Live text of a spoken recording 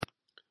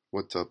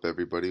What's up,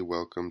 everybody?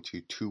 Welcome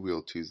to Two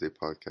Wheel Tuesday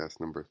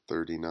podcast number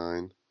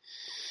 39.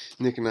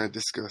 Nick and I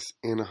discuss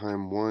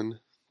Anaheim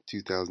 1,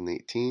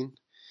 2018,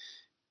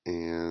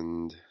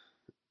 and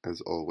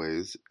as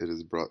always, it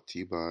is brought to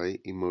you by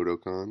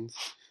Emotocons,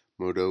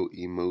 Moto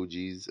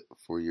emojis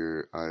for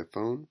your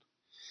iPhone.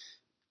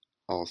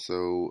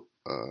 Also,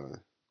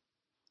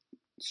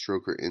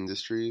 Stroker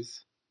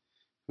Industries,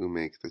 who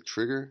make the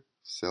trigger,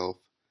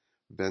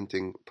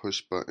 self-venting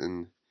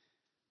push-button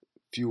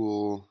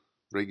fuel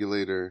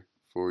regulator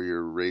for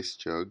your race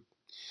jug.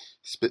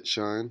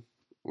 Spitshine,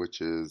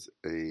 which is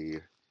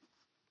a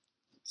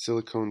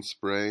silicone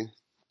spray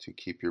to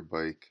keep your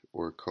bike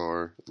or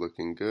car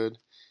looking good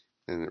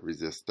and it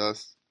resists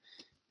dust.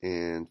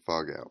 And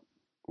Fog Out,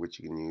 which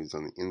you can use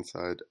on the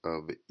inside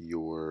of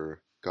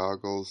your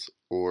goggles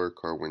or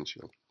car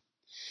windshield.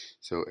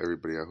 So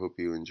everybody, I hope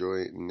you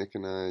enjoy Nick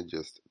and I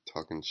just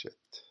talking shit.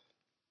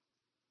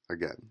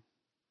 Again.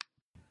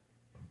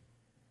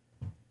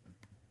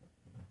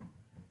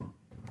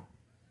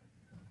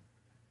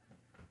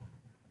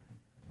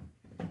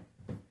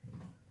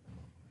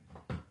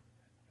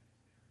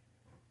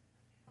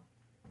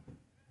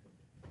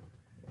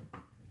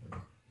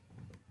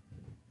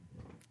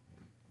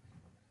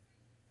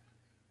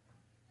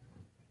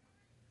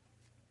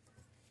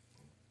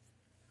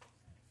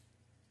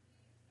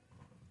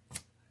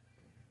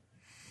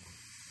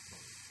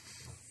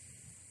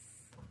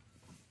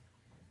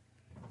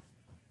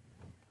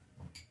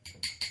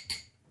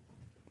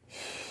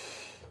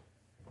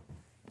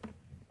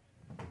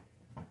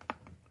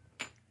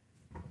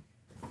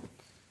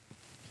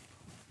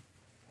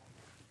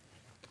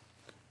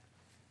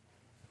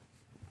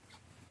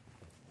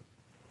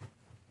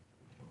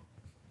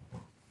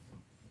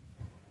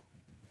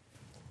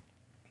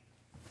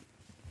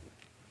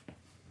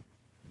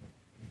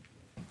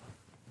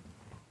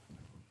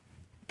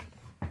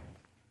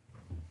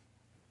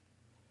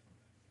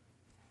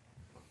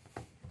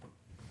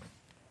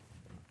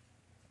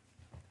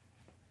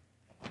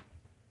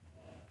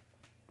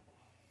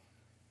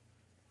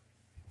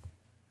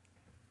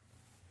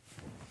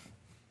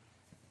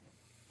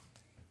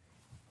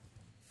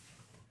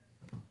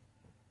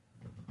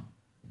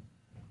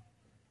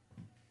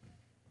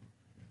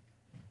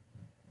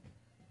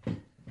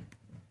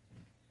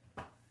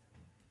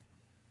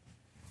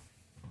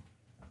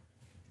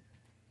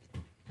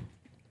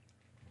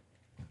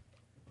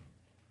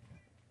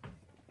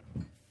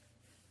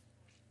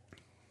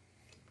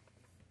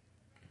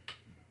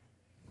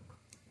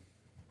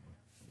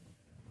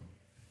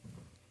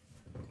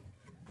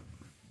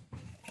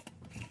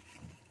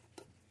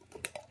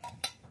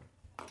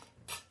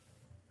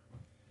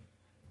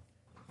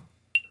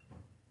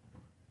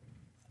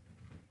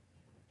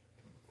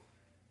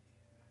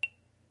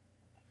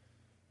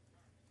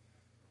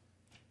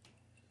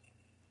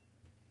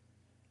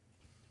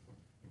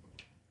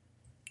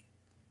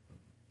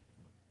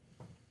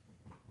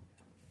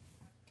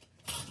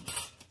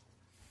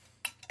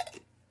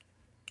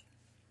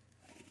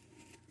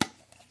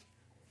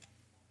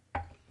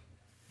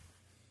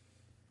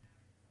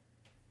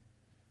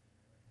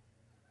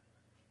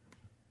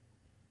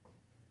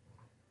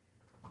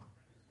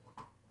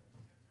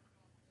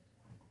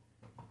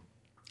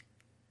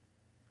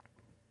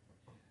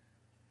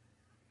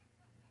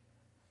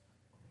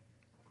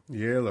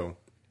 Yellow.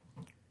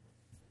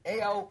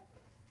 Ayo!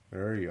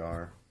 There you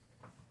are.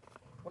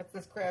 What's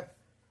this crap?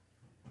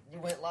 You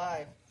went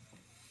live.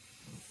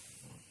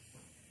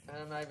 And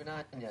I'm not even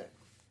on yet.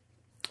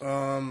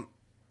 I'm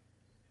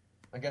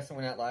guessing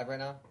we're not live right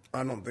now?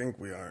 I don't think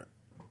we are.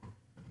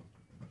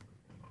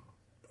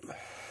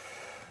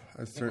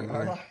 I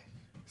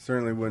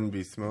certainly wouldn't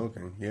be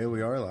smoking. Yeah,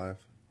 we are live.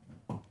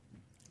 You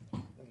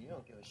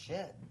don't give a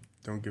shit.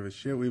 Don't give a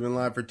shit. We've been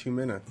live for 2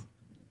 minutes.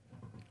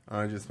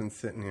 I've just been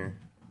sitting here.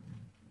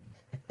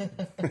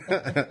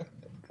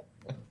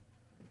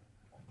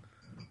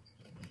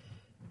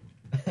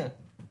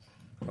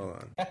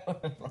 Hold on.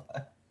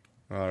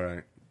 All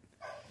right.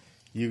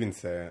 You can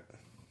say it.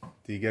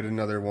 Do you get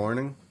another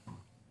warning?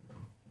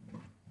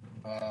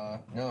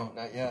 No,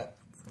 not yet.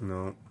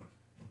 No.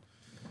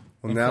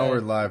 Well, now we're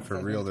live for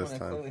real this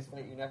time. Clearly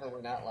state you never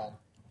were not live.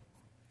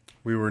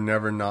 We were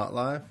never not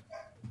live?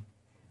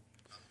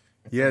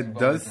 Yeah, it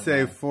does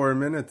say 4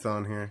 minutes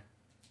on here.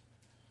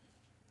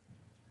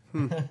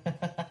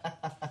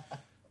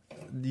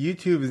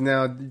 YouTube is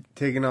now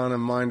taking on a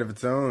mind of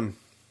its own.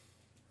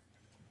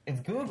 It's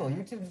Google.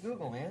 YouTube's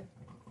Google, man.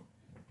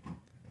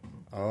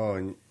 Oh,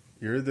 and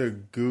you're the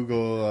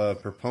Google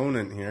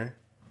proponent here.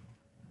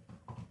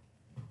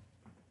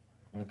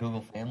 The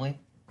Google family?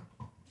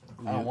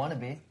 I don't want to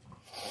be.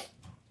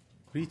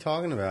 What are you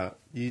talking about?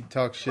 You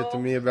talk shit to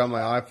me about my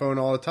iPhone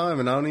all the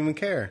time, and I don't even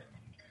care.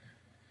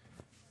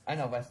 I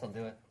know, but I still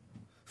do it.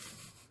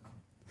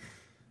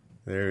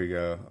 There we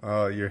go.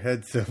 Oh, your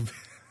head's so big.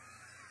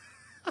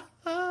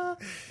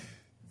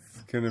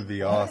 It's going to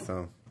be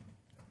awesome.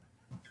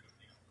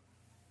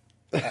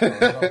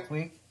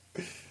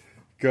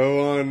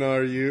 Go on,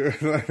 are you?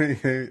 Let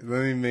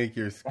me make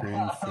your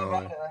screen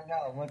smaller. Right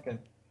now, I'm looking.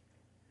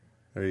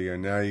 There you go.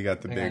 Now you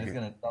got the I'm big. just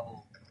gonna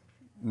double.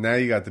 Now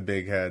you got the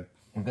big head.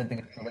 Good thing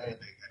it's delayed.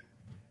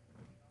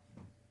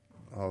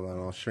 Hold on,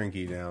 I'll shrink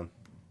you down.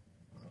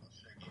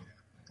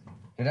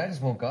 Dude, I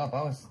just woke up.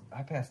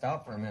 I passed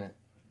out for a minute.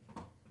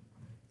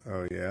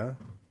 Oh yeah.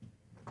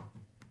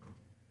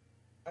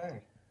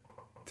 Hey,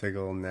 Take a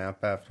little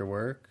nap after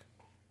work.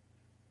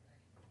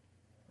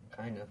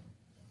 kind of.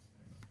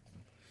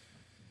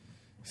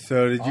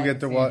 So did you All I get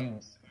to can see watch?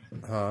 is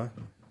Huh?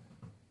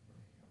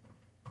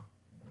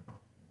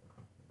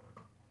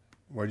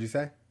 What'd you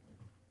say?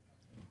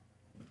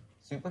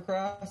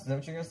 Supercross? Is that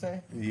what you're gonna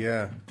say?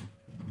 Yeah.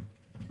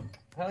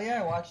 Hell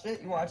yeah, I watched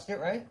it. You watched it,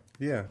 right?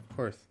 Yeah, of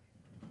course.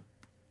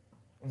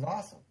 It was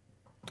awesome.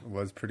 It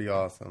was pretty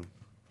awesome.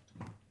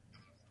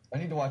 I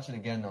need to watch it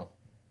again though,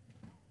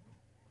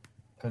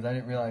 because I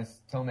didn't realize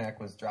Tomac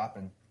was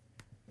dropping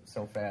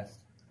so fast.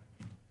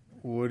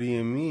 What do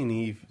you mean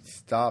he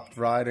stopped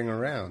riding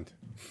around?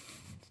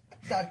 I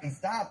thought he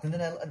stopped, and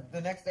then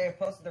the next day I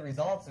posted the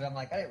results, and I'm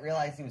like, I didn't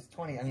realize he was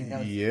 20. I mean, that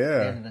was Yeah.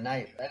 the end of the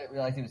night. I didn't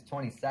realize he was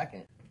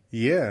 22nd.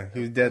 Yeah, he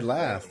was dead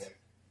last.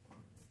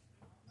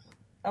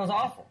 That was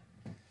awful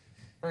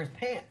for his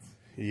pants.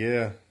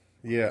 Yeah.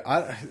 Yeah.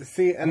 I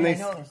see, and I they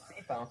know they're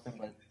sea bouncing,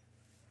 but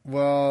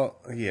well,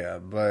 yeah,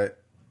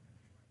 but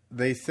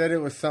they said it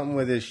was something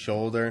with his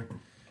shoulder.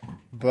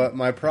 But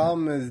my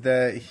problem is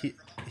that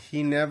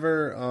he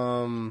never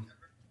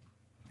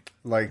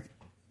like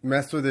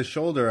messed with his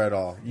shoulder at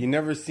all. You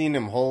never seen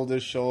him hold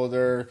his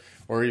shoulder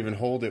or even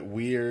hold it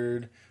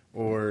weird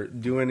or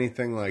do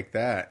anything like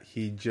that.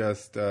 He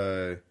just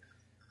rode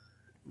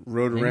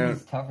maybe around.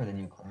 he's tougher than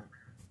you, Clark.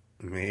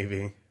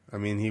 Maybe. I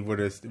mean, he would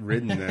have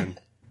ridden then.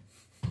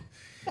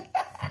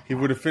 He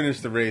would have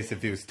finished the race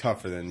if he was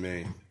tougher than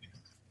me.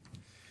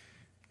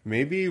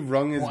 Maybe he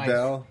rung his Twice.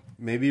 bell.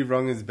 Maybe he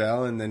rung his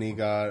bell and then he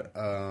got,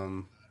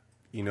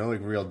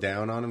 like real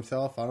down on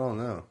himself. I don't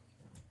know.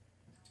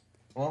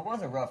 Well, it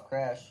was a rough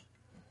crash.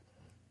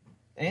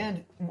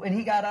 And when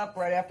he got up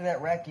right after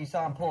that wreck, you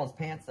saw him pull his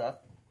pants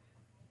up.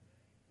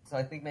 So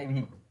I think maybe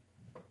he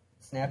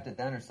snapped it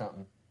then or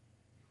something.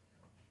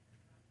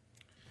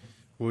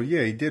 Well,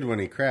 yeah, he did when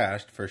he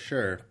crashed, for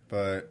sure.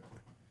 But,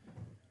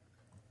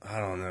 I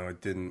don't know.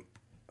 It didn't...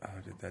 Oh,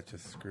 did that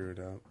just screw it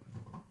up?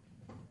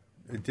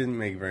 It didn't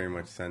make very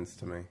much sense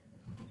to me.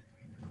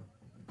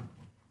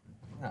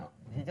 No,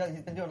 he's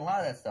been doing a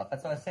lot of that stuff.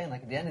 That's what I was saying.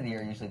 Like at the end of the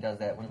year, he usually does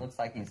that when it looks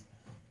like he's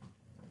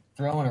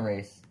throwing a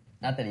race.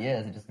 Not that he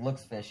is. It just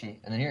looks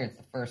fishy. And then here, it's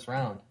the first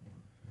round.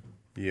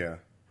 Yeah.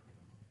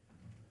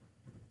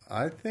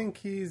 I think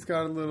he's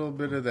got a little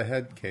bit of the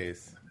head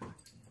case.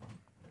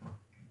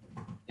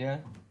 Yeah,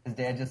 his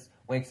dad just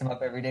wakes him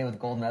up every day with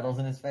gold medals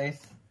in his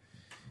face.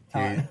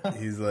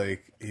 He's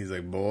like,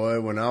 boy,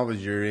 when I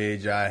was your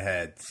age, I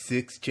had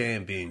 6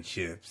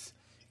 championships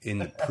in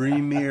the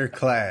premier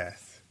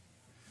class.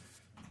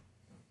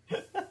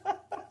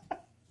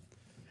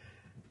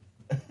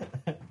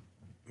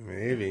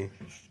 Maybe.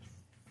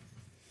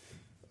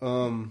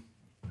 Yeah,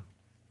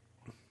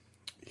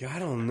 I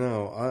don't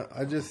know.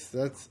 I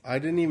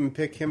didn't even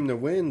pick him to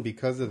win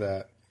because of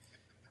that.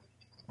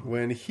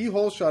 When he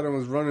hole shot and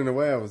was running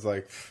away, I was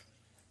like,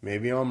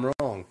 maybe I'm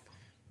wrong.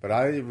 But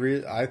I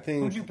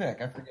think... Who'd you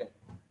pick? I forget.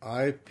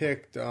 I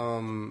picked,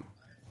 well,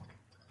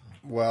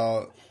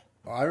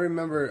 I don't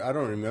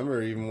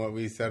remember even what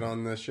we said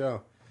on the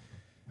show.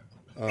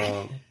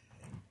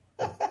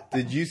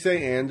 Did you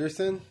say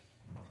Anderson?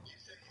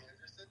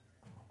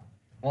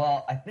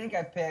 Well, I think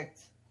I picked...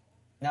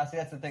 Now, see,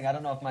 that's the thing. I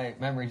don't know if my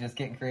memory's just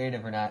getting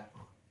creative or not.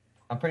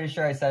 I'm pretty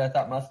sure I said I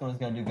thought Muskin was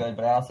going to do good,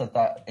 but I also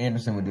thought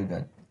Anderson would do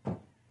good.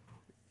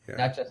 Yeah.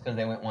 Not just because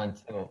they went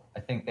 1-2. I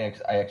think I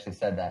actually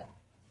said that.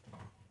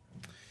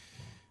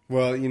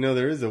 Well,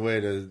 there is a way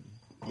to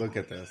look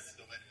at this.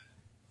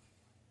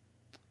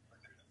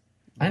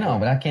 I know,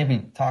 but I can't be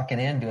talking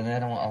and doing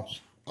that.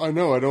 I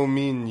know, I don't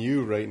mean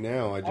you right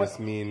now. I just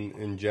mean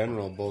in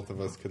general, both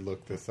of us could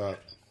look this up.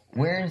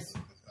 Where's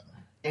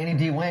Danny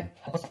D. Went?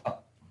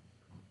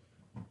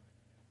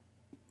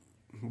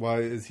 Why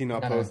is he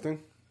not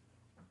posting?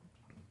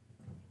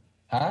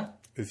 Huh?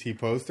 Is he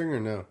posting or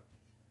no?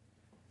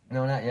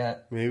 No, not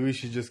yet. Maybe we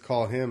should just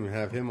call him and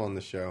have him on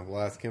the show.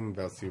 We'll ask him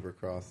about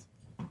Supercross.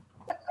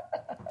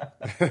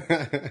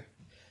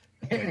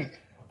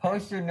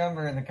 Post your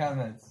number in the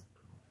comments.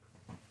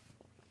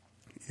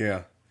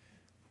 Yeah.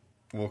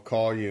 We'll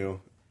call you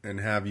and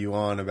have you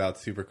on about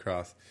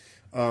Supercross.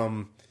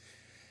 I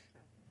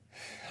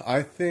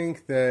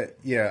think that,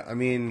 yeah, I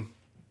mean,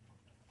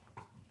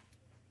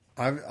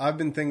 I've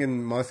been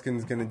thinking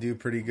Muskin's going to do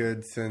pretty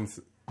good since...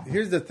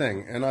 Here's the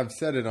thing, and I've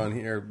said it on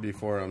here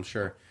before, I'm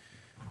sure.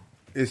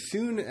 As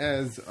soon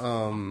as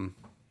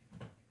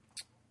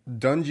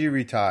Dungey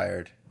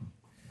retired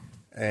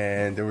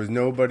and there was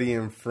nobody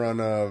in front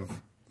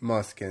of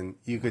Muskin,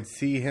 you could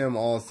see him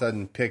all of a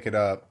sudden pick it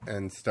up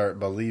and start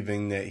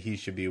believing that he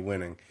should be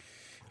winning.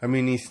 I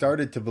mean, he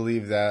started to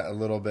believe that a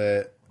little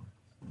bit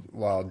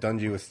while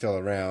Dungey was still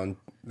around.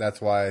 That's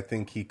why I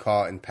think he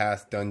caught and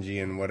passed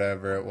Dungey in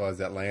whatever it was,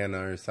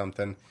 Atlanta or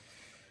something.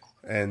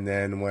 And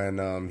then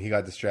when he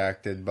got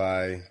distracted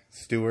by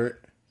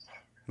Stewart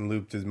and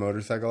looped his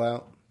motorcycle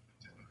out.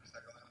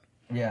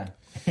 Yeah.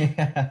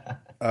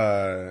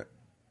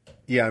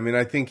 Yeah, I mean,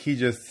 I think he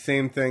just,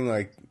 same thing,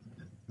 like,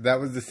 that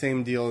was the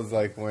same deal as,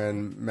 like,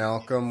 when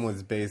Malcolm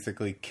was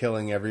basically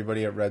killing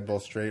everybody at Red Bull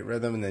Straight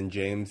Rhythm, and then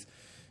James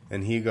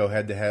and he go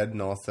head-to-head,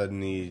 and all of a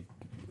sudden he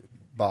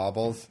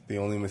bobbles, the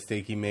only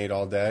mistake he made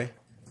all day.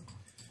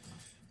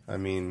 I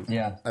mean,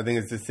 Yeah. I think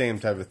it's the same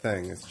type of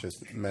thing. It's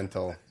just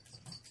mental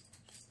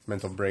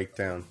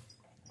breakdown.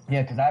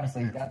 Yeah, because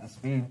obviously he's got the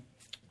speed.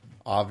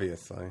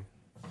 Obviously.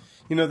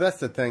 You know, that's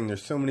the thing.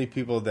 There's so many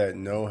people that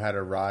know how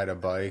to ride a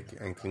bike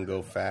and can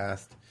go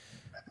fast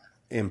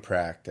in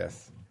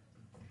practice.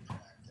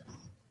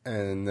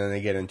 And then they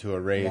get into a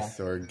race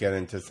or get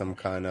into some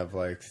kind of,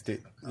 like,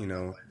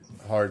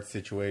 hard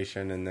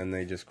situation, and then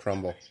they just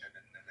crumble.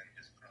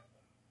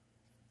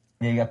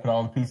 Yeah, you got to put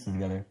all the pieces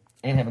together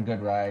and have a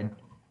good ride.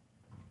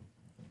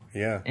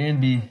 Yeah.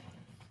 And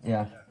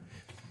yeah.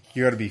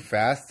 You got to be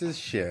fast as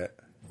shit,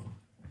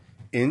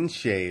 in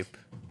shape,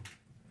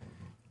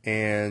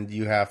 and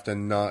you have to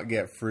not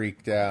get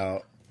freaked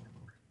out,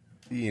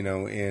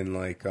 in,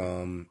 like,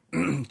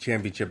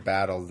 championship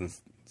battles and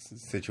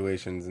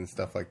situations and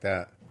stuff like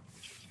that.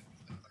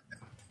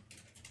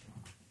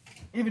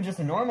 Even just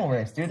a normal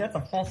race, dude, that's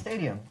a full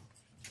stadium.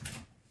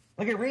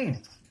 Look at Reed.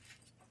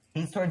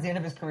 He's towards the end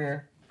of his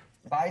career.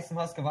 Buy some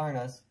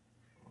Husqvarnas.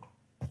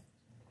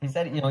 He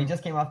said, he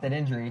just came off that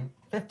injury.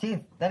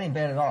 15th, that ain't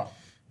bad at all.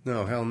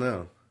 No, hell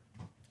no.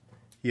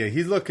 Yeah,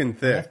 he's looking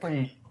thick. That's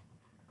pretty...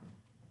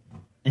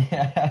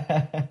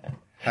 Yeah.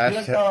 He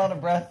looks all out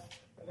of breath.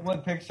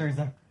 What pictures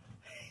of...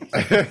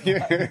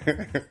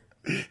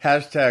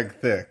 Hashtag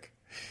thick.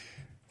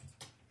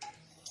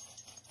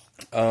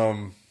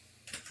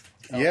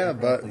 Yeah,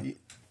 but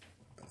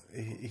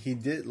he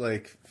did,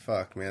 like,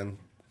 fuck, man.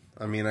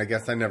 I mean, I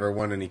guess I never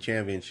won any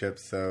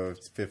championships, so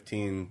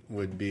 15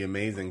 would be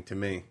amazing to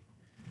me.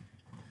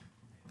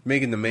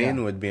 Making the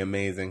main would be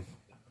amazing.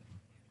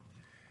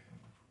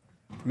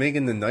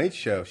 Making the night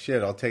show.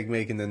 Shit, I'll take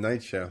making the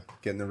night show.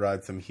 Getting to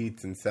ride some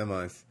heats and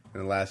semis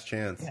and a last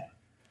chance. Yeah.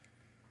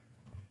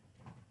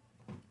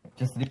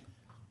 Just to do...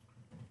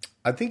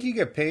 I think you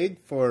get paid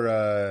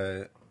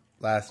for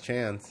last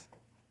chance.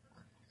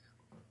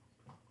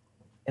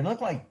 It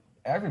looked like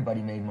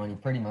everybody made money,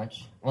 pretty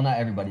much. Well, not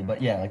everybody,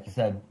 but yeah, like you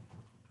said.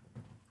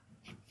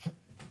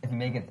 If you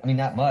make it, I mean,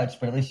 not much,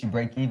 but at least you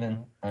break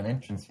even on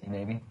entrance fee,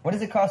 maybe. What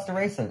does it cost to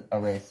race a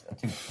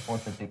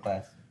 450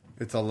 class?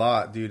 It's a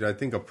lot, dude. I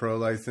think a pro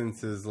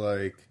license is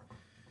like...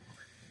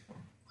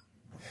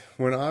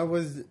 When I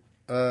was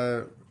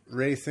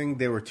racing,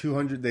 they were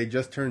 200. They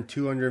just turned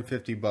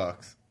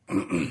 $250.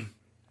 And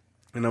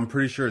I'm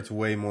pretty sure it's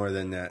way more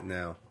than that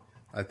now.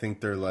 I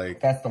think they're like...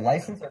 That's the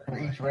license or for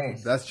each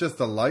race? That's just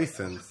a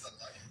license.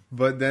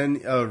 But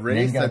then a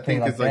race, then I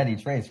think, is like...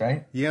 each race,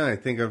 right? Yeah, I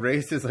think a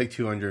race is like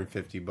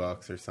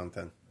 $250 or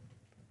something.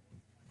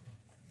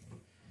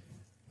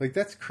 Like,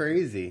 that's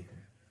crazy.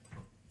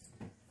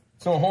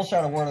 So a whole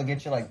shot award will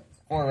get you like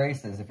 4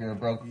 races if you're a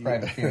broke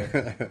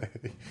privateer.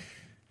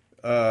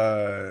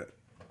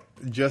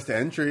 Just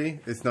entry.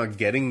 It's not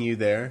getting you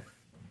there.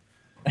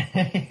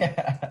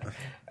 Yeah.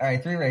 All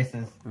right, 3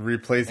 races.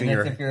 Replacing and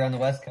your... if you're on the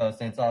West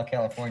Coast and it's all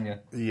California.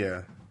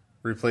 Yeah.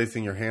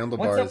 Replacing your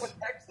handlebars. What's up with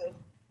Texas?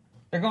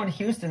 They're going to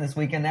Houston this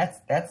weekend.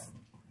 That's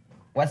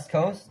West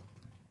Coast?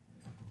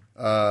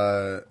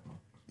 Yeah.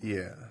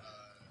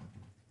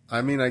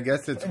 I mean, I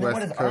guess it's and West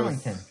what is Coast.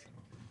 Arlington?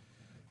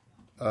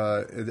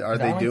 Are is they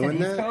Arlington doing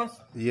East that?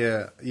 Coast?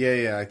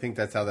 Yeah. I think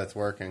that's how that's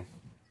working.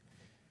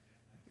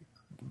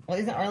 Well,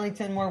 isn't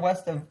Arlington more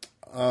west of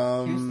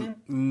Houston?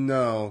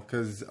 No,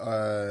 because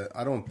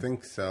I don't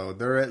think so.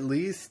 They're at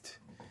least...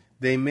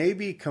 They may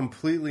be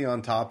completely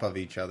on top of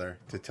each other,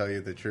 to tell you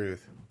the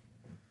truth.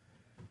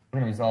 We're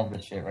going to resolve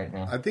this shit right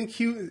now. I think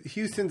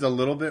Houston's a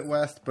little bit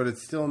west, but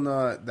it's still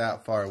not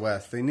that far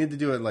west. They need to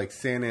do it like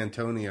San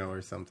Antonio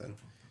or something.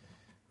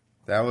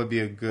 That would be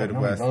a good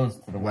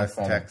West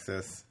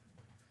Texas.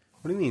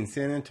 What do you mean?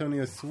 San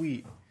Antonio's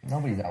sweet.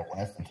 Nobody's out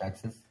west in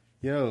Texas.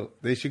 Yo,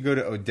 they should go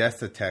to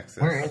Odessa,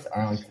 Texas. Where is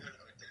Arlington?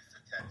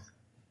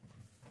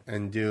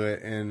 And do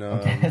it in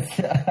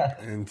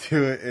and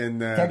do it in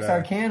that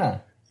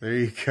Texarkana. There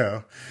you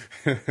go.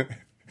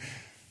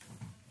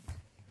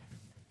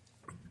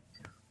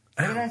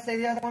 What did I say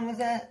the other one was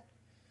at?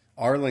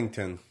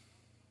 Arlington.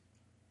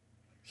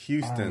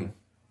 Houston.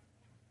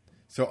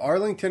 So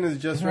Arlington is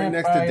just right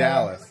next to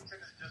Dallas.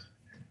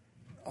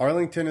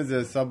 Arlington is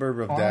a suburb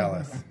of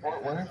Dallas.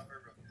 Fort Worth?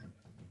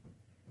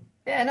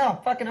 Yeah, no,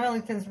 fucking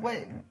Arlington's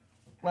way...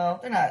 Well,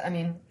 they're not. I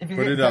mean, if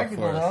you're getting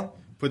technical, Put it up for us. though...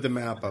 Put the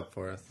map up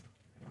for us.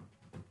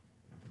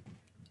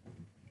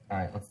 All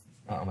right, let's...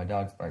 Oh, my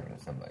dog's barking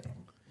at somebody.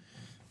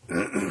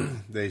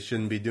 They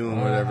shouldn't be doing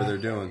whatever they're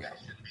doing.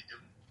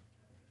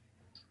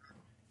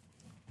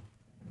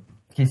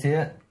 Can you see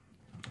it?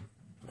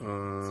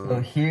 So So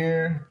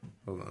here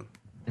hold on.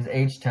 is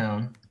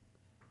H-Town.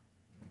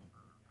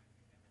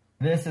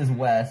 This is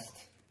west.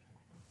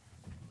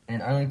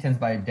 And Arlington's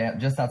by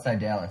just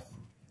outside Dallas.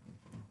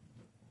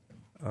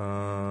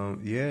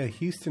 Yeah,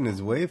 Houston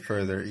is way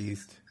further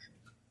east.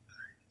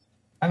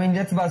 I mean,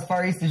 that's about as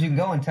far east as you can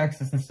go in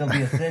Texas and still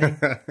be a city.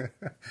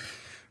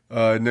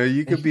 No,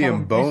 you could be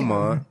in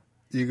Beaumont. Michigan.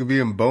 You could be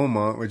in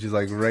Beaumont, which is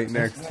like right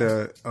next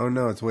to. Oh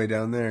no, it's way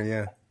down there.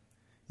 Yeah,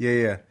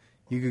 yeah.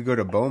 You could go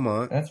to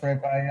Beaumont. That's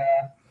right by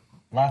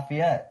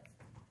Lafayette.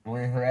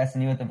 We're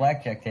harassing you at the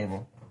blackjack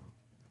table.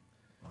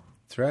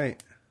 That's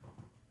right.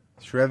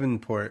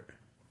 Shreveport.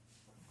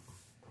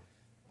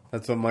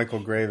 That's what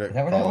Michael Gravett Is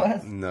that what that called it.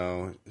 was?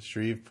 No,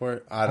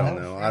 Shreveport. I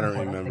don't know. I don't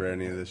Shreveport. remember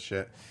any of this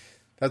shit.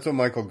 That's what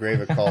Michael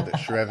Gravett called it.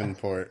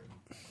 Shreveport.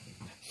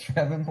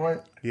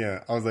 Shreveport?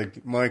 Yeah, I was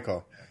like,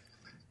 Michael,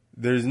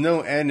 there's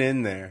no N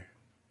in there.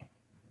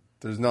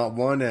 There's not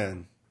one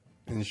N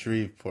in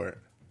Shreveport.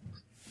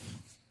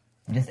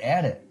 Just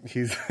add it.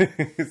 He's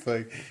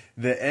like,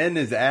 the N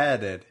is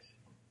added.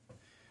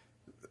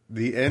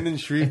 The N in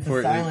It's a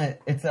Shreveport silent.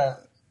 It's an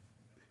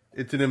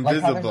it's an like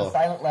how there's invisible. a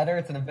silent letter.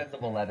 It's an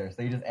invisible letter.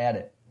 So you just add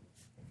it.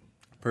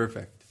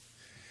 Perfect.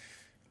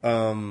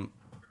 Yeah,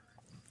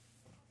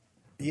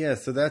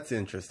 so that's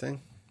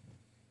interesting.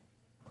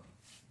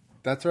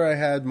 That's where I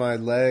had my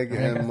leg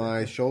and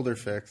my shoulder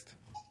fixed.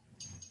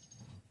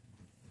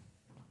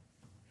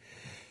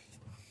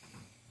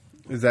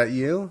 Is that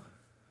you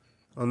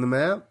on the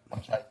map?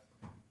 Watch out.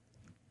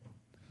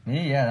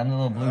 Yeah, I'm the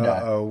little blue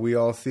dot. Oh, we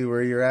all see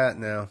where you're at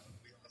now.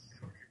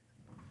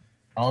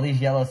 All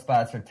these yellow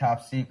spots are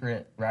top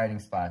secret riding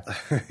spots.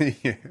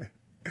 Yeah.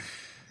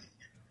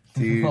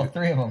 Dude, Well,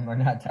 3 of them are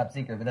not top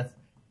secret, but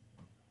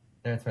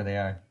that's where they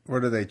are.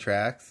 what are they,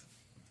 tracks?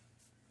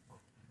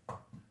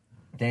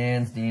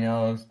 Dan's,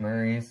 Dino's,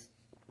 Murray's.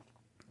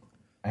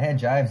 I had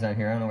Jives on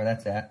here. I don't know where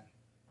that's at.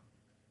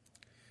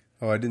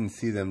 Oh, I didn't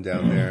see them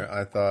down there.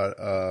 I thought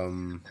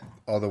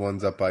all the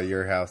ones up by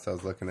your house I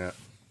was looking at.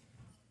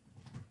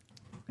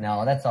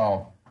 No, that's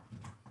all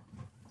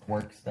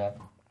work stuff.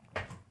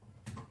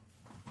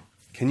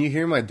 Can you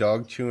hear my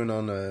dog chewing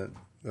on the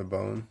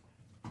bone?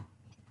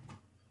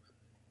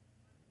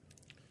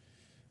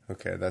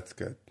 Okay, that's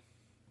good.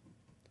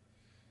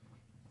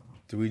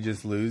 Did we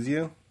just lose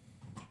you?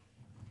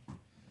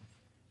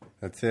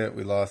 That's it.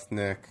 We lost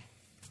Nick.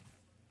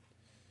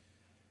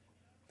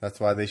 That's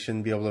why they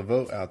shouldn't be able to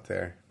vote out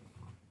there.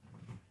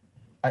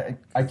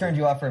 I turned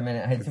you off for a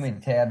minute. I had too many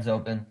tabs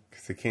open.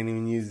 Because they can't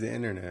even use the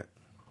internet.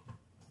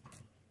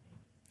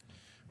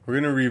 We're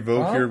going to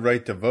revoke Huh? your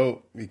right to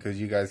vote because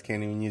you guys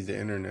can't even use the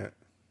internet.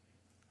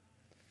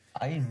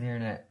 I use the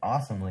internet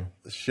awesomely.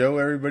 Show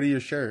everybody your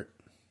shirt.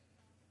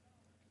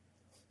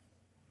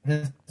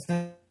 This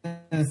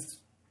is...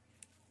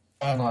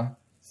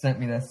 sent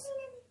me this.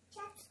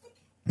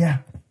 Yeah.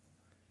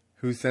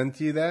 Who sent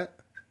you that?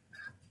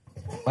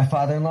 My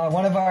father-in-law,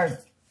 one of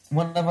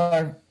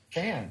our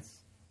fans.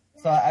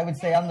 So I would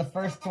say I'm the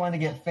first one to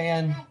get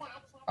fan.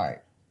 All right,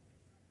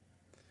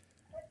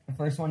 the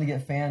first one to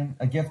get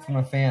a gift from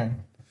a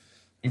fan,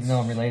 even though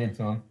I'm related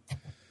to him.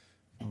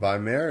 By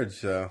marriage,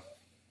 though.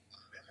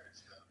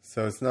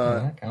 So it's Yeah,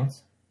 not. that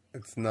counts.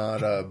 It's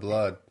not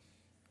blood.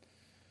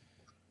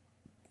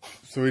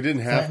 So we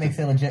didn't So have that makes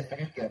it a legit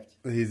fan gift.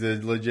 He's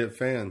a legit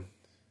fan.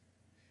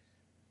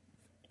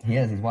 He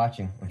is. He's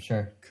watching. I'm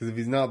sure. Because if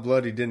he's not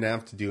blood, he didn't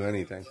have to do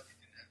anything.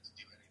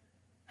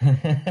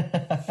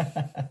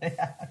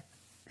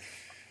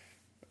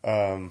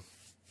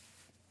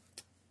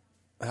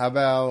 How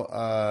about,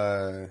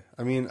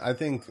 I mean, I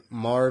think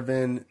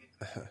Marvin,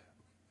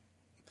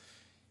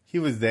 he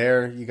was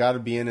there. You got to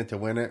be in it to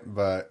win it.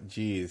 But,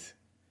 geez,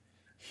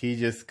 he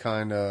just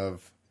kind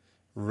of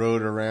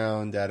rode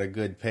around at a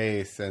good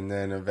pace. And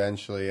then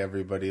eventually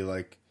everybody,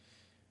 like,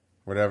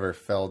 whatever,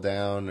 fell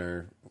down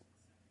or,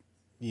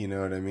 you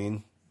know what I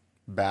mean?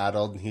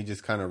 Battled. He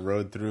just kind of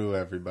rode through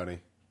everybody.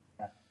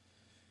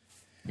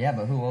 Yeah,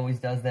 but who always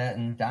does that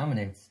and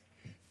dominates?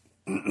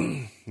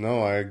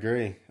 No, I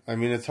agree. I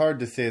mean, it's hard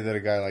to say that a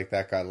guy like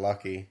that got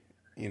lucky.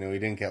 You know, he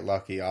didn't get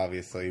lucky,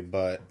 obviously,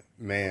 but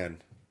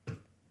man,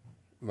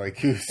 like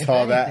who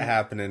saw that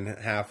happening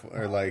half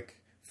or like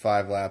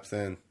 5 laps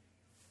in?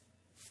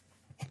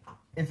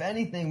 If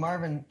anything,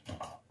 Marvin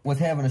was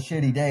having a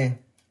shitty day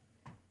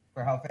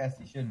for how fast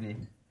he should be.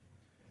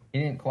 He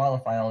didn't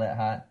qualify all that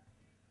hot.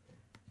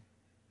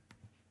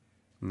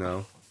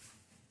 No.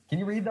 Can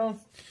you read those?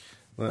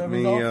 Let The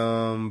me,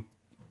 results?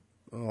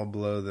 I'll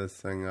blow this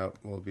thing up.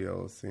 We'll be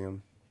able to see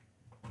him.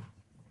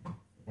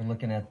 We're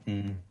looking at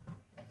the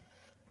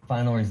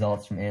final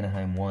results from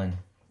Anaheim 1.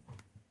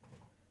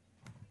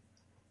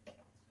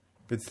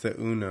 It's the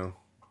Uno.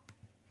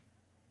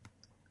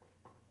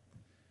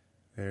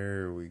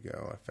 There we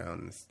go. I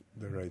found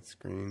the right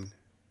screen.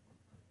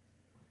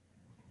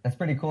 That's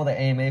pretty cool that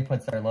AMA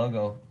puts our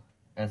logo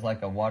as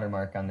like a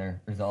watermark on their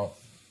results.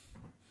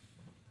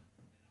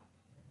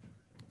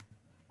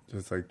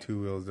 Just like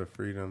 2 Wheels of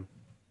Freedom.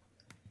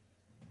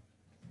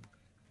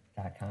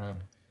 .com.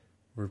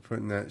 We're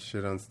putting that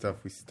shit on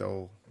stuff we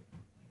stole.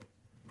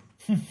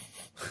 I'm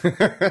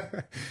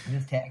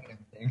just tagging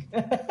everything.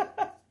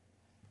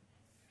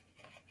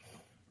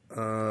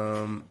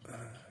 Um,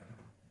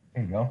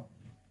 There you go.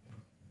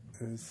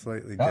 It's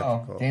slightly Uh-oh.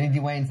 difficult. Danny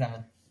Dwayne's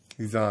on.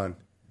 He's on.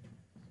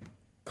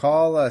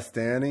 Call us,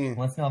 Danny.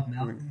 Wants to know if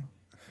Malcolm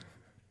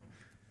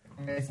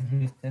is in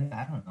Houston.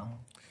 I don't know.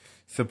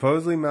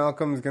 Supposedly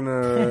Malcolm's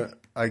gonna.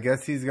 I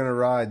guess he's gonna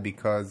ride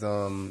because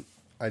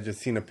I just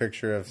seen a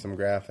picture of some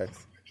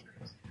graphics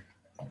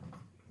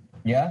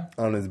Yeah?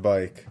 on his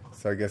bike.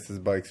 So I guess his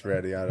bike's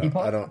ready. I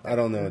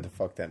don't know what the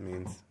fuck that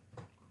means.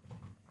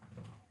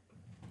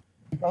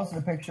 He posted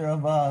a picture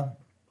of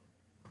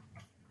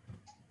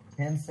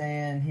him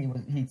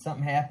saying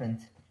something happened.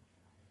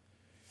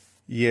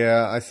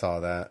 Yeah, I saw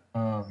that.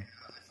 Um,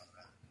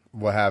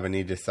 What happened?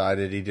 He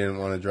decided he didn't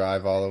want to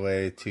drive all the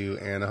way to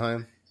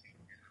Anaheim.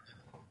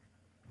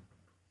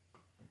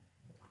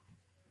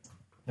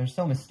 they're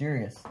so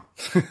mysterious.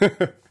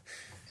 I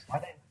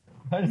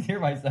didn't hear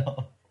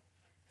myself.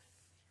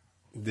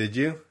 Did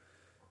you?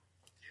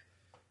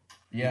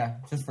 Yeah,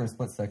 just for a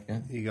split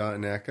second. You got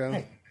an echo?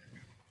 Hey,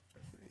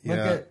 Yeah.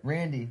 look at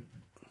Randy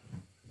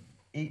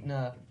eating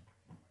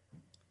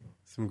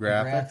Some a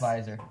grass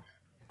graphics?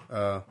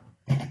 visor.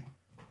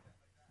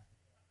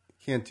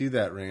 Can't do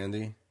that,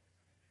 Randy.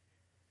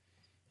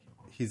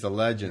 He's a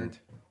legend.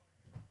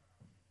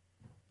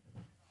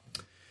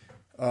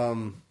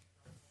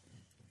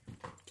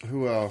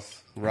 Who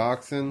else?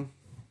 Roxon.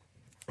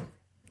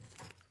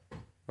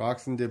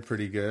 Roxon did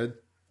pretty good.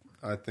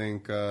 I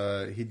think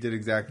he did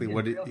exactly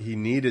what he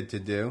needed to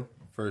do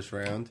first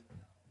round.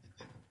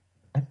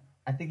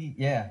 I think he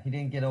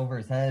didn't get over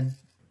his head.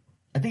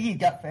 I think he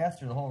got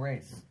faster the whole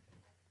race.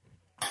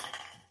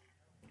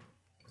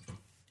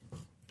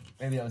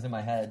 Maybe that was in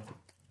my head.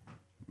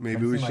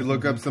 Maybe we should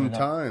look up some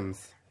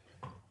times.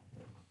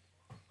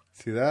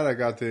 See that? I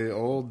got the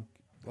old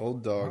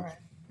dog. All right.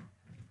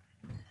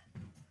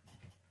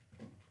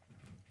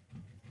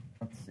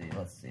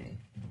 Let's see.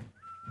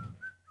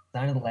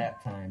 Sign of the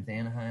lap times.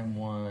 Anaheim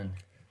won.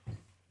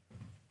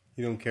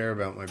 You don't care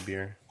about my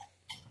beer.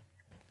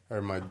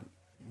 Or my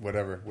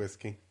whatever,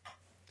 whiskey.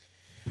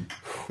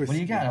 What do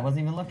you got? I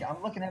wasn't even looking.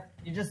 I'm looking at,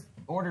 you just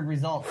ordered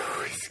results.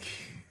 Whiskey.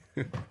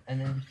 And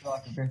then you show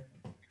off your beer.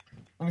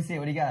 Let me see.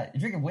 What do you got? You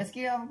drinking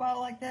whiskey out of a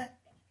bottle like that?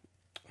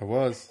 I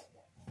was.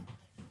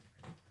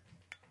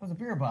 It was a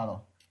beer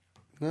bottle.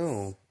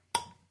 No.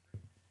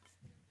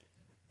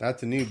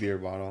 That's a new beer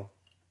bottle.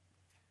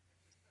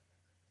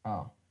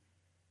 Oh.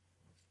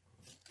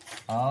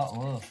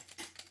 Oh,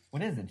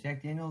 what is it?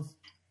 Jack Daniels?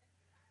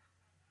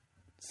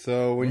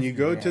 So when you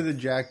go Whiskey, to yeah. the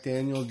Jack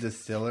Daniel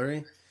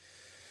distillery,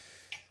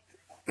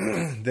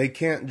 they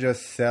can't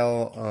just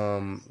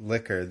sell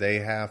liquor. They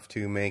have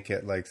to make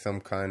it like some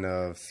kind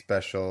of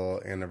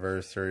special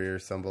anniversary or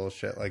some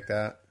bullshit like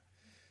that.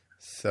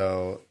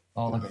 So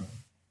Oh, look.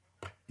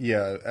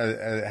 yeah,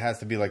 it has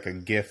to be like a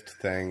gift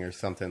thing or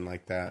something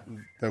like that.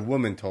 The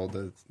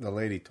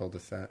lady told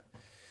us that.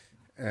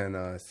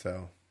 And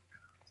so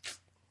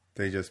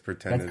they just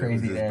pretended That's it was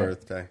crazy his that-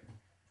 birthday.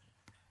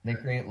 They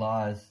create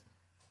laws,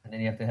 and then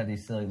you have to have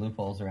these silly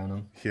loopholes around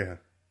them. Yeah.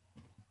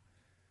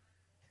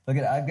 Look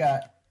at, I've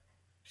got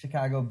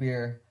Chicago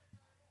beer.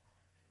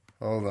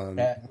 Hold on.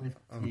 That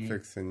I'm whiskey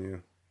fixing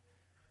you.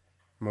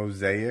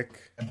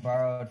 Mosaic. I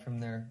borrowed from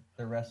their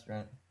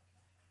restaurant.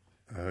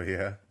 Oh,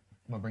 yeah.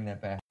 I'm gonna bring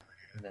that back.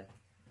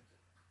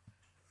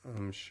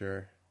 I'm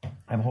sure. I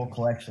have a whole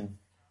collection.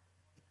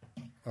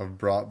 Of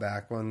brought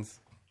back ones.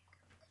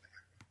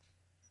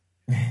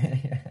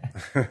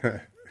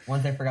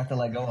 Ones I forgot to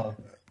let go of.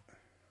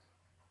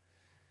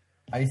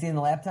 Are you seeing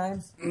the lap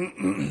times?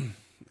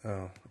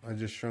 Oh, I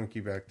just shrunk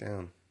you back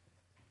down.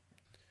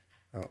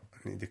 Oh,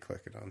 I need to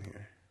click it on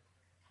here.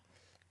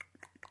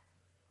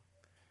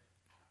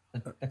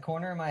 The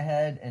corner of my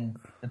head and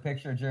the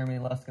picture of Jeremy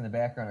Lusk in the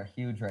background are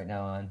huge right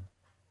now on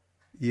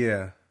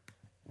Yeah.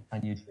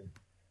 YouTube.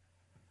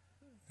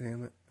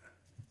 Damn it.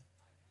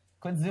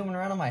 Quit zooming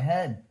around on my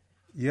head.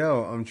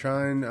 Yo, I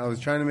was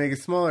trying to make it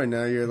smaller.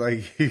 Now you're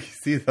like, you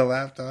see the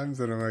lap times,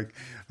 and I'm like,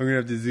 I'm going to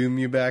have to zoom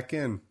you back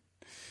in.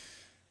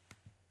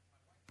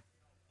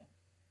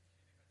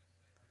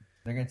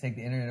 They're going to take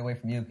the internet away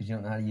from you because you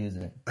don't know how to use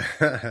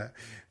it.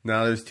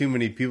 Now there's too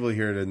many people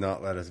here to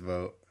not let us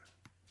vote.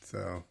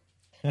 So.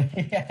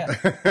 Yeah,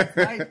 that's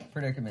my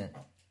predicament.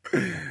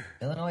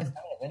 Illinois doesn't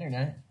have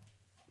internet.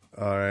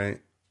 All right.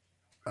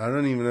 I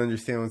don't even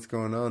understand what's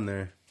going on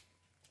there.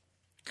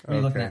 What are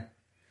you looking at?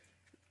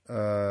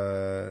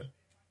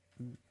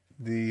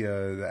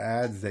 The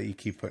ads that you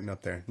keep putting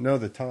up there. No,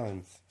 the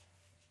times.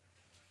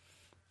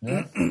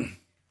 This?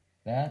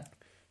 That?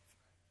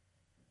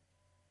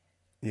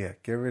 Yeah,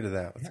 get rid of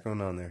that. What's going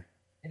on there?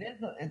 It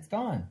is. It's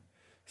gone.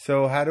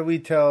 So how do we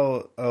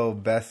tell,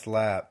 best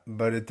lap?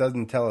 But it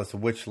doesn't tell us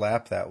which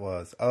lap that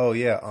was. Oh,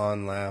 yeah,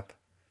 on lap.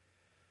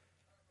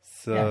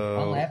 So,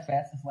 Yeah, on lap,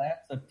 fastest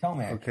lap. So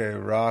Tomac. okay,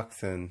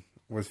 Roxon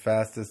was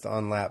fastest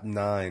on lap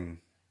 9.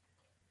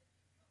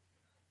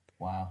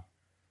 Wow.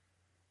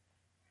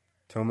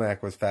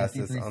 Tomac was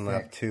fastest on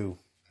lap 53.6. 2.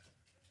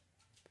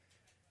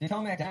 Dude,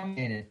 Tomac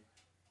dominated.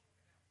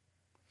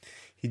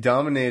 He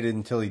dominated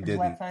until he His didn't.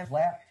 lap times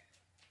lap.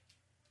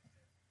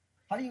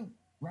 How do you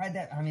ride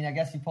that. I mean, I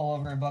guess you pull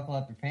over and buckle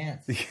up your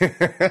pants.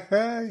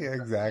 Yeah,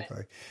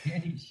 exactly.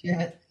 Can't eat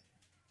shit.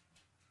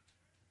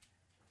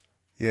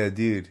 Yeah,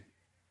 dude.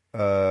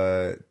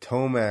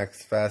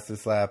 Tomac's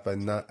fastest lap a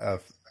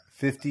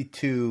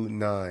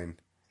 52.9.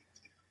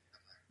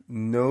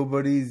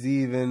 Nobody's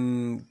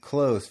even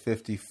close.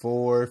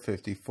 54,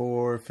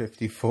 54,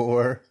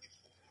 54,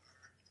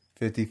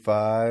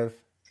 55.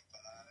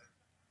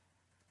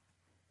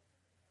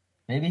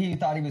 Maybe he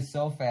thought he was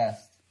so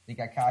fast. He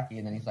got cocky,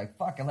 and then he's like,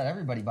 fuck, I let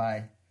everybody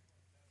by.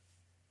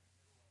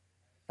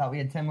 Thought we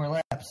had 10 more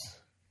laps.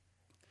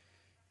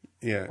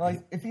 Yeah.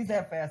 Well, if he's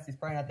that fast, he's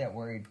probably not that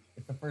worried.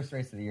 It's the first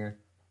race of the year.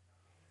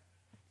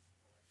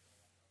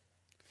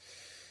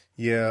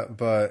 Yeah,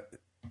 but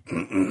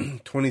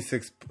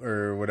 26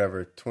 or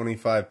whatever,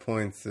 25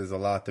 points is a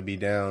lot to be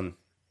down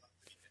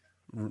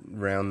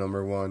round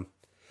number one.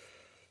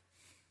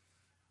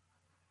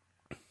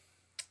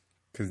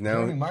 Because now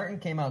Jeremy Martin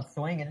came out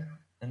swinging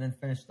and then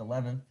finished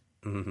 11th.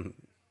 Mm-hmm.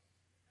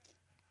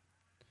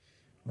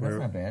 Well, that's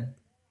not bad.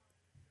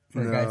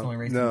 For a guy who's only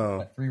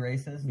racing, 3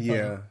 races?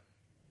 Yeah.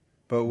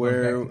 But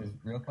where his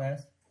real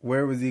class?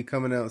 Where was he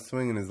coming out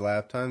swinging his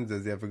lap times?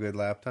 Does he have a good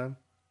lap time?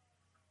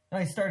 No,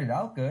 he started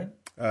out good.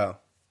 Oh.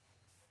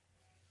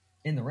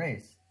 In the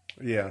race.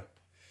 Yeah.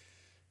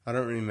 I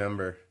don't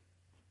remember.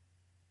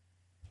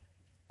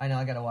 I know,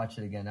 I got to watch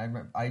it again.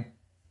 I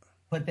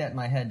put that in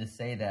my head to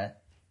say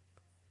that.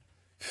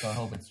 So I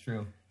hope it's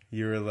true.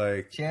 You were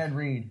like... Chad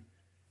Reed.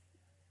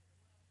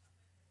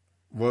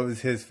 What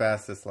was his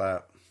fastest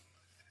lap?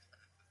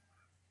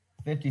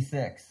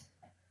 56.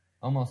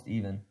 Almost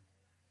even.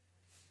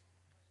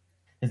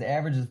 His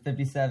average is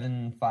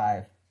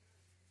 57.5.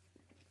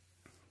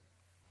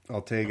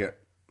 I'll take it.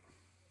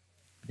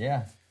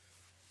 Yeah.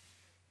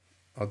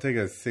 I'll take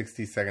a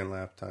 60-second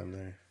lap time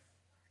there.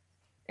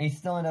 And he's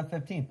still ended up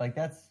 15th. Like,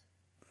 that's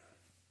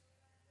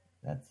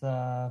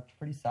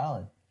pretty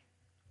solid.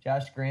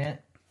 Josh Grant,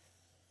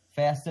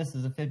 fastest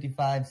is a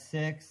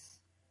 55.6.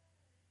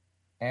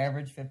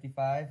 Average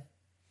 55.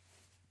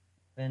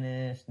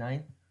 Finished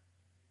 9th.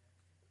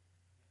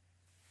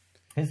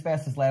 His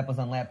fastest lap was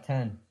on lap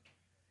 10.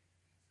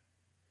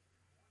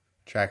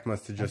 Track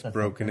must have just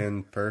broken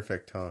in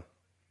perfect, huh?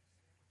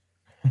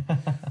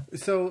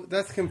 So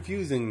that's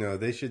confusing, though.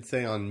 They should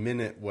say on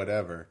minute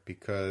whatever,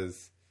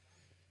 because...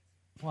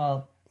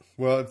 Well,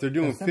 if they're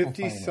doing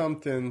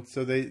 50-something,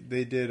 so they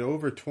did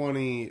over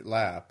 20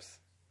 laps.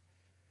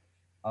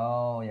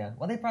 Oh, yeah.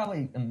 Well, they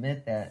probably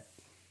omit that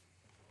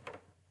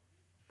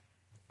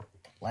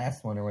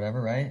last one or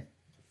whatever, right?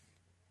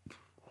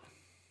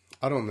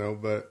 I don't know,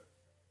 but...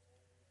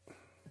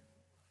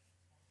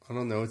 I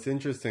don't know. It's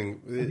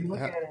interesting.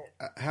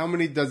 How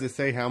many does it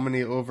say? How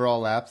many overall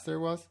laps there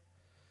was?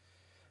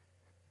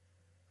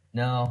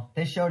 No,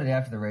 they showed it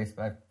after the race,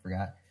 but I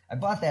forgot. I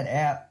bought that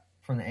app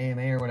from the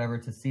AMA or whatever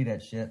to see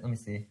that shit. Let me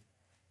see.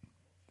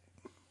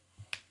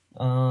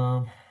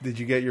 Did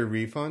you get your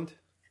refund?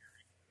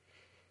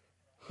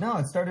 No,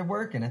 it started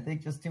working. I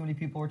think just too many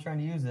people were trying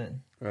to use it.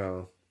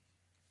 Oh.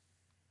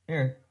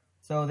 Here.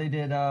 So they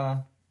did,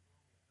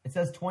 it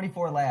says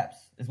 24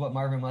 laps is what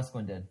Marvin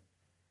Musquin did.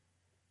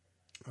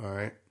 All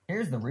right.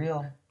 Here's the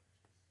real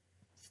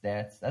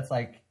stats. That's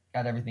like,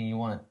 got everything you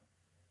want.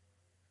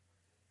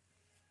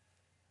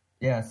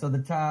 Yeah, so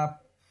the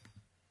top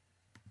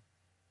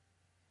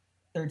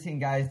 13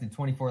 guys did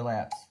 24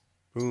 laps.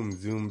 Boom,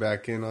 zoom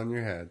back in on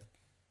your head.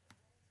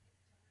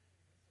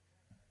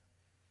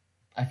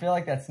 I feel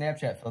like that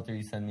Snapchat filter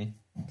you sent me.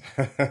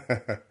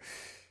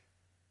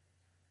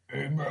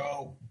 Hey,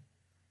 bro.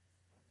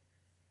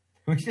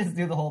 We should just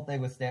do the whole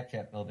thing with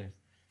Snapchat filters.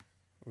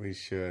 We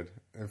should.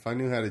 If I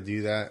knew how to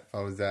do that, if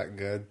I was that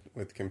good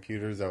with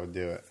computers, I would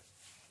do it.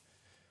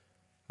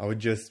 I would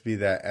just be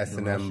that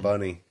S&M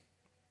bunny.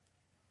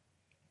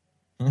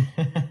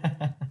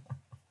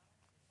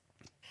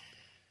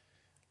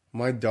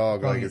 My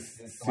dog, like,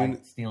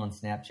 stealing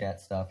Snapchat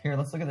stuff. Here,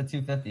 let's look at the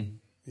 250.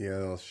 Yeah,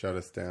 they'll shut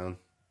us down.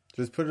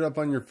 Just put it up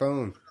on your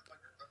phone.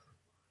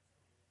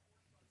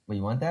 Well,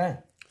 you want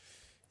that?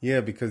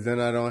 Yeah, because then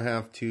I don't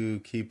have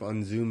to keep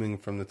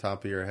unzooming from the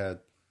top of your head.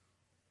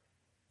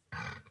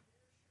 How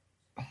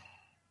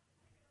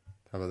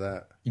about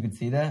that? You can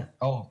see that?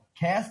 Oh,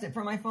 cast it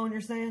from my phone,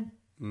 you're saying?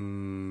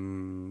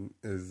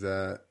 Is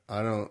that...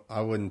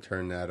 I wouldn't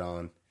turn that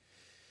on.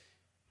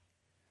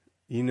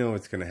 You know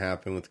what's going to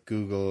happen with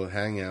Google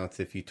Hangouts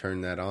if you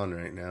turn that on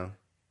right now.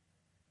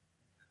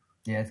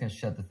 Yeah, it's going to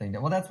shut the thing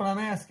down. Well, that's what I'm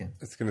asking.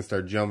 It's going to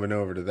start jumping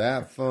over to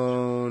that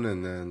phone,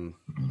 and then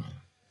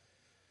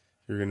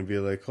you're going to be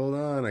like, hold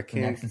on, I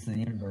can't... Nexus of the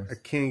universe. I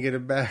can't get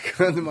it back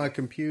onto my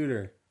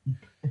computer.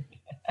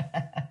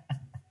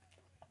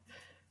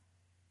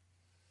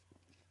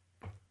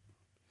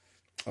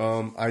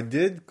 I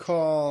did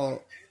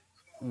call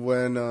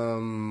when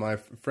my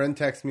friend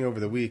texted me over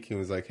the week. He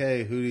was like,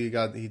 hey, who do you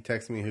got? He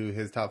texted me who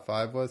his top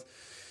 5 was.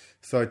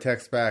 So I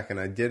text back, and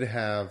I did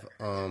have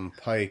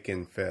Pike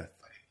in 5th.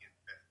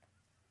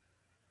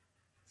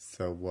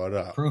 So what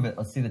up? Prove it.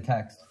 Let's see the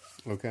text.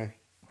 Okay.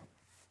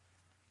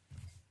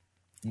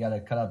 You got to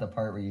cut out the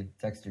part where you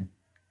text your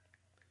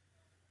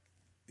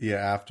Yeah,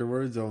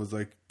 afterwards, I was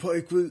like,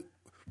 Pike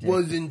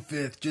was in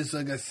fifth, just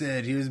like I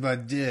said. He was my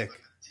dick.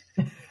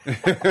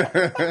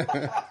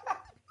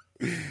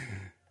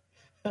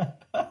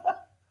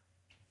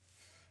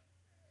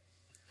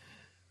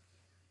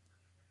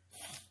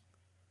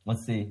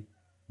 Let's see.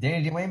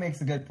 Danny Dwayne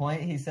makes a good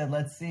point. He said,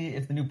 let's see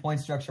if the new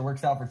point structure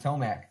works out for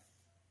Tomac.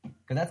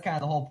 Because that's kind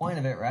of the whole point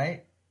of it,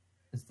 right?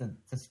 Is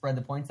to spread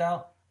the points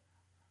out?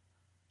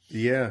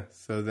 Yeah,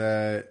 so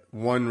that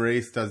one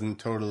race doesn't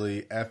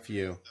totally F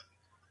you.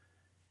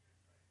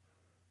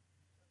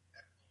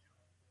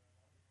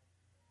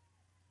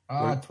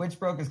 Twitch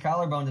broke his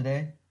collarbone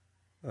today.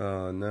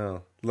 Oh,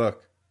 no.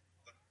 Look,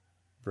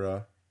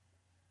 bruh.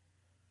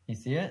 You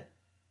see it?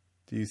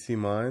 Do you see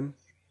mine?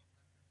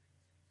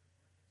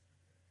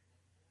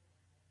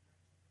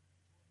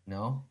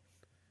 No.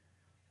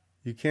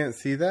 You can't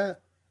see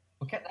that?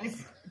 Okay,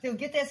 dude,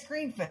 get that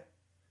screen fixed.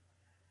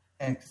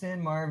 Exon,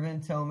 Marvin,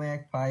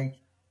 Tomac, Pike.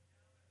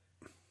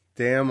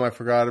 Damn, I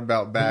forgot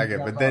about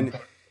Baggett. But then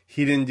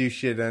he didn't do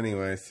shit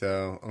anyway,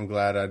 so I'm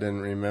glad I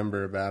didn't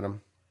remember about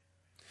him.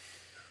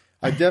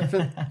 I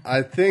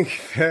think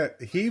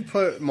that he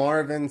put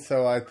Marvin,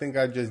 so I think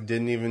I just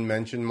didn't even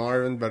mention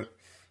Marvin. But,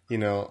 you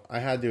know, I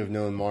had to have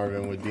known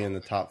Marvin would be in the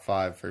top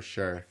 5 for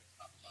sure.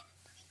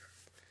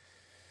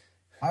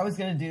 I was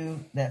going to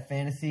do that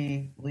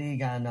fantasy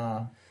league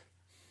on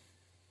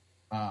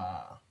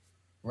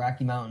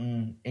Rocky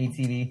Mountain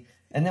ATV.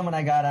 And then when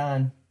I got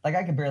on, like,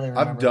 I could barely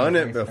remember. I've done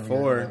it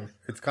before.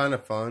 It's kind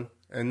of fun.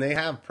 And they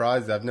have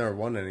prizes. I've never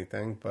won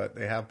anything, but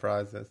they have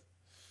prizes.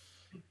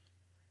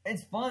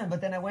 It's fun,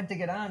 but then I went to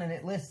get on, and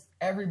it lists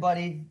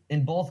everybody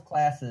in both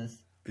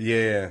classes.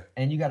 Yeah.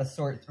 And you got to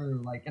sort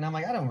through, like, and I'm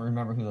like, I don't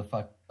remember who the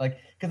fuck, like,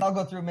 because I'll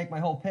go through and make my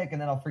whole pick, and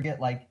then I'll forget,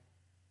 like,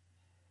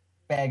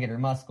 Baggett or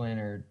Musquin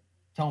or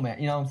Tomac.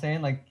 You know what I'm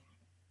saying? Like,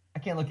 I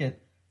can't look at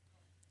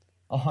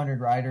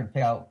 100 rider to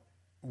pick out.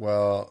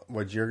 Well,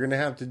 what you're going to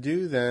have to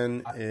do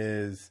then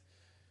is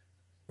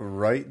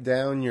write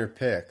down your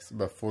picks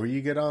before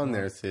you get on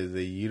there so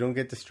that you don't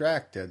get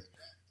distracted.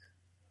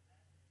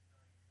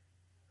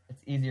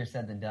 It's easier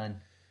said than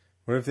done.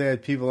 What if they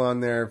had people on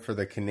there for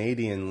the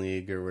Canadian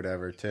League or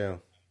whatever,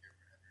 too?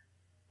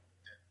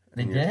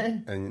 They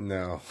did? And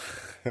no.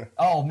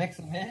 Oh, mix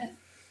them in?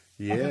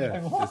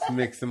 Yeah, just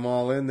mix them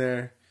all in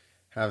there.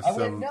 Have I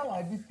wouldn't know.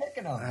 I'd be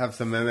picking them. Have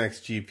some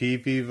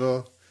MXGP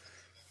people.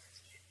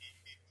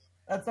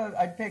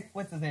 I'd pick,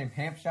 what's his name,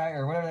 Hampshire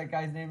or whatever that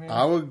guy's name is.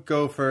 I would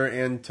go for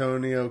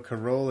Antonio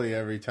Caroli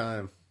every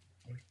time.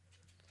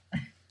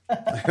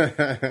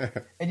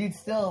 And you'd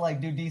still, like,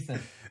 do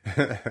decent.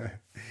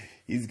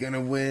 He's going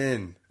to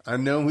win. I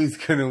know he's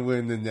going to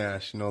win the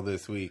National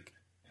this week.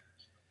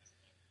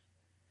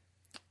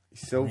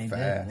 He's so fast. Did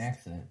an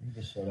accident. He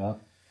just showed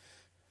up.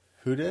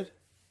 Who did?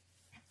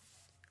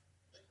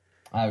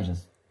 I was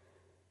just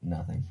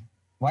nothing.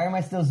 Why am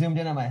I still zoomed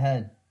in on my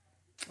head?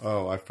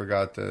 Oh, I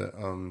forgot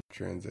to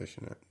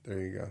transition it. There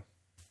you go.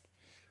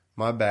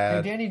 My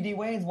bad. Hey, Danny D.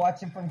 Wayne's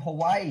watching from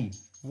Hawaii.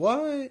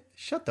 What?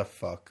 Shut the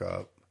fuck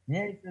up.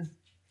 Yeah,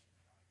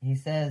 he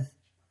says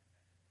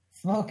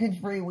smoking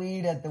free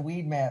weed at the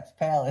Weed Maps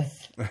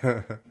Palace.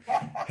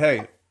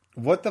 Hey,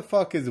 what the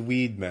fuck is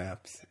Weed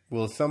Maps?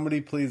 Will somebody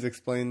please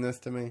explain this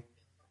to me?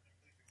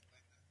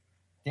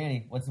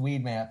 Danny, what's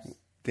Weed Maps?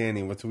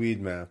 Danny, what's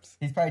Weed Maps?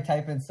 He's probably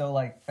typing so,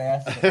 like,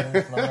 fast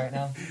and slow right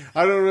now.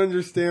 I don't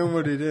understand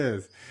what it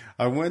is.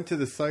 I went to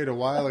the site a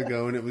while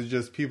ago, and it was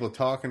just people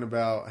talking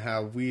about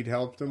how weed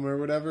helped them or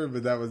whatever,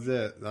 but that was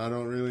it. I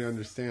don't really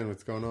understand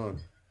what's going on.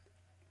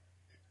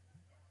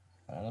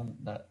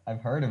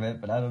 I've heard of it,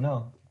 but I don't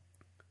know.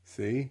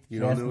 See? You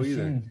don't know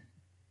either.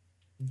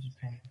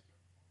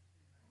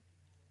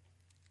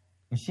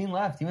 Machine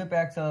left. He went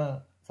back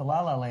to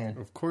La La Land.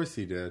 Of course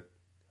he did.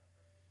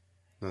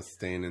 Not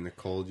staying in the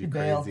cold, you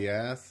bailed. crazy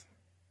ass.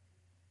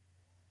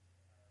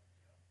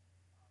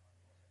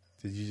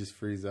 Did you just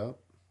freeze up?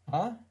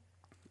 Huh?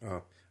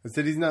 Oh. I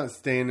said he's not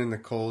staying in the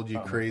cold, you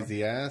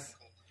crazy ass.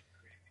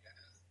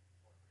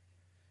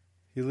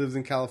 He lives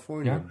in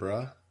California,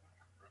 bruh.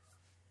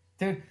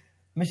 Dude,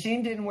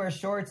 Machine didn't wear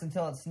shorts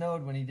until it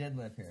snowed when he did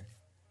live here.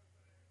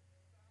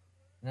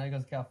 Now he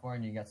goes to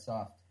California and got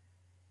soft.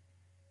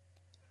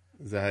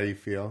 Is that how you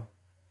feel?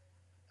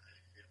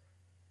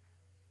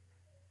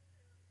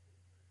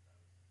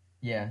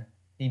 Yeah,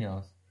 he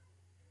knows.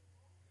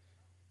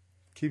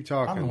 Keep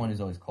talking. I'm the one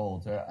who's always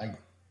cold. So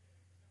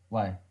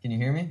why? Can you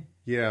hear me?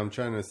 Yeah, I'm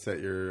trying to set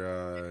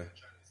your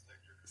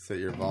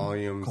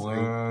volumes.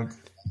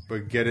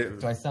 But get it.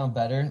 Do I sound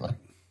better?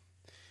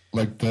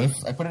 Like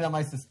this? I put it on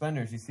my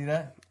suspenders. You see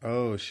that?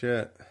 Oh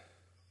shit!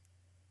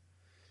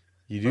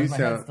 You do my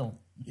sound head still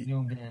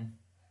zoomed in.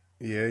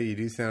 Yeah, you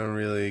do sound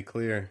really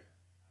clear.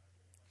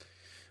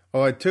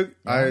 Oh,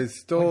 I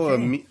stole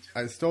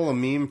a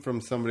meme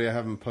from somebody I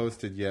haven't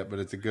posted yet, but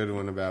it's a good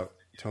one about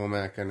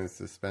Tomac and his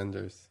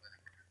suspenders.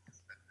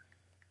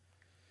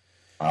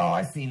 Oh,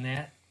 I seen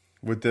that.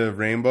 With the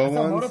rainbow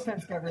ones?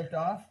 Motopimps got ripped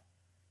off.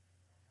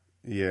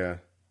 Yeah.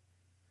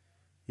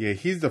 Yeah,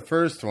 he's the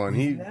first one.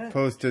 He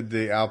posted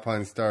the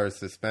Alpine Star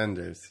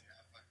suspenders.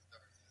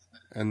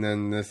 And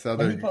then this But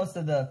other... he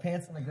posted the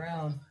pants on the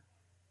ground,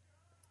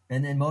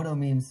 and then Moto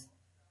Memes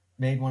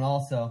made one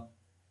also.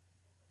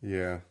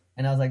 Yeah.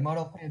 And I was like,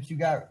 Moto Pimps, you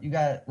got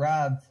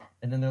robbed.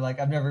 And then they're like,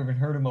 I've never even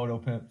heard of Moto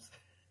Pimps.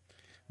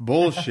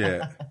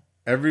 Bullshit.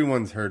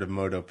 Everyone's heard of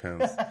Moto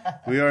Pimps.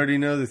 We already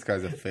know this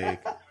guy's a fake.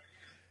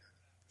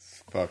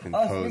 It's fucking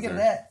poser. Speaking of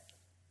that,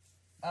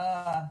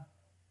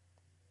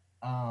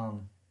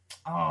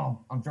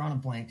 I'm drawing a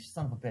blank.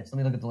 Son of a bitch. Let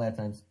me look at the last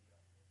times.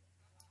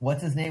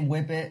 What's his name?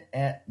 Whip it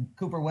at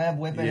Cooper Webb.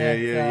 Whip it at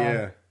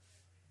Yeah.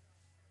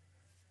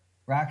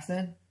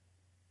 Roxon.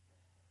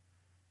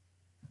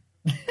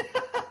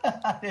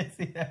 I didn't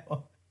see that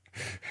one.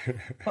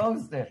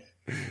 Post it.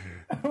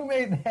 Who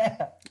made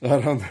that? I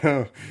don't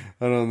know.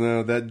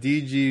 That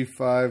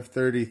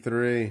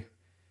DG533,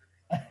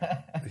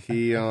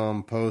 he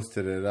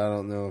posted it. I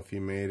don't know if he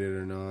made it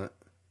or not.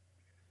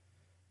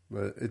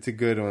 But it's a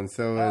good one.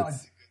 So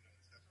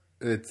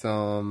it's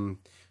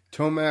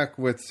Tomac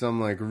with some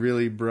like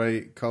really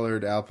bright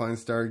colored Alpine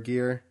Star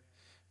gear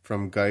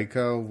from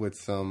Geico with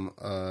some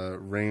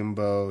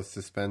rainbow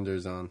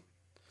suspenders on.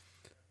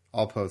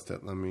 I'll post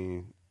it.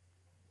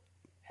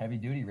 Heavy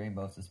duty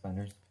rainbow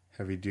suspenders.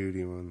 Heavy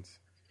duty ones.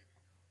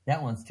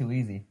 That one's too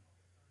easy.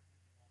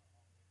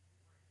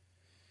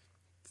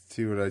 Let's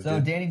see what I did. So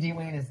Danny D.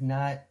 Wayne is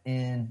not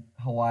in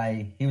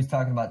Hawaii. He was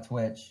talking about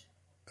Twitch.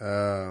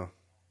 Oh.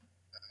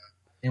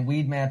 And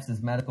Weed Maps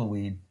is medical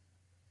weed.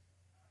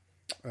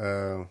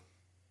 Oh.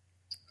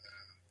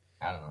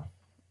 I don't know.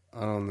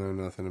 I don't know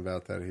nothing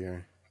about that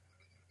here.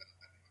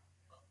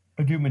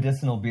 I do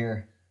medicinal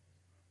beer.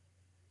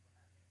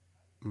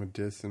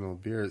 Medicinal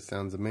beer. It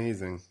sounds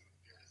amazing.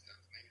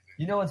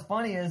 You know what's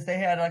funny is they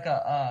had like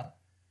the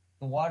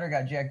water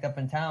got jacked up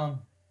in town,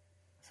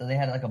 so they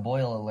had like a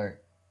boil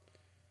alert.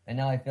 And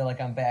now I feel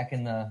like I'm back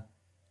in the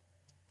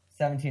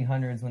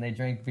 1700s when they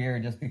drank beer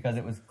just because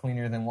it was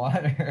cleaner than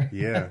water.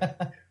 Yeah.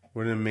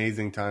 What an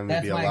amazing time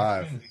to be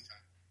alive.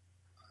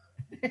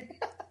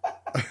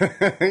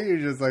 You're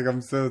just like,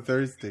 I'm so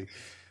thirsty.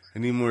 I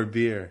need more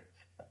beer.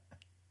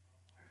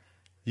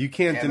 You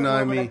can't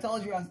deny me. I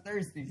told you I was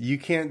thirsty. You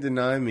can't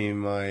deny me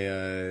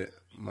my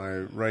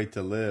right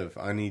to live.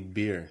 I need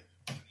beer.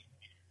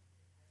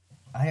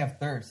 I have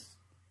thirst.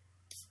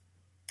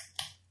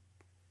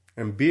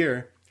 And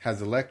beer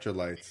has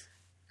electrolytes,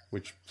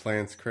 which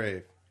plants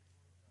crave.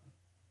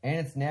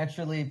 And it's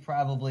naturally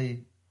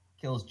probably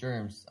kills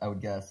germs, I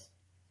would guess.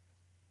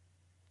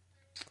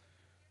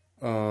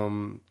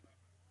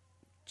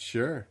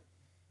 Sure.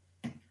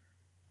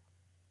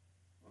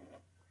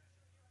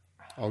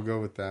 I'll go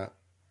with that.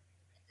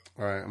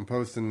 All right, I'm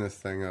posting this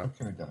thing up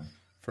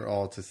for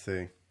all to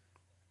see.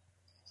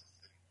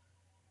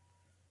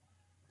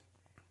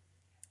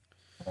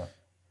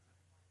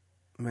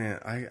 Man,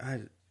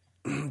 I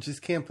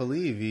just can't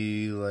believe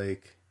he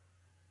like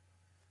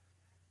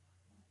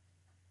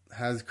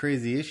has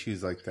crazy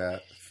issues like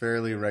that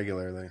fairly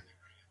regularly.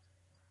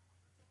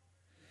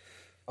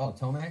 Oh,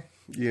 Tomac?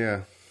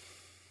 Yeah.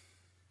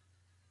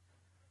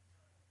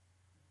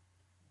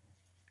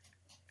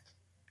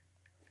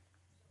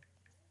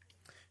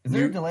 Is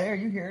there a delay? Are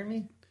you hearing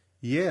me?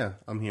 Yeah,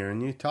 I'm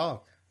hearing you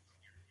talk.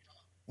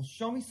 Well,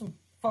 show me some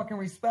fucking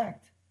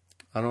respect.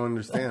 I don't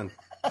understand.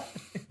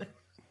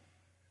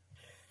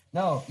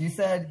 No, you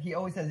said he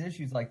always has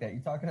issues like that. You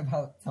talking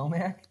about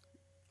Tomac?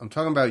 I'm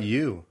talking about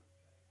you.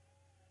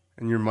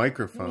 And your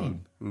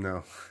microphone.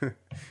 No.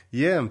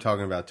 Yeah, I'm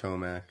talking about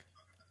Tomac.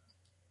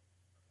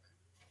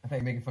 I thought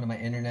you were making fun of my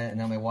internet and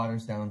now my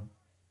water's down.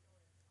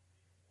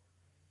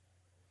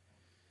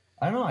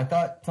 I don't know. I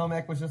thought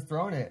Tomac was just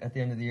throwing it at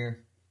the end of the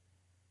year.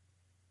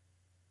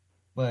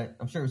 But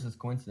I'm sure it was just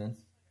coincidence.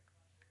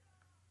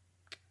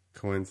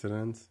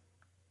 Coincidence?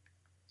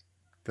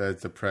 That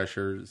it's a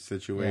pressure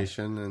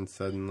situation and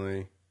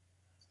suddenly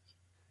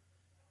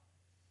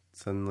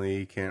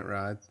you can't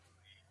ride?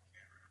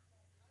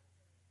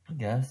 I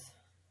guess.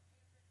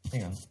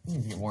 Hang on. Let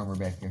me get warmer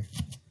back here.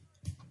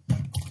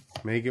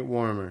 Make it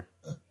warmer.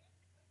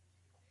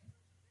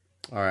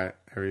 All right,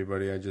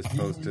 everybody, I just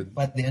posted.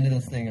 By the end of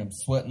this thing, I'm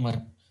sweating my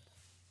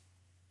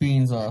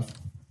beans off.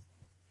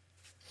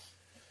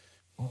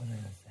 What was I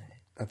going to say?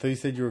 I thought you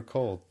said you were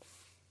cold.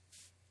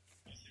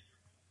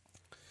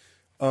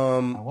 I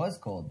was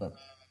cold, but...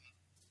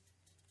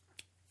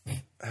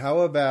 How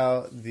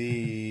about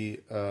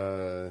the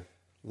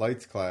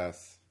lights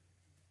class?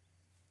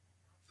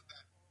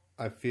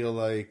 I feel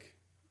like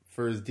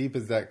for as deep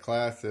as that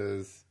class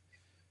is,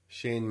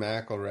 Shane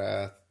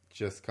McElrath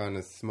just kind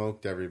of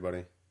smoked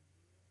everybody.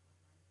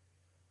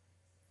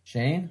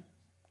 Shane?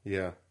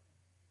 Yeah.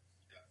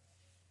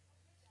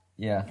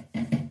 Yeah.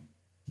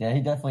 Yeah,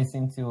 he definitely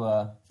seemed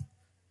to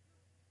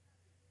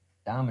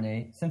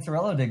dominate.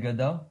 Cincerello did good,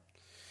 though.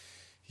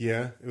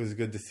 Yeah, it was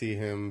good to see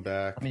him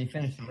back. I mean, he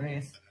finished the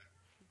race.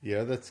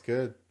 Yeah, that's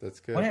good.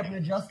 That's good. What happened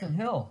to Justin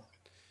Hill?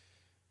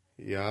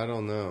 Yeah, I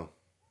don't know.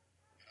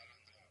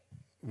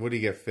 Would he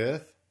get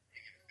fifth?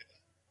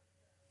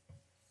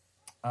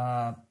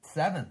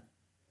 7th.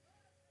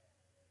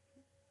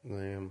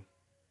 Lamb.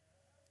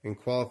 And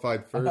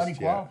qualified first, I thought he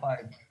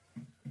qualified.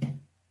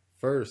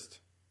 first.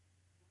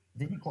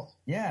 Did he?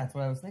 Yeah, that's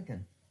what I was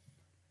thinking.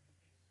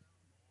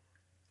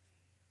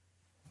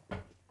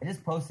 I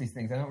just post these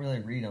things. I don't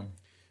really read them.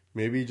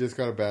 Maybe he just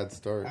got a bad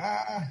start.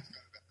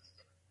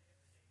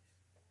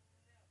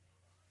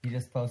 He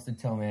just posted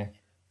Tomac.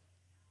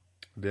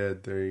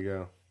 Did. There you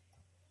go.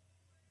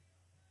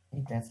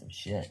 Ain't that some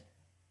shit?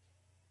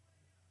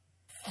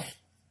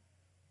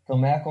 So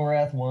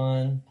McElrath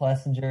won,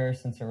 Plessinger,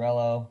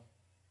 Cincerello.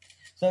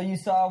 So you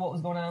saw what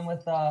was going on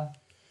with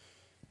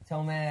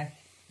Tomac,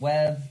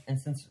 Webb, and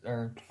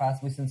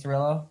possibly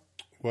Cincerello?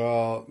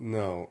 Well,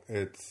 no,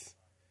 it's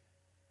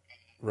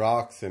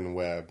Roczen,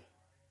 Webb,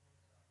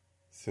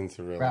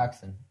 Cincerello.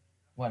 Roczen.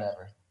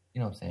 Whatever. You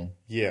know what I'm saying.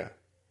 Yeah.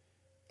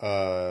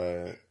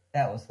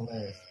 That was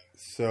hilarious.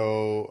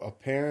 So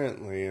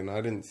apparently, and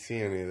I didn't see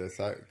any of this,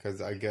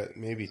 because I get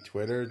maybe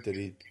Twitter. Did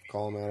he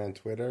call him out on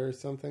Twitter or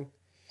something?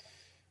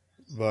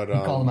 But He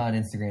called him out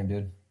on Instagram,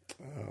 dude.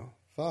 Oh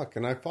fuck!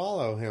 And I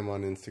follow him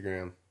on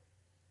Instagram.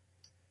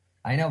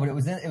 I know, but it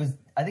was.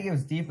 I think it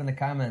was deep in the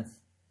comments.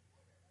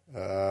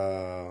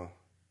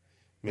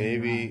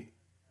 Maybe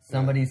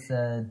somebody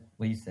said.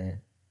 What are you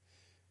saying?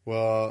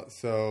 Well,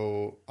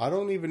 so I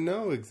don't even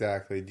know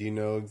exactly. Do you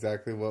know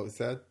exactly what was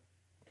said?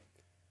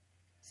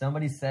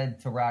 Somebody said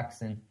to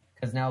Roczen,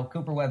 because now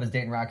Cooper Webb is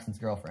dating Roxon's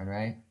girlfriend,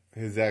 right?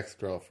 His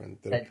ex-girlfriend.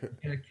 That you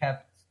could have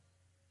kept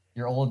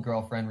your old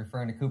girlfriend,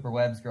 referring to Cooper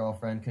Webb's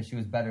girlfriend because she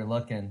was better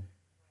looking.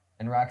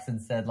 And Roczen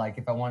said, like,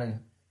 if I wanted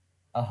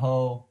a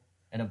hoe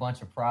and a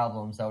bunch of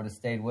problems, I would have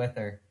stayed with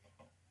her.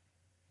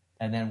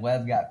 And then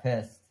Webb got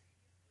pissed.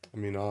 I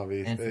mean,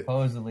 obviously. And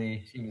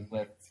supposedly she was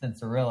with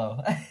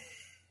Cincerillo.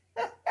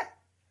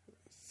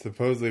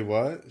 Supposedly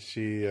what?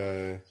 She,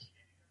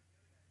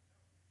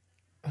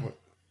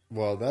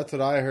 well, that's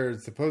what I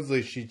heard.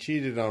 Supposedly she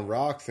cheated on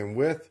Roczen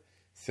with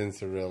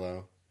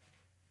Cincerillo.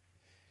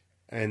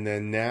 And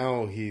then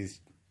now she's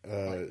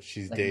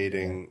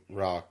dating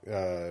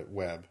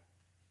Webb.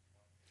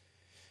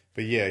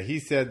 But yeah, he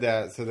said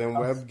that. So then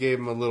Webb gave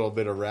him a little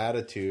bit of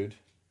ratitude.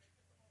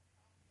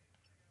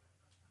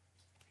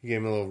 He gave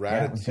him a little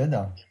ratitude. Yeah, it was good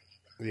though.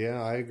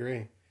 Yeah, I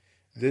agree.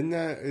 Isn't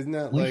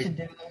that we like should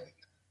do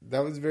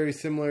that was very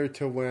similar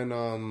to when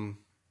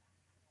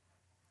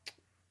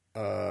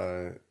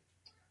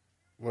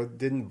what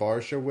didn't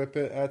Barsha whip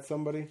it at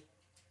somebody?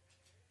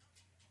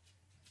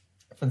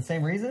 For the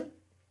same reason?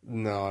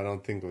 No, I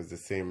don't think it was the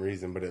same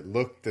reason, but it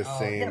looked the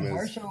same. Yeah,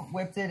 Barsha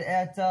whipped it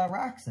at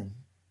Roczen.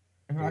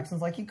 And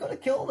Roxon's like, he could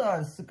have killed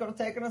us. He could have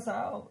taken us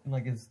out. And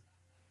like his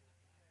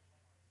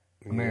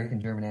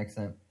American-German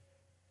accent.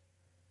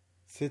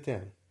 Sit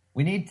down.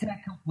 We need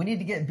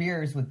to get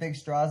beers with big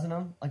straws in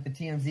them, like the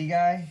TMZ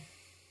guy.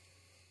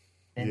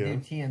 And do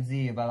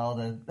TMZ about all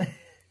the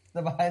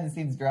the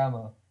behind-the-scenes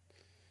drama.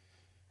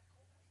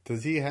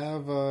 Does he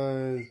have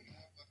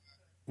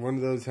one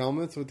of those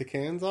helmets with the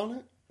cans on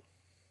it?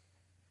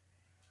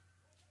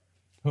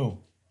 Who?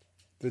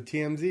 The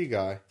TMZ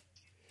guy.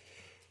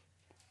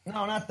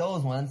 No, not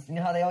those ones. You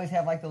know how they always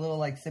have like the little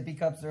like sippy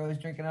cups they're always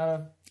drinking out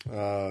of?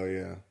 Oh,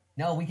 yeah.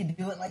 No, we could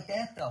do it like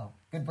that though.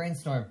 Good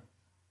brainstorm.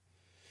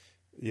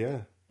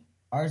 Yeah.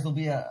 Ours will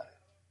be a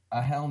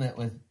helmet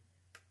with,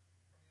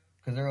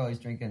 because they're always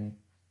drinking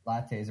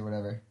lattes or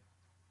whatever.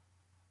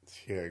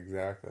 Yeah,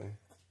 exactly.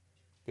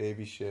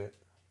 Baby shit.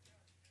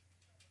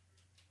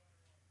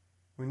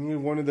 We need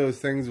one of those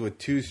things with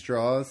two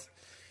straws,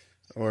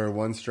 or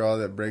one straw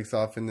that breaks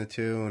off into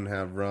two and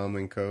have rum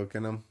and Coke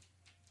in them.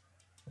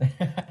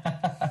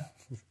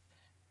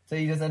 So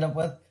you just end up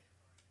with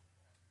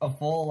a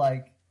full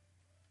like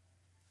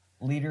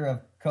liter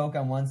of Coke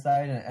on one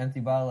side and an empty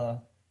bottle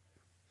of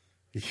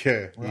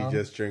Yeah, rum. you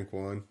just drink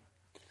one.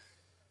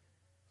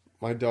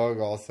 My dog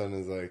all of a sudden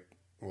is like,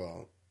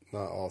 well,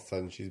 not all of a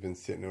sudden, she's been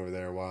sitting over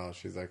there a while.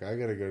 She's like, I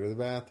gotta go to the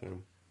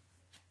bathroom.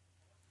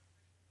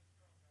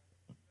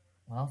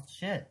 Well,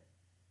 shit.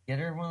 Get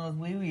her one of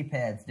those wee-wee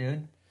pads,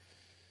 dude.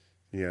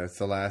 Yeah, it's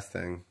the last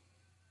thing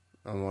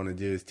I want to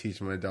do is teach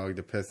my dog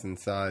to piss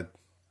inside.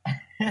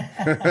 What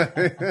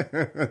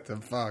the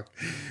fuck?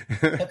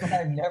 That's why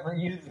I've never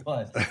used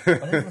one.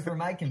 But this is for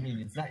my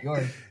convenience, not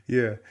yours.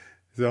 Yeah,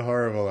 it's a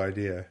horrible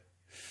idea.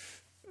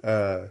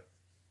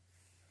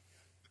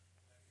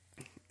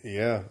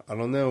 Yeah, I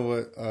don't know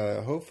what.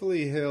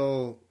 Hopefully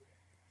he'll.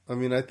 I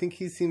mean, I think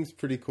he seems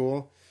pretty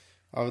cool.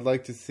 I would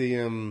like to see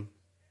him.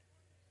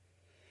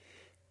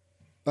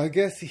 I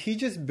guess he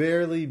just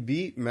barely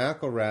beat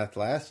McElrath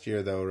last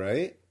year, though,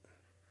 right?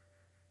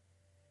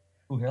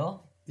 Who,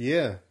 Hill?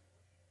 Yeah.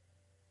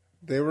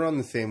 They were on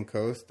the same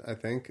coast, I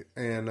think.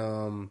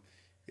 And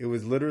it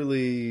was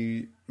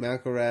literally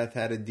McElrath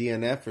had a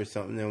DNF or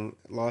something and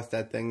lost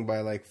that thing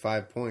by like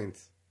 5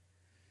 points.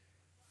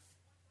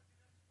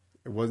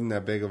 It wasn't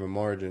that big of a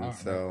margin,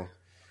 so...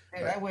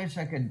 Dude, I wish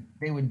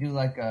they would do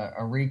like a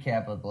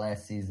recap of the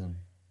last season.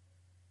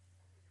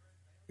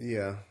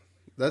 Yeah.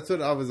 That's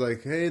what I was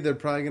like, hey, they're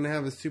probably going to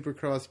have a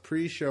Supercross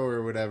pre-show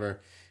or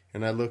whatever.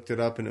 And I looked it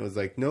up and it was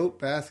like,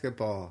 nope,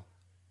 basketball.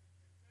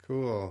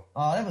 Cool.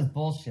 Oh, that was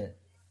bullshit.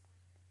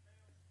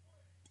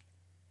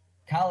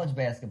 College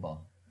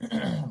basketball.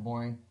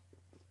 Boring.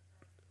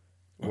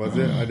 Was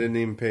it? I didn't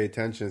even pay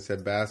attention. It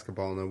said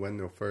basketball and I went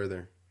no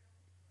further.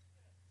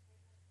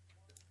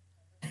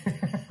 I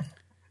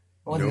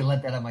wasn't going to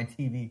let that on my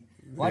TV.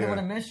 Why did I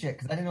want to miss shit?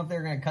 Because I didn't know if they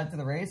were going to cut to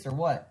the race or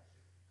what.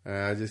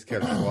 I just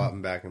kept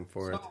swapping back and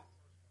forth. So,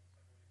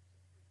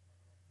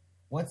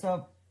 what's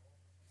up?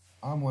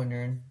 I'm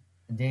wondering.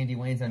 Dandy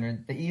Wayne's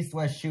wondering. The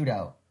East-West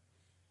shootout.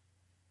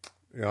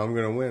 Yeah, I'm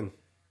going to win.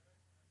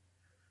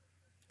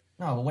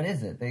 No, but what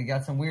is it? They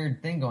got some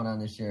weird thing going on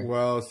this year.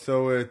 Well,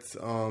 so it's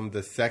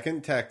the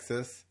second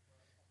Texas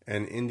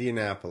and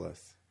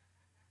Indianapolis.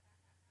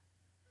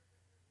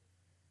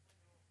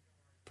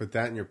 Put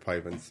that in your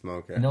pipe and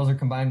smoke it. And those are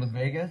combined with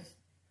Vegas?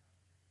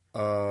 I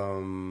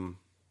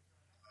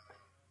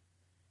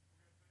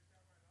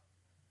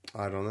don't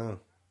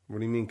know. What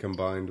do you mean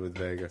combined with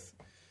Vegas?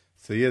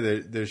 So yeah,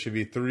 there should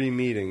be 3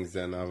 meetings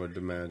then, I would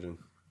imagine.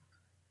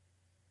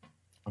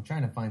 I'm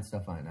trying to find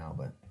stuff on it now,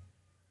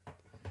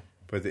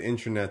 But the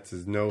internet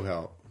is no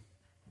help.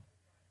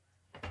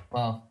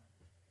 Well,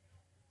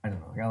 I don't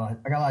know.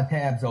 I got a lot of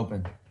tabs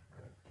open.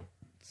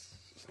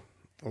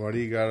 Why do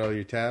you got all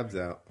your tabs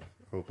out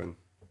open?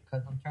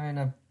 Because I'm trying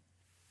to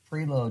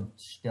preload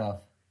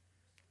stuff.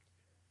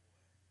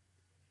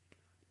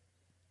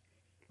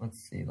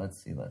 Let's see. You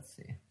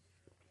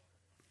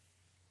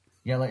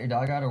gotta let your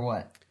dog out or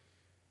what?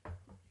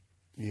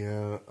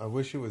 Yeah, I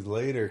wish it was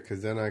later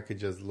because then I could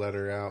just let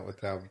her out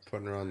without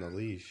putting her on the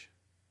leash.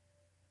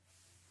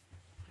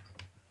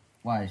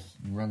 Why?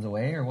 She runs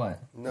away or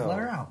what? No. Just let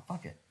her out.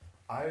 Fuck it.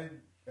 I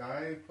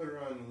put her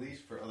on the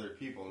leash for other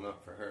people,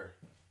 not for her.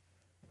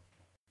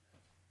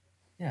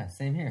 Yeah,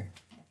 same here.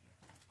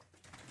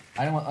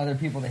 I don't want other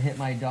people to hit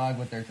my dog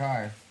with their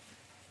car.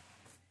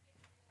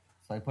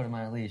 So I put him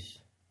on a leash.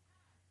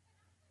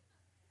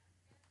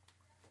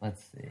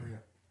 Let's see.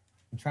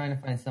 I'm trying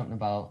to find something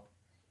about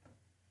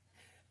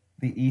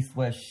the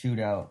East-West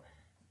shootout.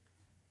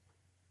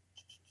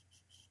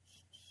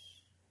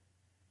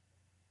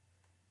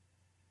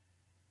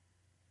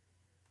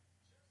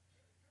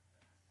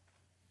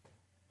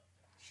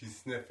 She's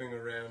sniffing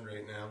around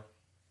right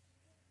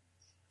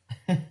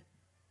now.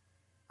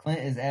 Clint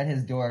is at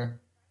his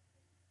door.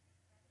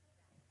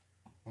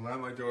 I'm at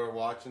my door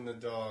watching the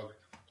dog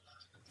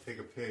take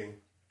a pee.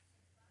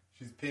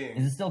 She's peeing.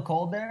 Is it still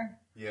cold there?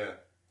 Yeah.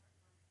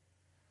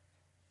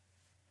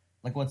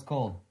 Like what's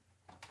cold?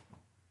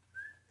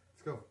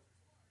 Let's go.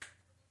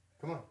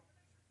 Come on.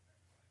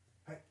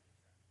 Hey.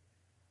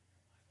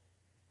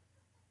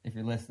 If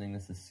you're listening,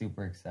 this is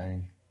super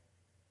exciting.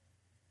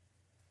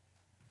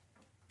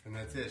 And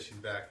that's it. She's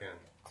back in.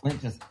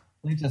 Clint just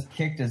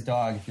kicked his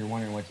dog. If you're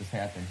wondering what just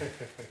happened,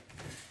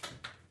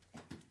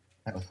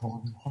 that was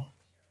horrible.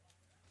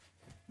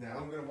 Now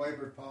I'm gonna wipe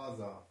her paws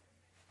off.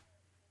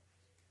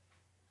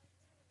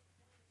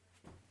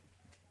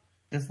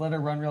 Just let her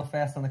run real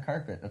fast on the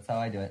carpet. That's how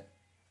I do it.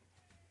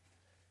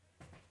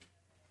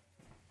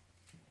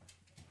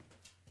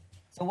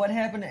 So what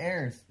happened to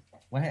Ayers?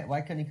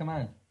 Why couldn't he come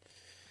on?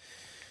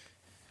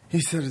 He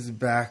said his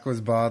back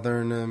was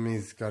bothering him.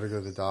 He's got to go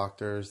to the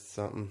doctor or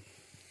something.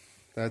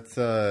 That's,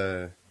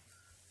 I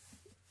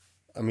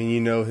mean,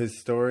 you know his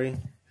story.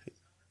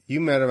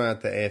 You met him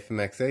at the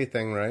AFMXA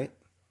thing, right?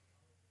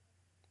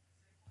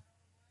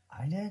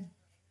 I did?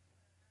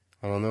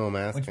 I don't know. I'm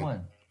asking. Which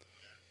one?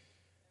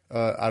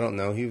 I don't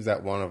know. He was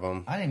at one of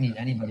them. I didn't meet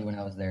anybody when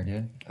I was there,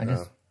 dude.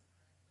 No.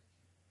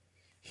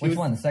 Which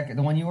one?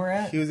 The one you were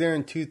at? He was there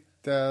in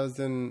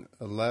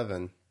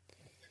 2011.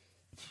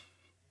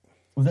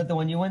 Was that the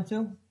one you went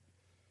to?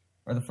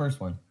 Or the first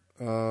one?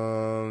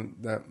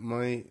 That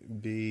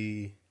might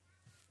be...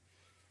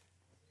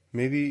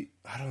 Maybe...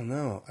 I don't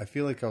know. I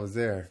feel like I was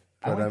there.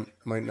 But I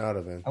might not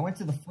have been. I went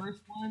to the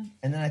first one,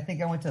 and then I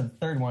think I went to the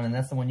third one, and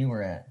that's the one you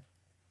were at.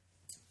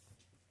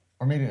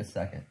 Or maybe it was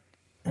second.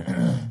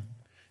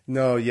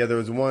 No, yeah, there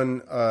was one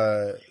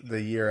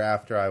the year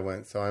after I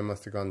went, so I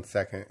must have gone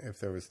second if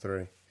there was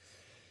 3.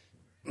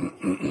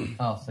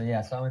 Oh, so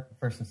yeah, so I went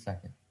first and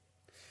second.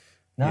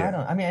 No, Yeah. I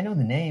don't. I mean, I know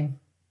the name.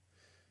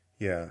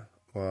 Yeah,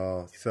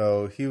 well,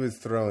 so he was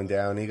throwing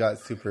down. He got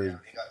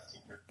super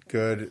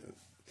good,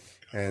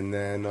 and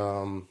then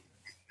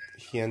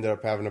he ended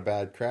up having a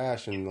bad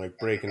crash and like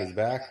breaking his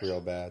back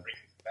real bad.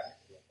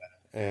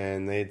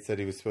 And they had said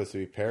he was supposed to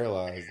be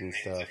paralyzed and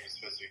stuff.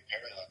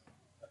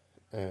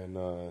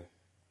 And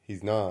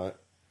he's not.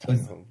 So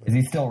is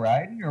he still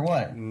riding or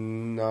what?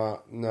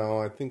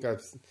 No. I think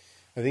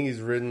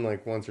he's ridden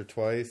like once or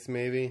twice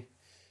maybe,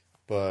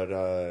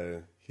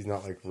 but he's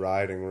not like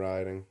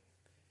riding.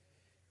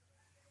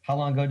 How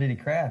long ago did he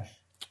crash?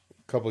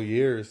 A couple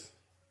years.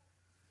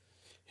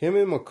 Him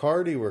and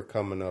McCarty were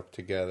coming up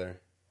together.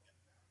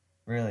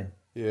 Really?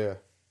 Yeah.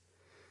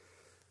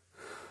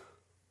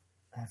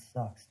 That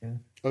sucks, dude.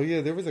 Oh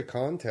yeah, there was a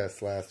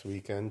contest last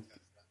weekend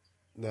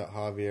that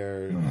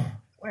Javier.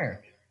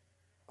 Where?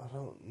 I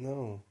don't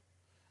know.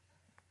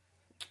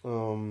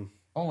 Oh,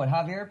 what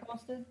Javier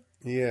posted?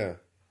 Yeah.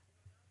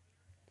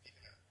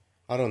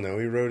 I don't know.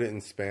 He wrote it in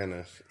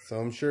Spanish,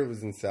 so I'm sure it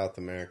was in South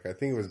America. I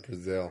think it was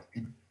Brazil.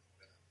 Did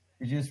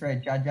you just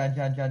write ja ja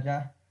ja ja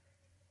ja?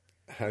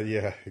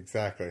 Yeah,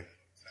 exactly.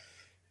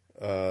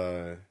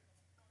 Uh,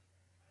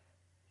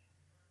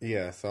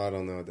 yeah, so I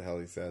don't know what the hell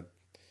he said.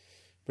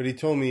 But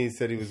he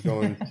said he was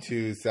going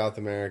to South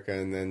America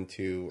and then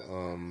to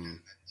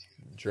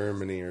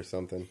Germany or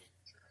something.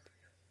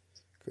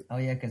 Oh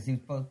yeah, because he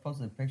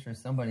posted a picture of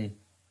somebody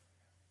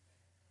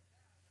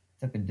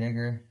took a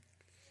digger.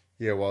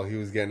 Yeah, while he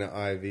was getting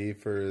an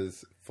IV for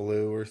his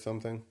flu or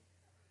something.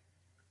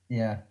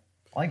 Yeah,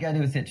 all you gotta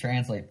do is hit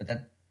translate, but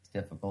that's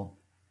difficult.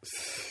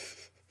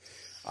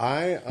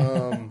 I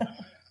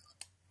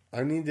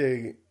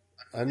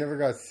never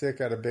got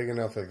sick at a big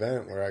enough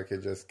event where I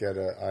could just get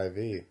an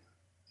IV.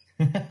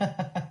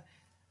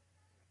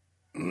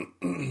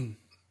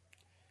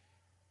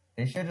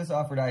 They should have just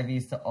offered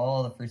IVs to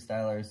all the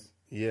freestylers.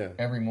 Yeah.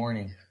 Every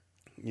morning.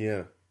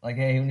 Yeah. Like,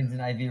 hey, who needs an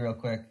IV real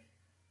quick?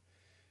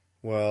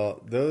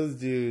 Well, those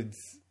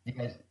dudes,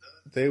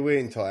 they wait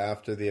until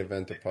after the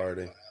event to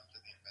party.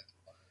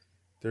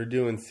 They're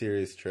doing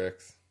serious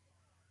tricks.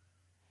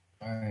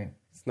 All right.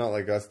 It's not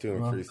like us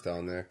doing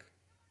freestyle, Nick.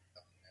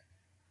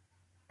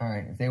 All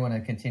right. If they want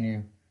to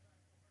continue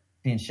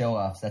being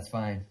show-offs, that's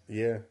fine.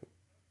 Yeah.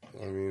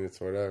 I mean, it's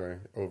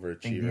whatever.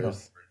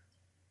 Overachievers.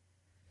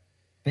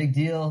 Big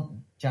deal,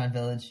 John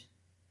Village.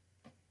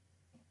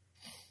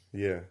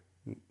 Yeah.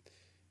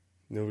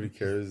 Nobody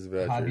cares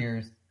about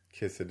Javier's your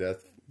kiss of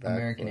death back.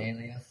 American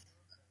Alias.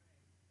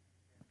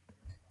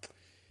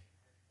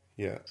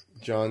 Yeah.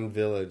 John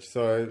Village.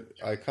 So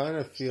I kind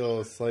of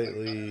feel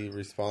slightly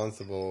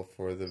responsible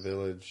for the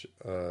village,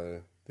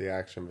 the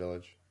Action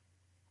Village.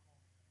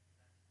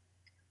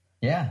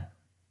 Yeah.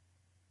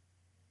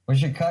 We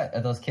should cut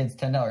those kids'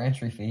 $10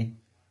 entry fee.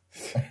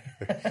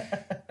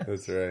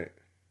 That's right.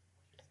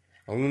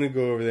 I'm going to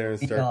go over there and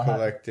start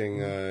collecting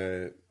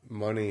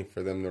money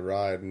for them to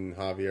ride in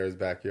Javier's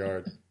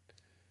backyard.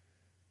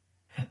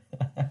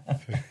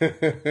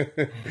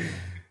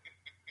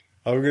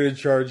 I'm going to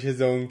charge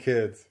his own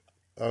kids.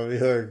 I'll be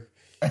like,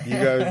 you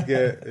guys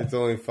it's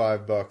only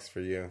 $5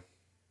 for you.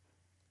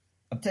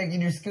 I'm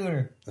taking your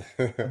scooter.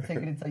 I'm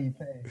taking it until you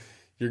pay.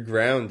 You're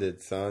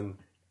grounded, son.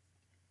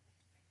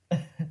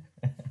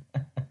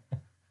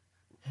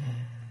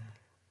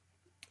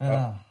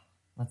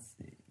 Let's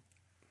see.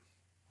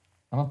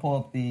 I'm going to pull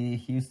up the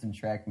Houston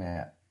track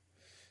map.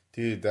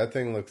 Dude, that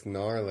thing looks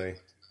gnarly.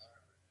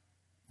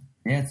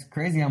 Yeah, it's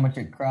crazy how much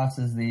it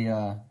crosses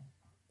the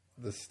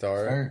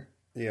start.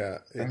 Yeah,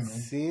 it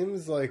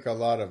seems like a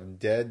lot of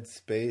dead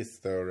space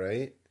though,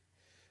 right?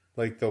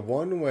 Like the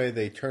one way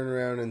they turn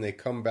around and they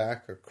come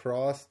back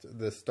across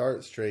the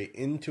start straight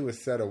into a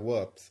set of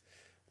whoops.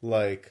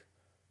 Like,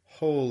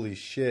 holy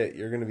shit,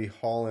 you're going to be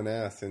hauling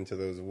ass into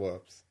those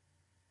whoops.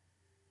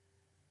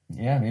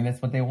 Yeah, maybe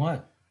that's what they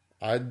want.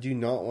 I do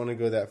not want to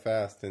go that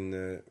fast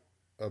in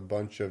a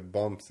bunch of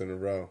bumps in a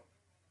row.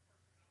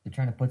 They're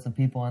trying to put some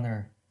people on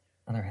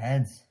their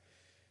heads.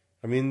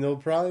 I mean, they'll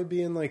probably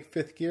be in like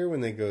fifth gear when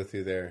they go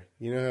through there.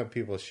 You know how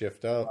people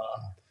shift up?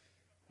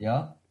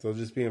 Yeah. They'll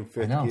just be in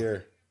fifth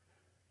gear.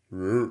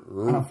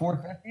 On a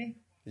 450?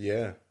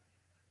 Yeah.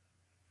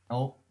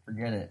 Oh,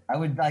 forget it. I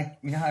would like,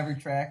 you know how every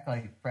track,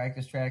 like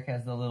practice track,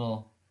 has the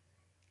little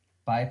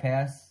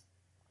bypass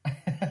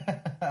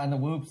on the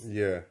whoops?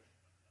 Yeah.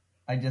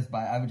 I would just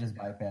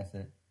bypass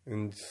it.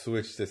 And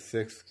switch to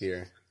sixth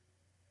gear.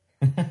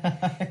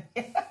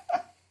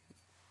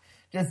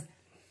 Just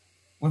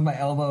with my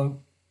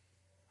elbow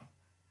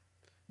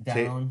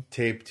down.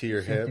 Tape to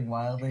your hip.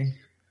 Wildly.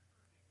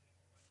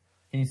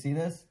 Can you see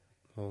this?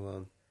 Hold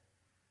on.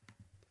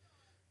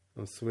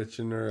 I'm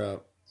switching her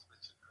up.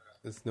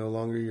 It's no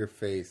longer your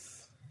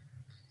face.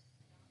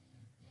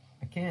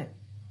 I can't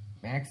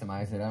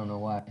maximize it. I don't know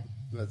why.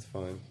 That's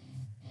fine.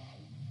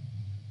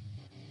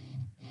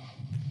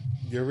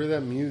 Give her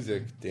that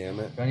music, damn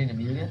it. Do I need to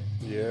mute it?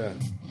 Yeah.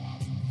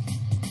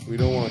 We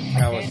don't want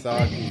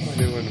Kawasaki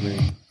suing me.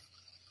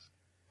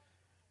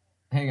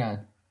 Hang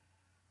on.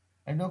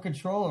 I have no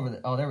control over the...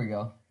 Oh, there we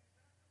go.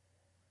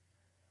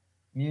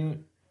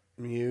 Mute.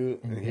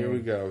 And here we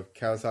go.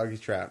 Kawasaki's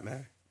track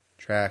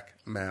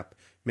map.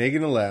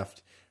 Making a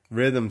left.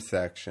 Rhythm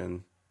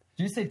section.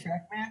 Did you say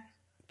track map?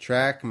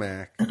 Track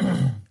Mac.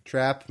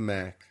 Trap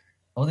Mac.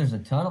 Oh, there's a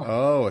tunnel.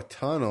 Oh, a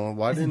tunnel.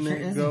 Why didn't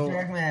it go... This is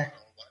track map.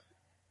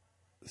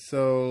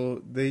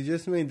 So they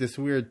just made this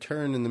weird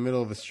turn in the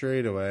middle of a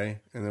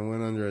straightaway and then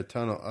went under a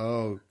tunnel.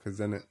 Oh, because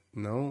then it...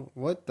 No?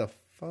 What the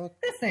fuck?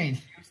 This ain't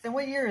Houston.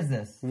 What year is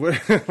this?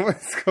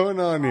 What's going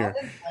on here?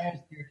 This is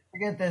last year.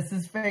 Forget this.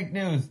 This is fake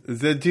news. It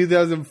said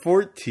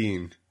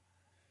 2014.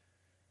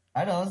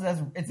 I know.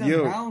 It's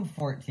around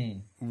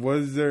 14.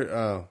 Was there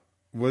a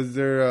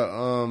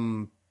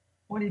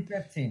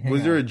 2015.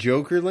 Was there a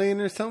Joker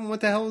lane or something?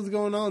 What the hell was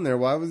going on there?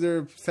 Why was there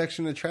a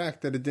section of track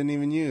that it didn't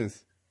even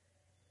use?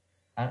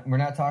 We're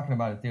not talking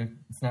about it, dude.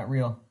 It's not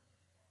real.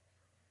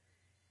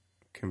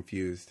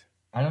 Confused.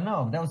 I don't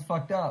know. That was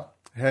fucked up.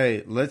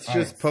 Hey, let's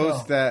just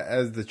post that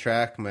as the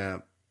track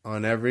map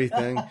on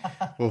everything.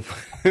 We'll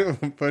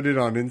put it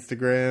on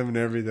Instagram and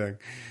everything.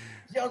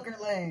 Joker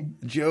lane.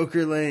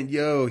 Joker lane.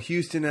 Yo,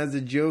 Houston has a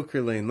Joker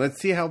lane.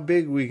 Let's see how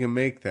big we can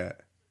make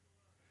that.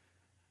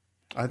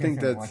 I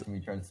think You're that's watching me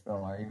try to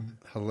spell, are you?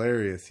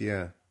 hilarious.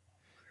 Yeah,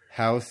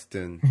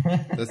 Houston.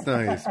 That's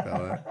not how you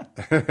spell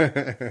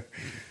it.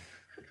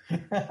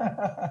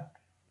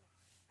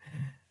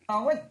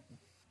 Oh, what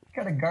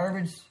kind of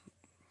garbage?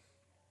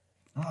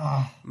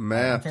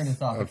 Maps turn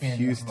this off. of I can't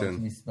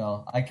Houston. me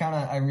spell.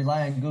 I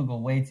rely on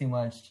Google way too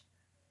much.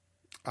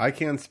 I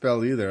can't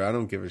spell either. I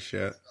don't give a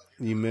shit.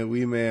 We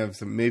may have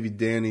some. Maybe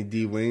Danny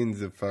D.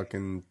 Wayne's a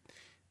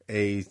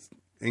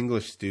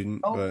English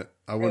student, but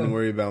I wouldn't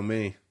worry about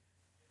me.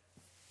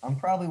 I'm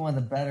probably one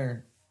of the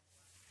better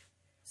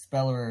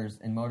spellers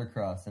in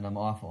motocross, and I'm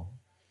awful.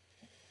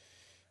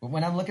 But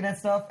when I'm looking at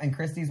stuff, and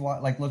Christy's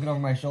like looking over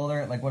my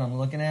shoulder at like what I'm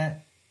looking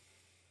at,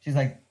 she's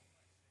like,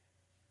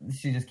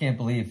 she just can't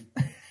believe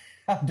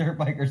how dirt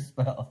bikers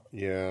spell.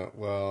 Yeah,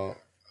 well,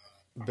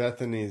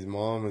 Bethany's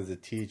mom is a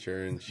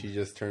teacher, and she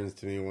just turns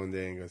to me one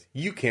day and goes,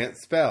 "You can't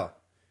spell,"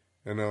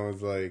 and I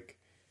was like,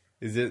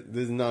 This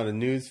is not a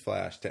news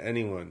flash to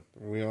anyone.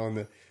 We on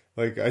the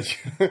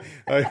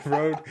I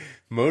rode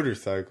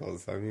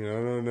motorcycles. I mean, I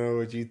don't know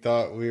what you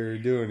thought we were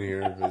doing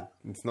here, but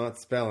it's not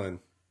spelling.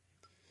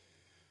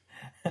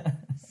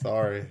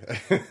 Sorry.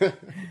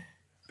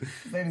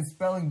 Say the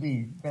spelling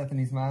bee,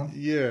 Bethany's mom.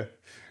 Yeah.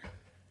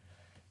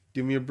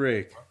 Give me a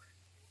break.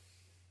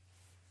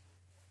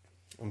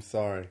 I'm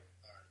sorry.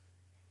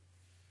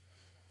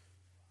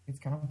 It's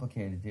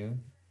complicated, dude.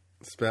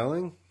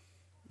 Spelling?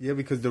 Yeah,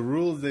 because the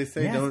rules they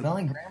say don't.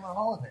 Spelling, grammar,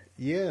 all of it.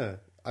 Yeah,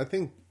 I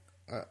think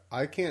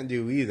I can't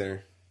do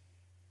either.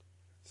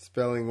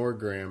 Spelling or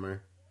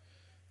grammar.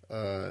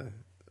 I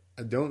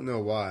don't know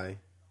why.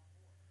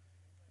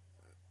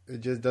 It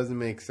just doesn't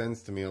make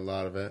sense to me, a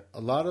lot of it. A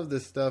lot of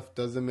this stuff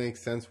doesn't make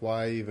sense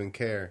why I even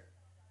care.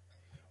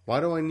 Why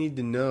do I need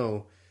to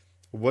know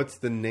what's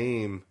the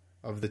name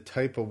of the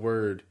type of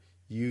word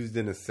used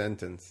in a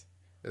sentence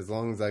as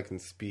long as I can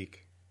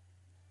speak?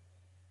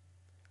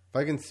 If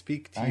I can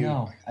speak to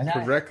you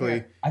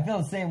correctly... I feel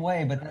the same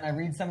way, but then I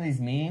read some of these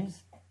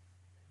memes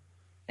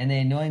and they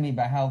annoy me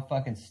by how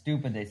fucking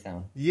stupid they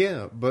sound.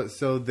 Yeah, but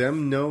so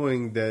them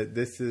knowing that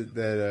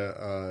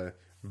a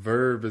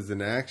verb is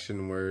an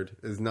action word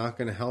is not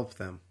going to help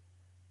them.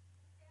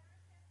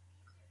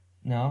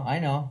 No, I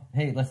know.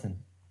 Hey,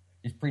 listen,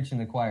 just preaching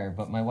the choir,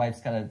 but my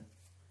wife's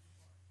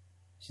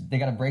they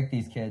got to break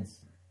these kids.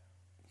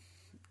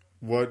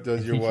 What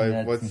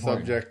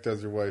subject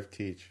does your wife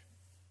teach?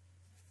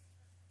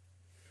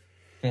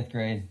 5th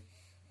grade.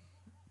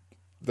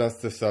 That's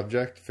the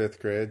subject, 5th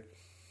grade?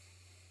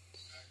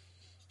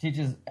 She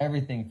teaches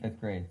everything 5th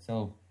grade,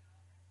 so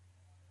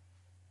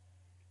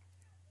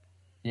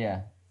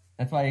yeah.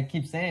 That's why I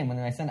keep saying when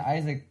I send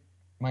Isaac,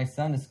 my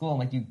son, to school, I'm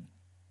like, you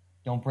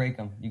don't break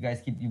him. You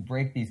guys you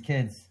break these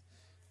kids.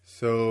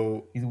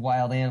 So he's a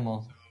wild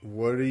animal.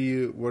 What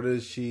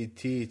does she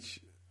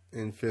teach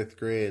in 5th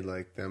grade?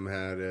 Like them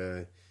how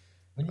to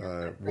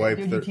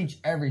you teach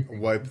everything.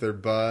 Wipe their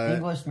butt.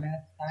 English,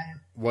 math, science.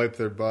 Wipe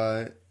their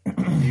butt.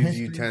 Use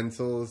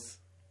utensils.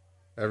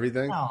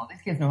 Everything? No,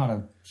 these kids know how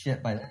to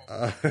shit by then.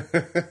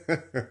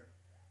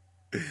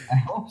 I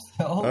hope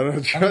so. I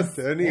don't trust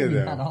any of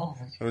them. I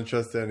don't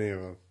trust any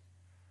of them.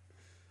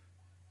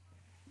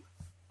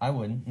 I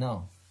wouldn't,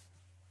 no.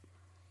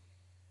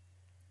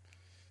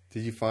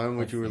 Did you find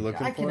what you were looking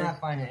for? I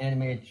cannot find an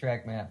animated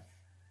track map.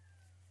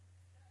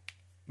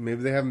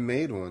 Maybe they haven't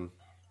made one.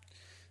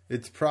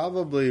 It's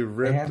probably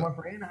ripped. They had one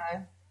for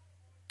Anaheim.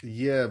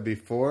 Yeah,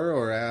 before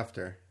or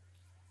after?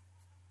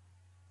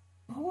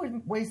 Who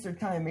would waste their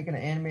time making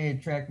an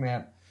animated track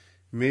map?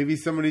 Maybe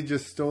somebody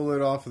just stole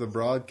it off of the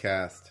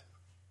broadcast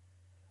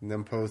and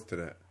then posted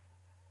it.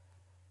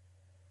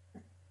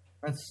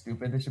 That's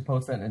stupid. They should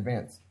post that in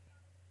advance.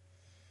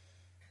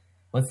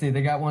 Let's see.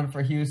 They got one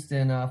for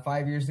Houston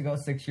 5 years ago,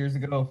 6 years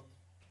ago,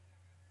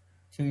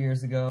 2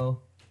 years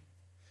ago.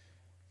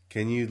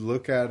 Can you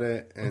look at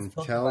it and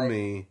tell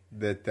me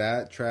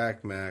that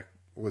track map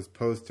was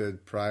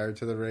posted prior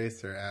to the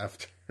race or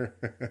after?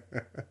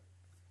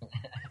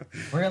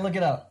 We're going to look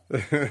it up.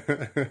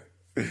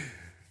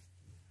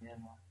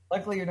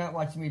 Luckily, you're not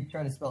watching me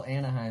try to spell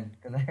Anaheim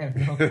because I have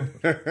no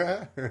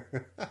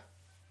clue.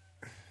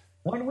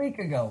 1 week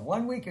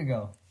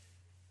ago.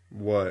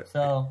 What?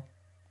 So,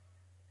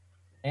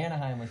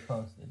 Anaheim was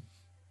posted.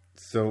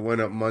 So it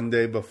went up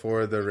Monday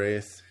before the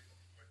race.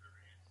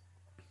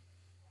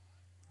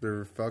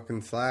 They're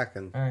fucking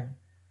slacking. All right.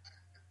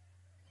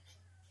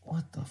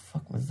 What the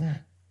fuck was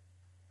that?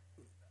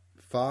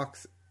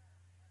 Fox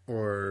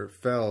or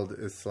Feld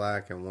is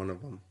slacking, one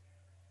of them.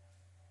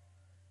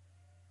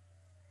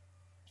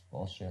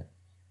 Bullshit.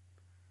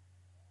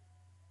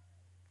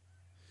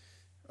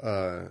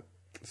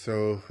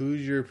 So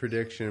who's your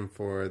prediction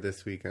for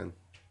this weekend?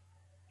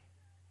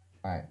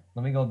 All right.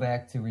 Let me go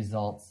back to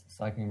results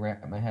so I can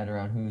wrap my head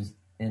around who's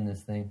in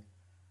this thing.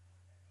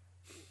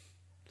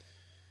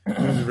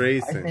 Who's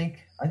racing?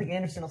 I think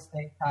Anderson will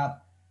stay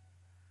top.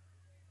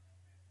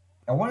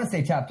 I want to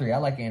say top 3. I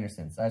like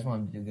Anderson, so I just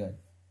want him to do good.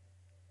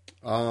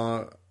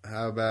 How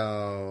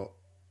about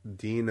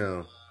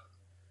Dino?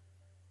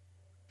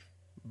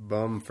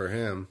 Bum for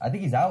him. I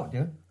think he's out,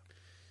 dude.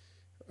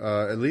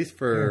 At least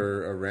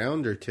for a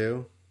round or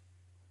two.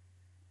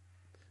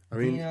 I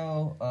mean,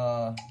 Dino,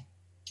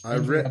 I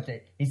injury read.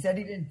 update. He said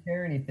he didn't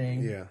tear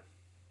anything. Yeah.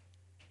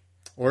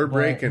 Or but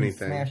break he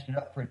anything. smashed it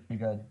up pretty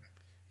good.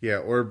 Yeah,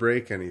 or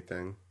break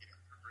anything.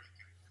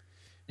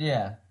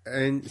 Yeah.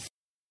 And,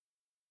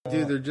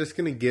 dude, they're just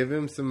going to give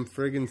him some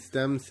friggin'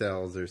 stem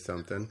cells or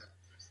something.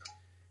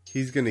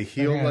 He's going to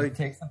heal like...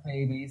 Take some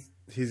babies.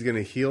 He's going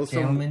to heal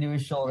Jam him into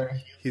his shoulder.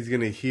 He's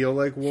going to heal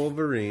like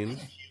Wolverine.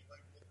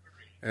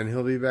 And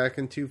he'll be back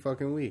in 2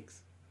 fucking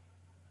weeks.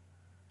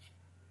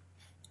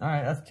 All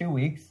right, that's 2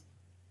 weeks.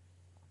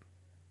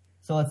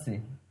 So let's see.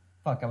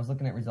 Fuck, I was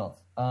looking at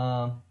results.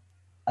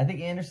 I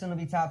think Anderson will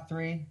be top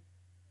 3.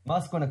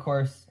 Musquin, of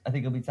course, I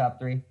think he'll be top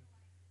 3.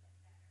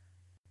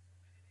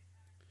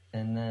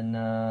 And then,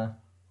 let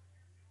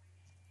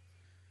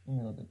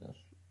me look at this.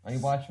 Are you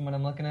watching what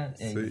I'm looking at?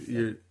 Yeah, So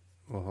you're...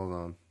 Well, hold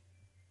on.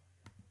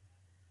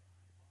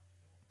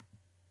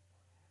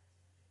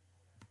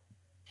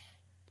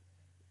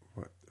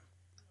 What?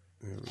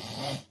 There we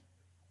go.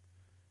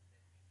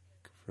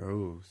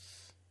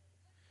 Gross.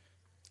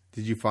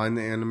 Did you find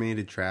the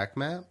animated track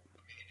map?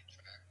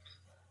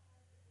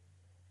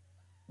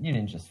 You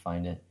didn't just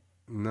find it.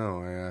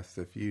 No, I asked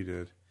if you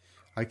did.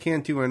 I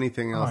can't do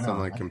anything else no. on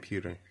my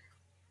computer.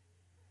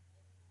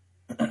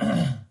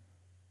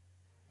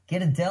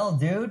 Get a Dell,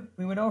 dude.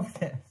 We went over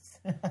this.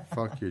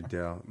 Fuck your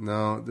Dell.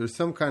 No, there's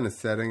some kind of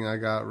setting I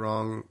got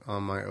wrong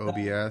on my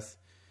OBS.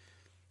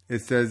 It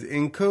says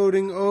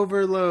encoding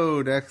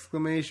overload!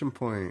 Exclamation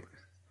point.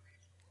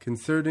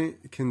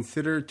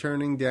 Consider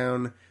turning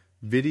down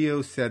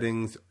video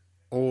settings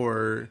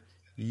or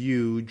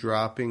you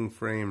dropping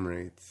frame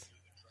rates.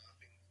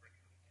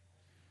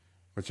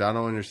 Which I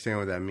don't understand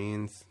what that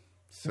means.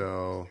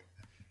 So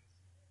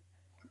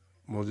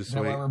we'll just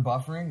wait. Is that why we're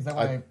buffering? Is that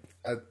why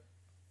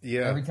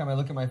yeah. Every time I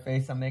look at my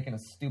face, I'm making a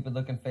stupid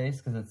looking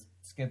face because it's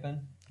skipping?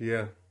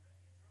 Yeah.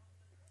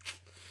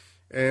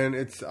 And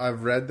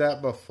I've read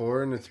that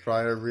before, and it's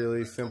probably a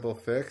really simple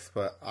fix,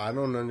 but I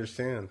don't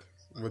understand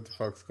what the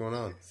fuck's going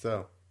on.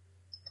 So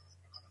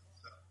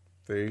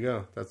there you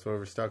go. That's what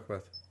we're stuck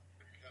with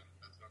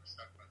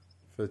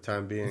for the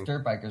time being. This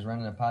dirt biker's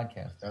running a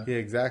podcast, huh? Yeah,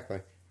 exactly.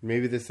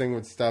 Maybe this thing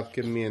would stop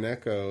giving me an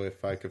echo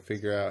if I could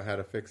figure out how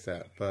to fix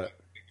that. But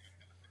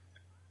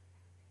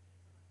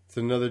it's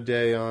another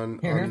day on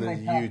the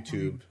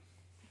YouTube.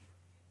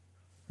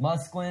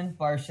 Musquin,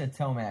 Barsha,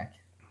 Tomac.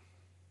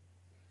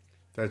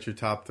 That's your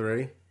top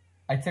 3?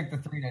 I took the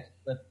 3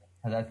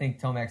 because I think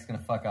Tomac's going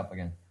to fuck up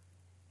again.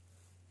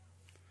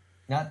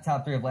 Not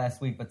top 3 of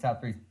last week, but top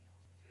 3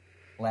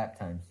 lap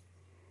times.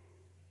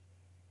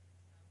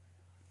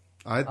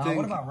 I think.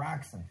 What about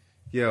Roxon?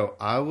 Yo,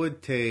 I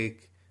would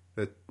take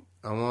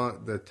I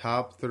want the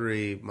top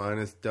 3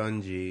 minus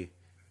Dungey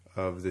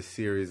of the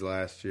series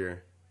last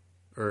year,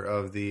 or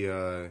of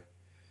the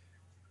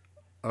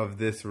of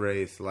this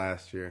race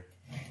last year.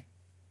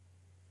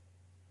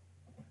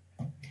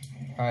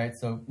 All right,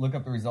 so look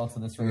up the results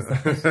of this race.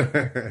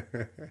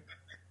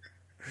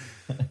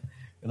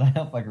 That'll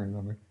help I can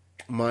remember.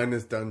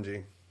 Minus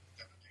Dungey.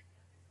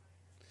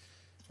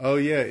 Oh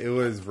yeah, it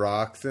was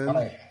Roxon.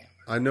 Right.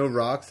 I know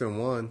Roxon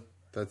won.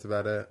 That's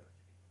about it.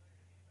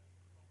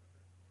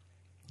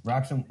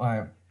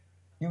 Roxon,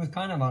 he was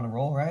kind of on a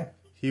roll, right?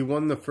 He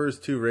won the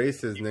first 2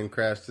 races and then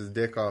crashed his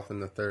dick off in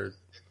the 3rd.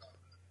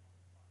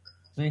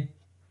 See?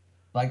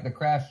 Like, the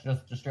crash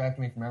just distracted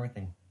me from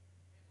everything.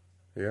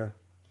 Yeah.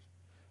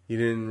 You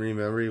didn't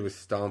remember he was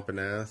stomping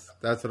ass?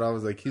 That's what I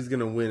was like. He's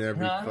going to win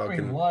every I remember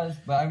fucking... he was,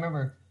 but I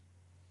remember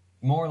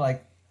more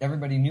like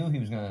everybody knew he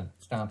was going to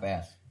stomp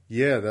ass.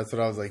 Yeah, that's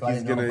what I was like. So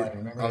He's going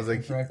to... I was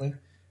like, correctly.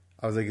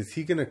 I was like, is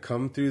he going to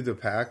come through the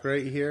pack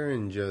right here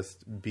and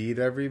just beat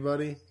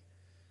everybody?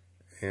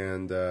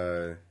 And,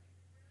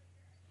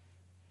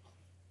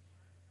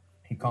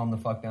 he calmed the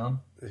fuck down?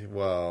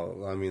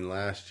 well, I mean,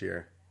 last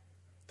year,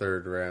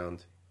 3rd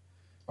round.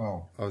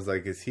 Oh. I was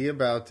like, is he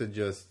about to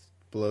just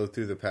blow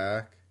through the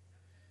pack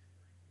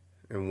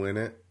and win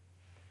it?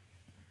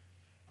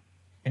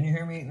 Can you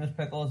hear me eating this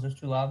pickle? Is this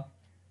too loud?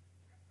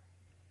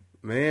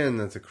 Man,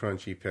 that's a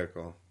crunchy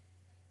pickle.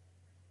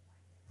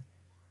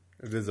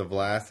 It is a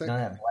Vlasic?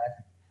 None of that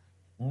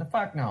black. The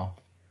fuck no.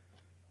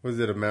 Was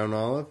it a Mount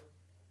Olive?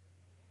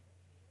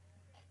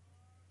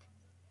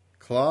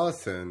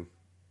 Clausen.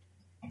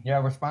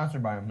 Yeah, we're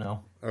sponsored by him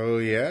now. Oh,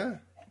 yeah?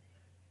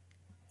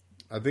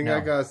 I think No, I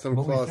got some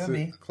but we should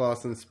be.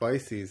 Clausen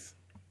Spices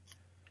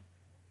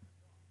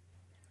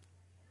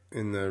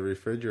in the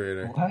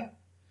refrigerator. What?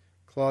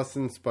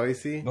 Clausen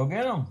Spicy? Go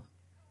get them.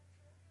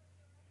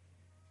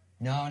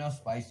 No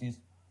spices.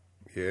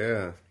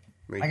 Yeah.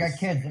 I got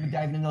kids. They'll be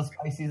diving in those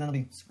spices and they'll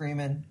be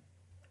screaming.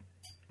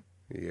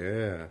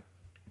 Yeah.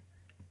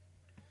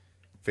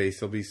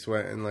 Face will be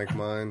sweating like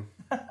mine.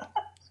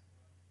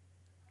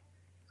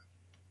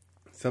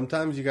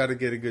 Sometimes you got to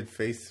get a good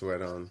face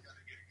sweat on.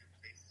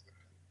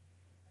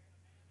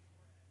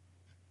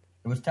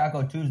 It was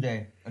Taco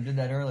Tuesday. I did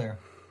that earlier.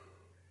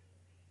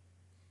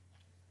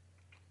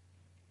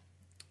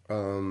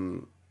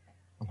 Um,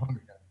 I'm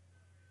hungry.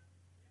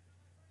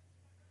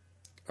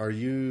 Are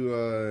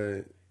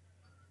you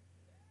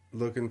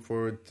looking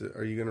forward to?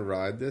 Are you gonna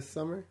ride this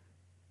summer?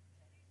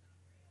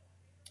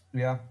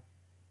 Yeah,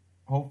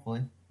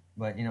 hopefully.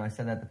 But I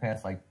said that the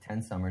past like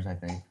 10 summers, I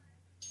think.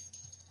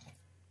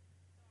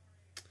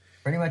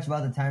 Pretty much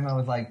about the time I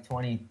was like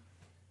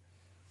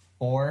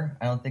 24,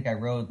 I don't think I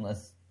rode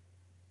unless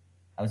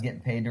I was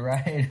getting paid to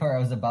ride or I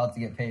was about to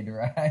get paid to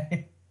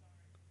ride.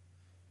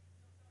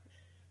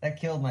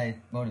 That killed my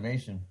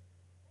motivation.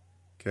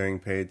 Getting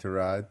paid to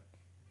ride?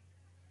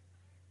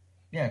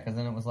 Yeah, because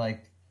then it was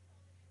like,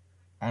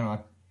 I don't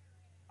know,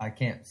 I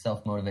can't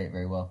self-motivate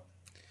very well.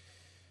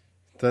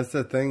 That's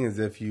the thing, is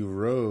if you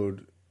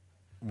rode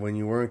when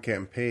you weren't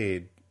getting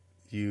paid,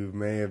 you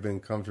may have been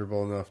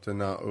comfortable enough to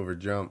not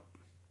overjump.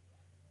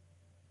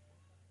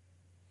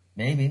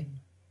 Maybe.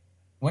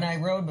 When I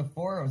rode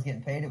before I was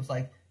getting paid, it was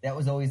like, that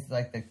was always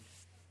like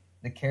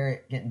the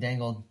carrot getting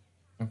dangled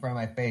in front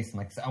of my face. I'm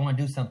like, I want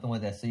to do something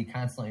with this. So you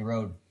constantly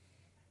rode.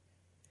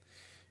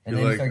 And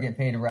then you start getting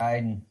paid to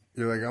ride. And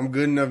you're like, I'm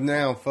good enough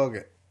now. Fuck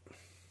it.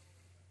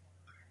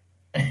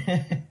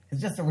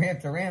 It's just a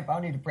ramp to ramp. I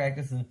don't need to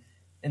practice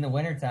in the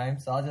wintertime.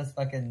 So I'll just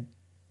fucking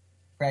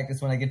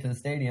practice when I get to the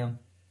stadium.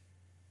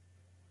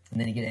 And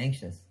then you get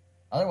anxious.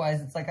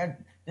 Otherwise, it's like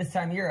this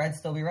time of year, I'd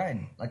still be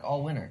riding. Like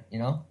all winter,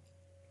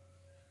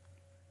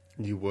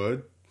 You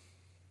would?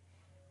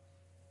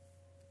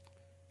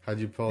 How'd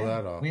you pull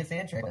that off? We had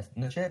sand tracks.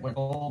 And the shit went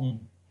cold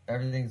and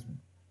everything's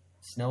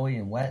snowy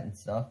and wet and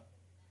stuff.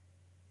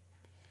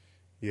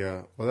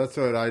 Yeah. Well, that's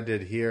what I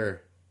did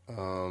here.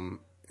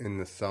 In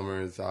the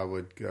summers, I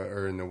would go,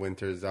 or in the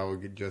winters, I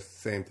would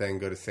just same thing,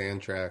 go to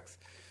sand tracks.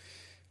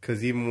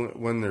 Because even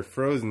when they're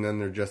frozen, then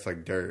they're just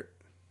like dirt.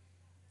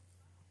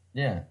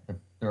 Yeah.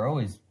 They're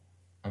always,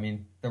 they're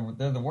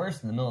the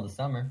worst in the middle of the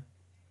summer.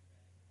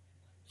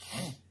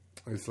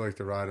 I used to like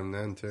to ride them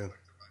then, too.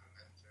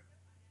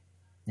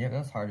 Yeah, but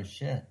that's hard as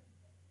shit.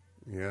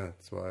 Yeah,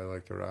 that's why I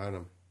like to ride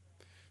them.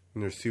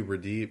 And they're super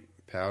deep,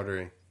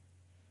 powdery.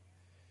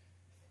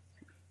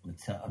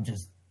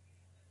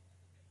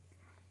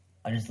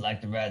 I just like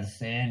to ride the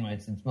sand when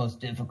it's most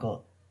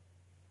difficult.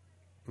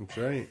 That's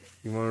right.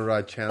 You want to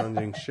ride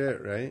challenging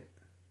shit, right?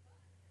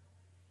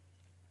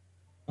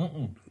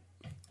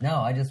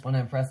 No, I just want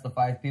to impress the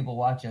 5 people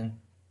watching.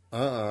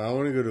 I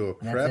want to go to a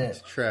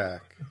prepped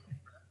track.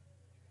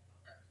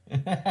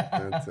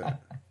 That's it.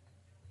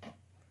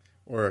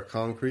 Or a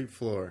concrete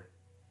floor.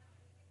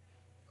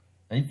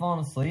 Are you falling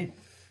asleep?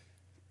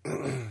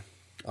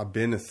 I've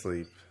been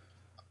asleep.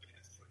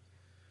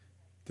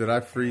 Did I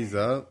freeze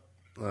up?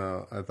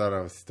 I thought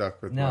I was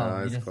stuck with my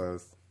eyes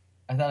closed.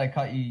 I thought I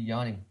caught you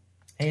yawning.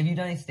 Hey, have you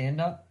done any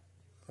stand-up?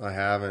 I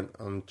haven't.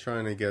 I'm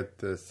trying to get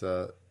this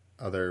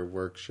other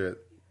work shit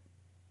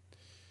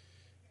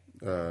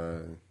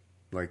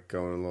like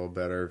going a little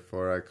better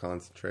before I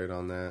concentrate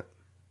on that.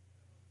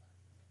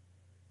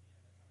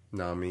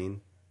 Nah,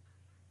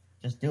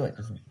 just do it.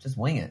 Just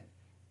wing it.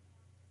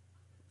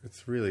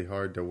 It's really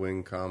hard to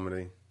wing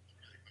comedy.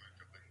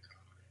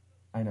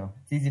 I know.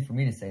 It's easy for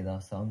me to say, though,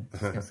 so I'm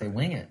just going to say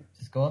wing it.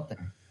 Just go up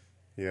there.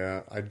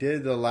 Yeah, I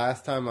did the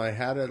last time. I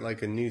had it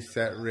like a new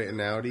set written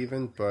out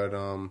even, but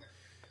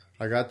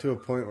I got to a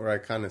point where I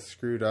kind of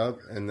screwed up,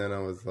 and then I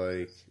was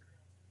like,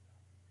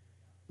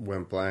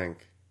 went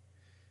blank.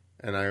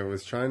 And I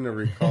was trying to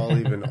recall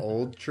even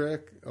old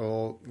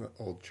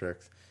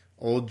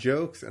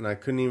jokes, and I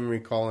couldn't even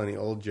recall any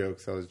old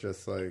jokes. I was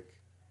just like,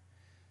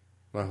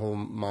 my whole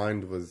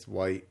mind was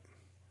white.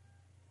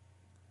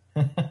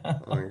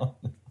 Like,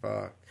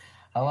 fuck.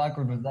 How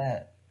awkward was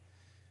that?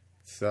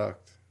 It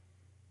sucked.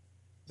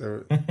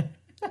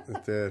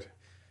 It did.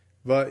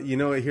 But you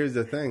know what? Here's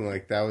the thing.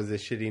 Like, that was a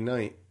shitty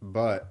night,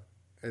 but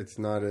it's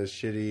not as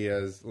shitty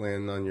as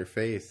landing on your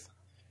face.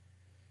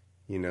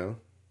 You know?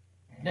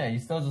 Yeah, you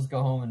still just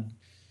go home and...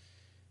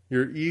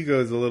 Your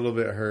ego's a little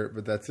bit hurt,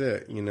 but that's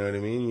it. You know what I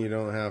mean? You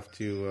don't have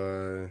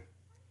to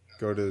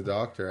go to the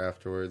doctor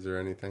afterwards or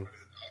anything.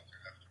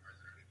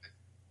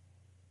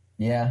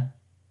 Yeah.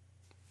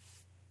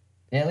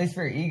 Yeah, at least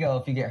for your ego,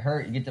 if you get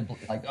hurt, you get to,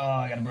 like, oh,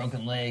 I got a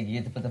broken leg. You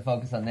get to put the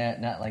focus on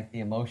that, not like the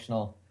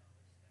emotional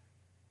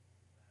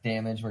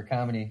damage where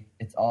comedy,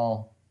 it's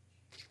all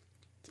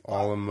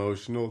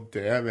emotional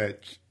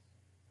damage.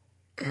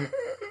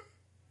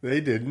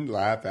 They didn't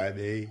laugh at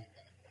me.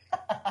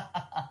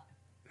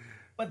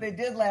 But they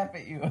did laugh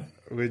at you.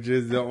 Which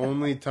is the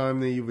only time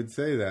that you would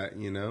say that,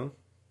 you know?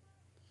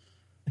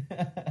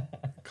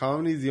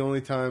 Comedy's the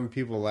only time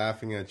people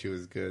laughing at you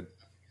is good.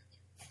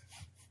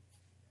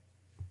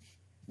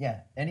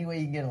 Yeah, any way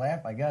you can get a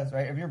laugh, I guess,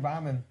 right? If you're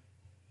bombing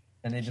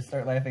and they just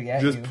start laughing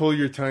at you. Just pull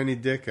your tiny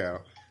dick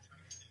out.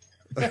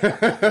 You're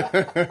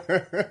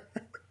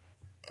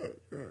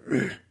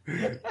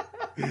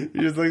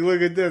just like,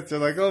 look at this. They're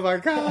like, oh my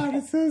God,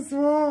 it's so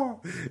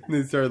small. And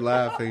they start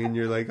laughing, and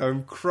you're like,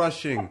 I'm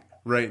crushing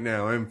right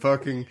now. I'm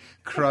fucking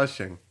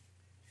crushing.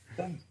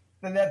 Then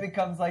that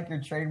becomes like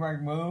your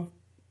trademark move.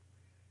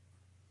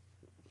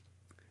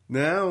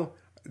 Now,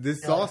 this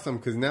is awesome,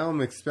 because now I'm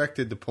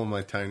expected to pull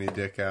my tiny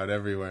dick out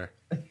everywhere.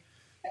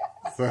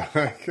 So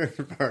I can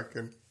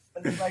fucking...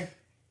 It's like,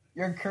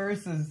 Your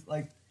curse is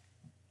like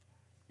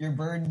your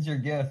burden's your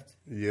gift.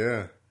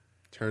 Yeah.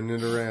 Turn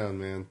it around,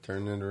 man.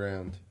 Turn it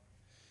around.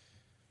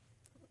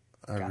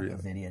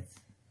 Those idiots.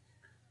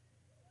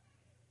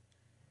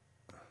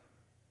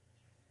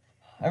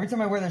 Every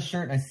time I wear this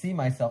shirt and I see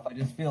myself, I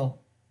just feel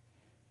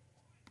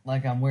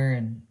like I'm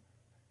wearing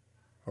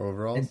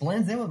overalls. It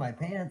blends in with my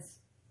pants.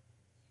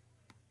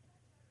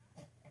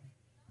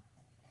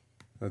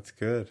 That's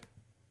good.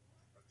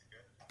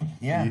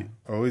 Yeah. You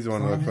always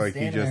want to look like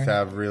you just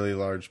have really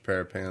large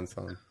pair of pants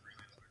on.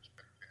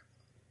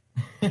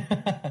 I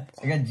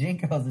got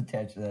JNCOs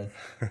attached to this.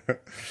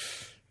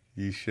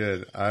 You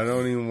should. I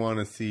don't even want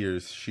to see your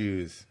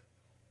shoes.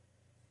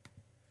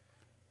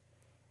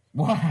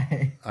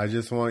 Why? I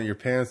just want your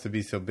pants to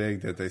be so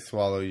big that they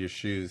swallow your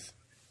shoes.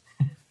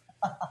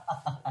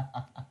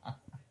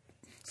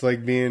 It's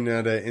like being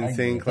at an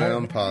Insane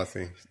Clown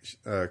Posse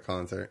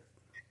concert.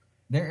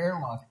 They're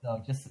airwalks,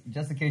 though.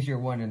 Just in case you're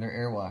wondering, they're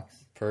airwalks.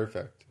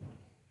 Perfect.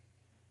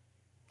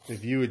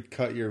 If you would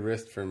cut your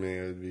wrist for me,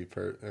 it would be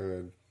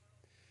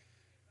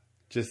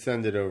just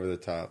send it over the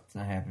top. It's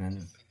not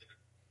happening.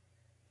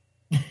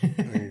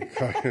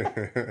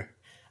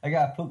 I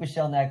got a puka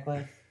shell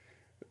necklace.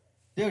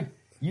 Dude,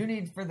 you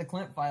need, for the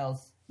Clint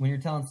Files, when you're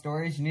telling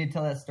stories, you need to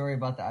tell that story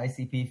about the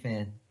ICP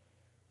fan.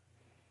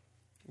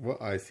 What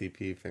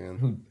ICP fan?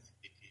 Who?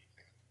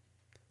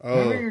 Oh.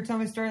 Remember you were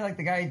telling me a story like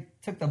the guy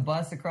took the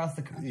bus across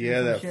the country?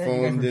 Yeah, that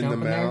foamed in the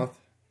mouth. There?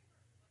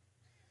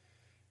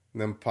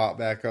 And then popped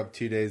back up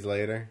 2 days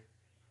later.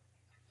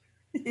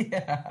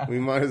 Yeah. We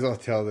might as well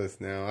tell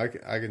this now. I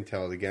can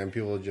tell it again.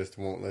 People just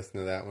won't listen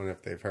to that one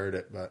if they've heard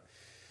it. But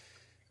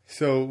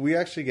so we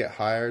actually get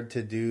hired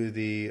to do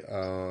the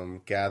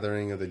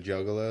gathering of the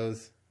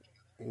Juggalos,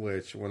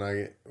 which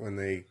when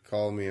they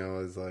called me, I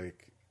was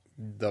like,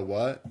 the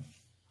what?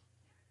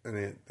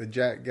 And the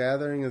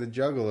gathering of the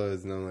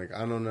Juggalos, and I'm like, I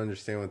don't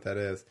understand what that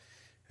is.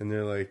 And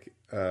they're like,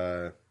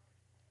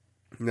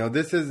 no,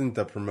 this isn't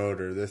the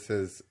promoter.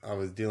 I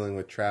was dealing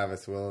with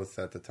Travis Willis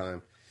at the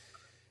time.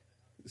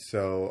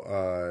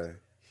 So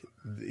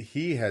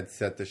he had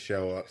set the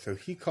show up. So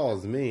he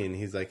calls me and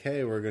he's like,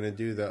 hey, we're going to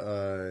do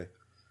the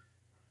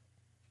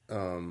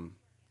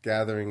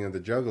gathering of the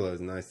Juggalos.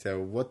 And I said,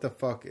 well, what the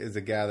fuck is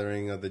a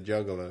gathering of the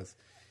Juggalos?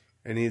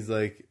 And he's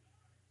like,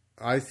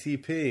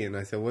 ICP. And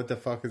I said, what the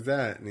fuck is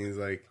that? And he's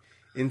like,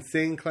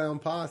 Insane Clown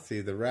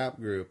Posse, the rap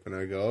group. And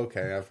I go,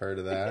 okay, I've heard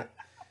of that.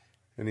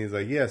 And he's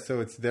like, yeah, so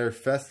it's their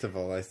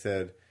festival. I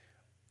said,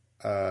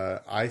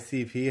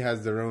 ICP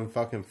has their own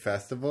fucking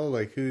festival?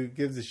 Like, who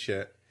gives a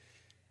shit?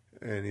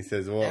 And he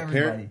says, well,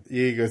 apparently,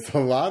 he goes, a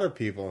lot of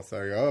people. So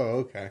I go, oh,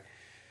 okay.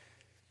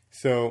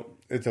 So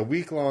it's a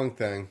week-long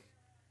thing.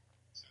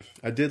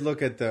 I did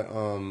look at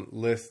the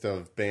list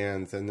of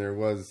bands, and there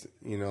was,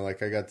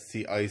 like I got to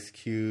see Ice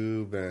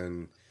Cube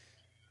and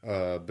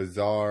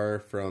Bizarre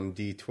from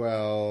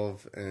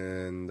D12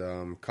 and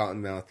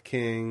Cottonmouth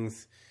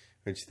Kings,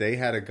 which they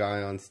had a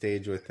guy on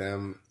stage with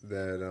them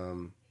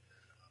that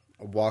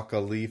Waka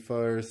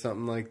Lifa or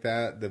something like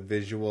that, the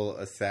visual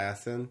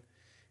assassin,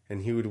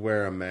 and he would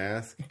wear a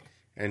mask,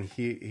 and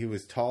he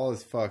was tall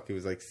as fuck. He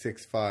was like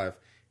 6'5",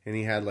 and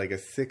he had like a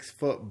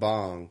 6-foot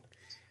bong.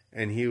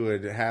 And he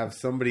would have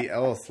somebody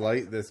else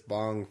light this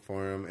bong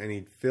for him, and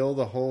he'd fill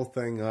the whole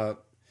thing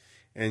up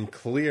and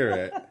clear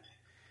it.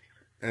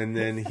 And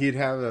then he'd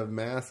have a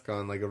mask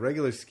on, like a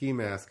regular ski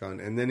mask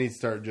on, and then he'd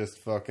start just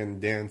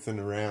fucking dancing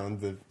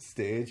around the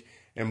stage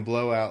and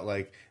blow out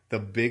like the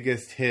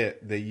biggest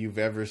hit that you've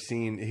ever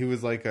seen. He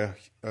was like a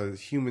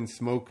human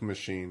smoke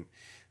machine.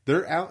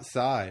 They're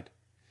outside.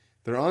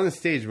 They're on the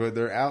stage, but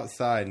they're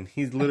outside, and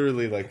he's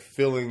literally like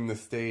filling the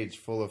stage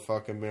full of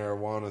fucking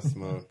marijuana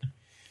smoke.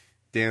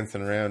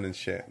 Dancing around and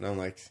shit. And I'm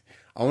like,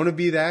 I want to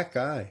be that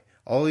guy.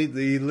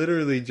 He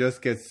literally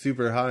just gets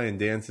super high and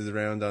dances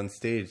around on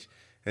stage.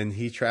 And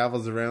he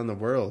travels around the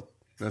world.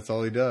 That's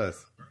all he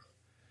does.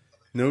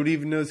 Nobody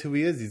even knows who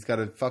he is. He's got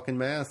a fucking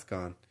mask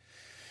on.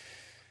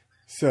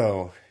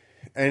 So,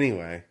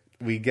 anyway,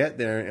 we get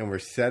there and we're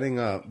setting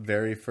up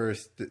very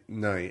first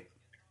night.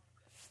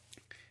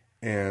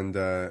 And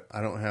I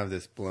don't have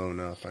this blown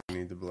up. I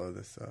need to blow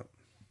this up.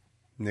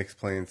 Nick's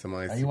playing some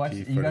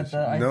ICP footage.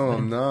 No,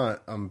 I'm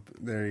not.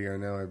 There you go.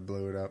 Now I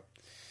blew it up.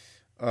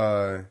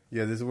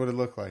 Yeah, this is what it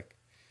looked like.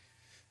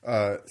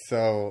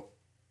 So,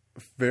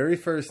 very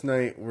first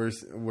night,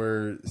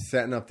 we're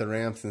setting up the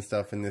ramps and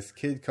stuff, and this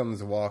kid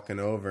comes walking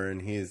over,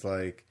 and he's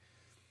like,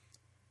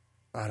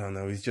 I don't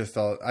know, he's just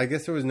all, I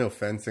guess there was no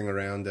fencing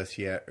around us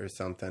yet or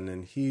something,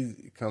 and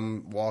he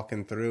come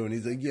walking through, and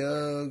he's like,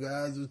 yo,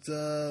 guys, what's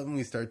up? And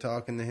we start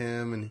talking to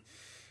him, and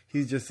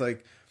he's just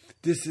like,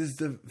 this is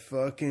the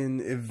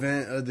fucking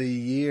event of the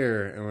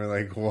year. And we're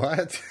like,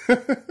 what?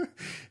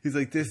 He's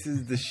like, this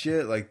is the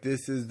shit. Like,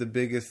 this is the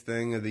biggest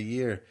thing of the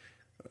year.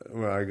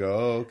 Well, I go,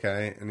 oh,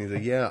 okay. And he's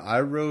like, yeah,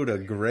 I rode a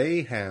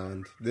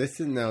Greyhound.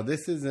 This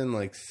is in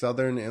like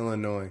southern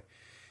Illinois.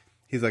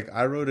 He's like,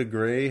 I rode a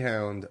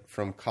Greyhound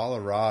from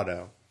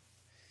Colorado.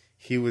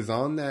 He was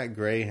on that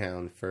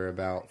Greyhound for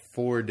about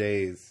 4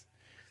 days.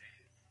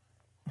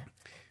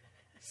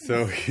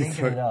 So he's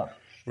Thinking like, it up.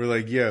 we're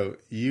like, yo,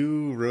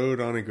 you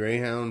rode on a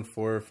Greyhound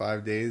 4 or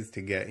 5 days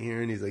to get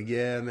here? And he's like,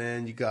 yeah,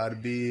 man, you got to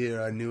be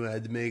here. I knew I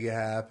had to make it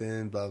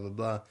happen, blah, blah,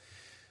 blah.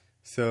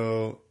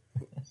 So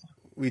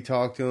we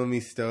talked to him.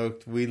 He's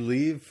stoked. We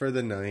leave for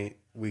the night.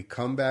 We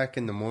come back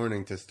in the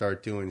morning to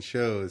start doing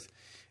shows.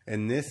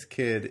 And this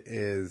kid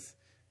is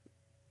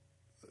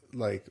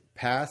like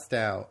passed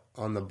out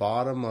on the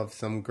bottom of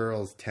some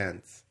girls'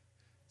 tents.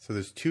 So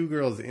there's 2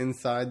 girls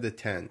inside the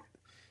tent.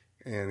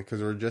 And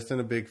because we're just in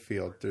a big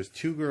field, there's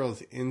 2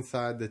 girls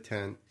inside the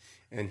tent,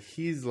 and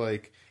he's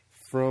like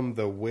from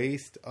the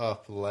waist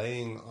up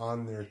laying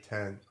on their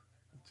tent,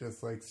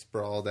 just like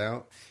sprawled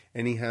out,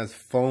 and he has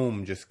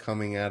foam just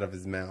coming out of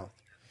his mouth.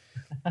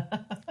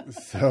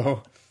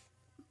 So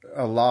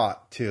a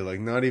lot too,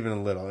 like not even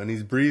a little, and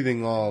he's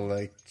breathing all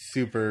like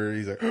super,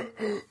 he's like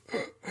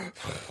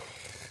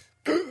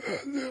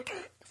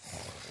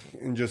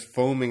and just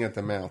foaming at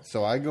the mouth.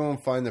 So I go and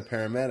find the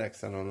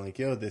paramedics, and I'm like,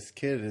 yo, this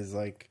kid is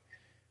like,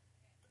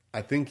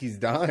 I think he's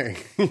dying.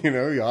 You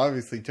know, he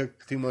obviously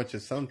took too much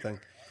of something.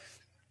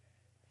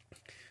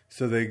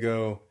 So they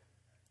go,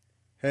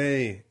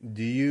 hey,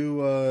 do you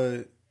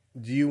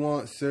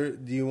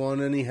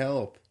want any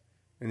help?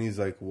 And he's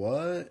like,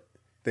 what?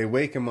 They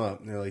wake him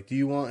up and they're like, do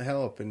you want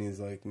help? And he's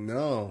like,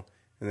 no.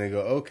 And they go,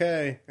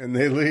 okay, and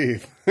they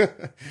leave.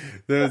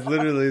 There's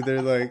literally,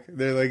 they're like,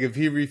 if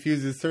he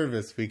refuses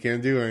service, we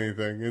can't do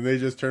anything. And they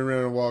just turn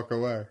around and walk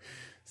away.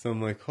 So I'm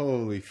like,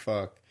 holy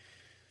fuck.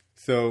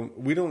 So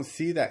we don't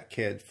see that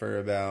kid for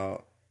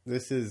about,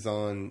 this is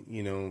on,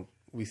 you know,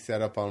 we set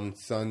up on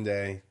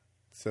Sunday.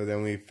 So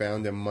then we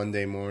found him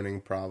Monday morning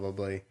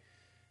probably.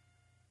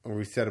 Or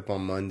we set up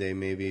on Monday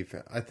maybe.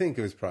 I think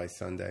it was probably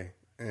Sunday.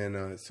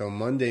 And so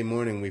Monday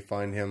morning we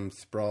find him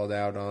sprawled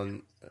out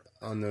on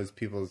those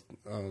people's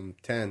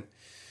tent.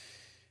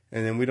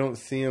 And then we don't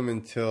see him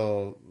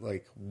until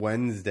like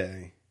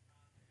Wednesday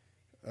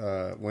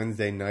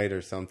night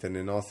or something,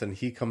 and all of a sudden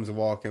he comes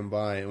walking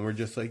by, and we're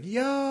just like,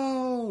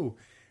 yo!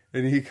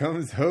 And he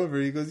comes over,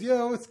 he goes,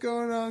 yo, what's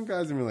going on,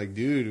 guys? And we're like,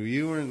 dude,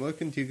 you weren't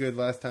looking too good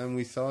last time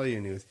we saw you.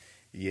 And he goes,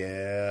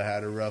 yeah, I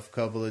had a rough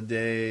couple of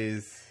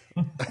days.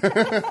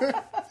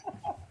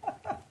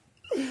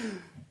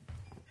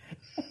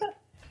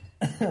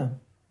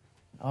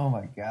 Oh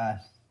my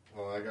gosh.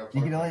 Well, I got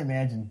You can only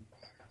imagine.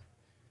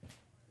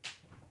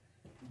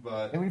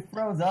 But And we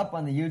froze up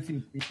on the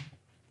YouTube feed.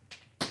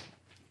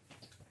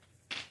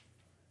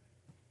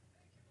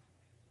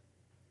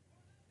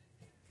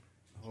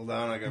 hold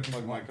on, I gotta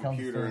plug my Tell the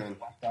computer story in. and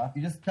walk off.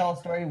 You just tell a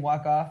story and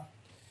walk off.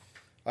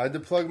 I had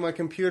to plug my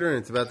computer in,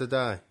 it's about to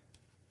die.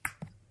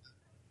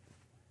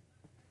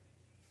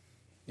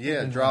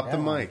 Yeah, drop the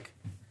mic.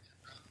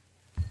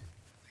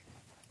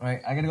 All right,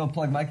 I gotta go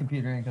plug my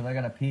computer in because I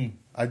gotta pee.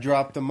 I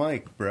dropped the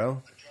mic,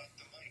 bro.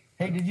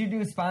 Hey, did you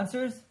do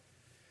sponsors?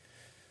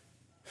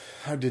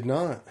 I did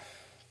not.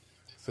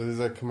 So this is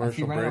a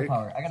commercial Rhino break?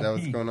 Power. I Is gotta that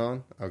what's pee. going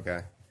on? Okay.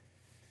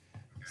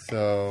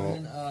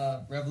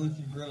 So,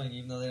 Revolution Brewing,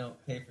 even though they don't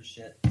pay for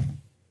shit.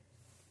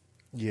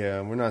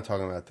 yeah, we're not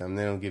talking about them.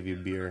 They don't give you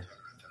beer,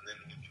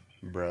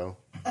 bro.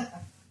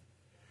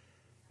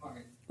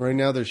 Right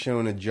now they're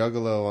showing a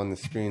juggalo on the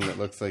screen that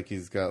looks like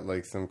he's got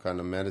like some kind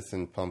of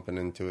medicine pumping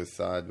into his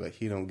side, but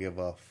he don't give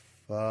a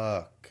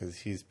fuck because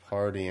he's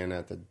partying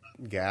at the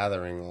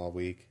gathering all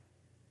week.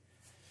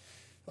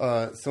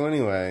 So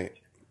anyway,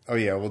 oh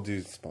yeah, we'll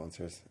do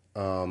sponsors.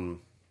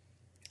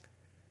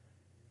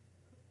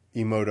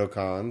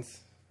 Emotocons,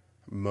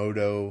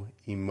 Moto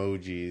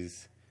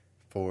emojis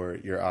for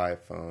your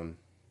iPhone.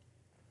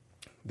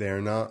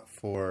 They're not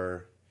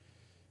for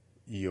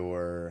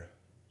your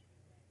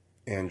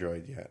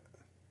Android yet.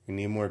 We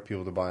need more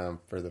people to buy them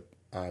for the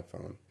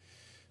iPhone.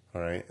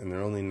 All right, and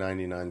they're only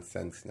 99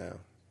 cents now.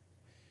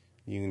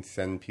 You can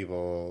send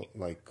people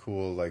like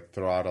cool like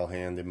throttle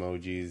hand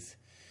emojis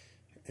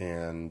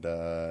and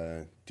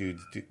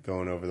dudes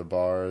going over the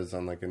bars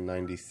on like a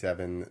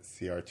 97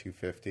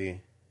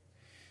 CR250,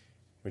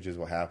 which is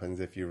what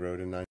happens if you rode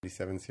a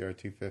 97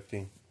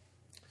 CR250.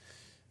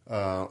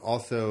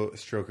 Also,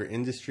 Stroker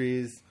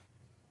Industries,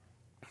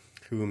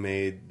 who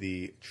made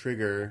the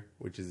Trigger,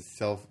 which is a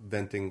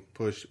self-venting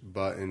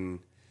push-button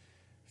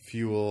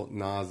fuel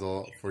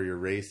nozzle for your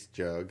race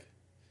jug.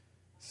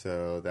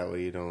 So that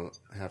way you don't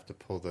have to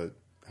pull the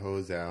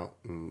hose out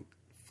and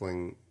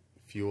fling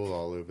fuel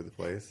all over the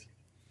place.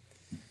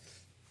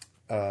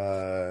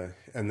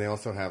 And they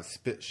also have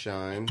Spit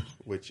Shine,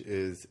 which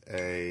is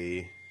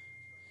a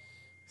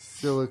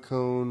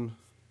silicone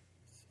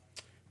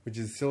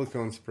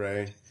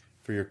spray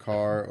for your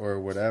car or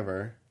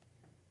whatever.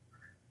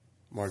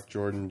 Mark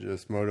Jordan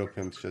Moto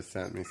Pimps just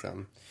sent me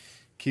something.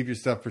 Keep your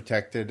stuff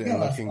protected and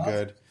looking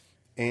good.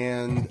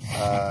 And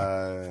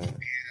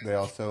they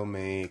also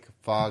make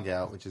Fog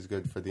Out, which is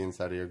good for the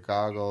inside of your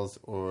goggles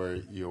or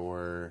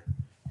your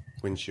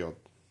windshield.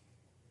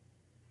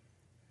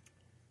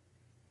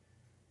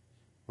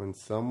 When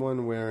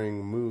someone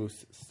wearing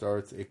moose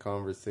starts a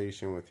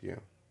conversation with you.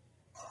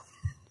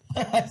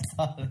 I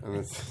saw it.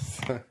 And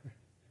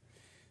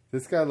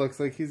This guy looks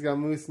like he's got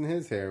moose in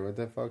his hair. What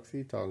the fuck's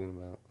he talking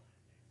about?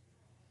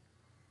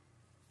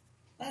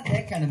 Not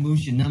that kind of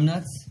moose, you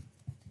numbnuts.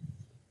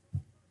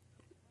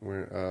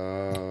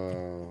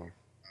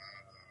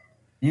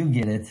 You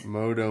get it.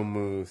 Moto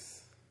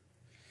Moose.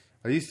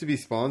 I used to be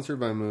sponsored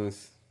by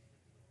Moose.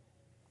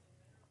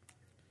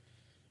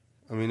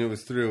 I mean, it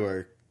was through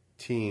a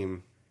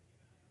team.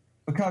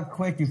 Look how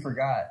quick you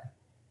forgot.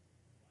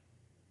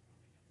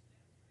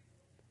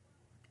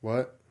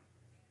 What?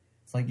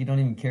 It's like you don't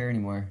even care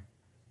anymore.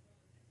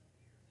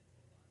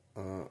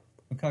 Uh,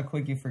 Look how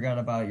quick you forgot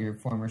about your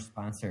former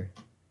sponsor.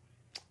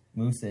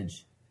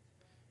 Moosage.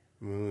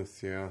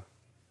 Moose, yeah.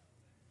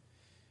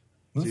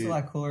 Moose is a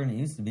lot cooler than it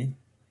used to be.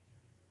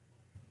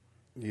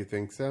 You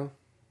think so?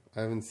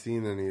 I haven't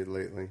seen any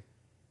lately.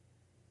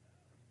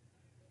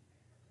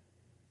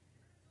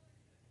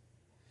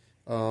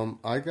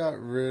 I got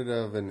rid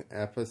of an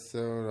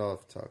episode. I'll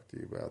have to talk to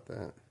you about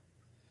that.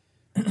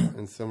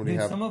 And somebody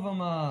Dude, some of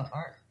them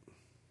aren't.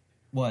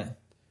 What?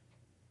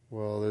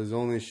 Well, there's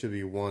only should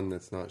be one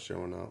that's not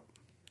showing up.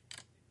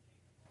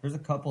 There's a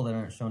couple that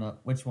aren't showing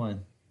up. Which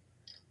one?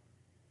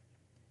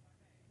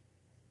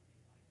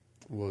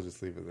 We'll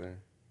just leave it there.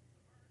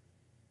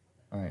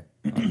 All right.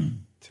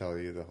 Tell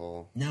you the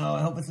whole. No,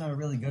 I hope it's not a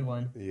really good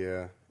one.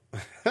 Yeah.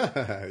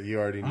 You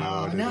already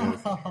know what it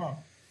is. No.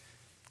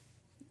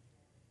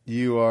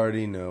 You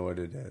already know what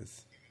it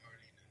is.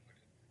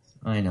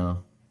 I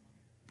know.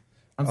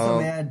 I'm so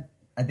mad.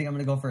 I think I'm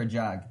gonna go for a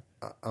jog.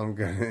 I'm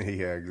gonna.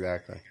 Yeah,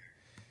 exactly.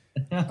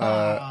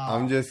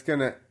 I'm just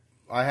gonna.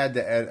 I had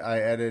to. I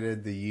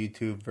edited the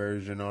YouTube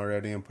version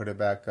already and put it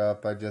back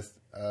up. I just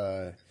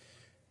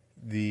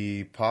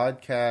the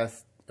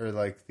podcast or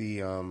like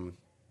the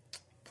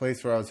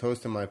place where I was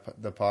hosting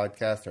the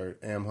podcast or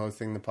am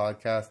hosting the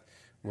podcast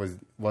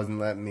wasn't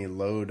letting me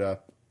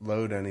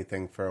load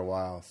anything for a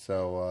while.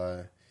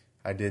 So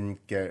I didn't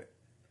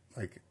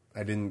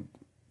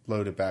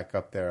load it back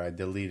up there. I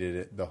deleted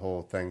it, the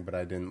whole thing, but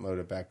I didn't load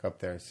it back up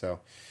there. So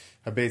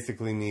I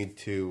basically need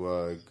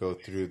to go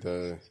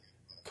through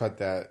cut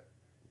that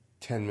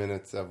 10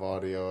 minutes of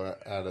audio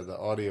out of the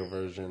audio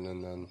version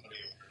and then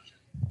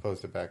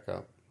post it back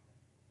up.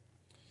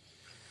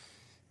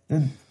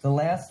 The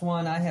last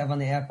one I have on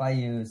the app I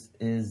use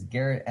is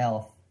Garrett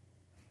Elf.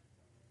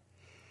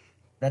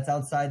 That's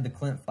outside the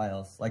Clint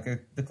Files. Like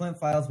the Clint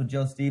Files with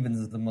Joe Stevens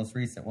is the most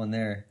recent one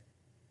there.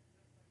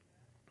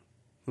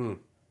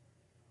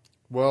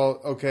 Well,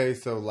 okay,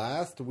 so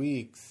last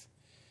week's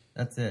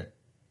That's it.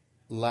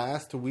 I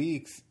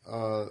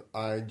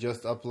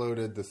just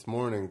uploaded this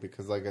morning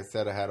because, like I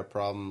said, I had a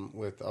problem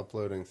with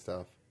uploading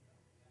stuff.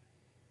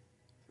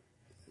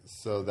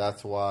 So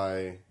that's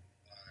why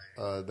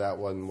that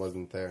one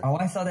wasn't there. Oh,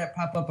 I saw that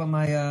pop up on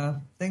my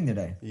thing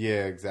today.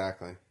 Yeah,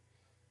 exactly.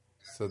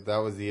 So that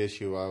was the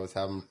issue. I was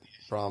having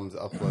problems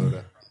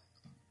uploading.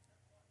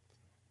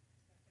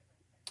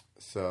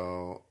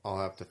 So I'll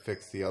have to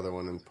fix the other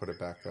one and put it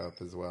back up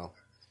as well.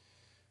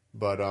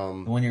 But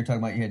The one you were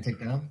talking about you had to take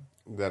down?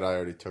 that I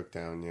already took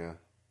down, yeah.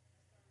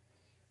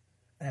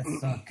 That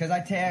sucks. Because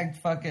I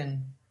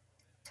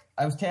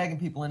was tagging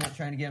people in it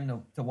trying to get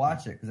them to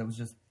watch it because it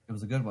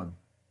was a good one.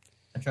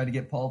 I tried to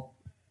get Paul,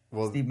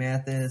 Steve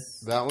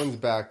Mathis. That one's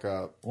back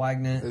up.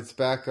 Wagner. It's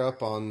back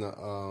up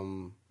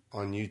on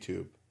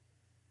YouTube.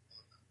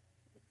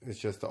 It's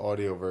just the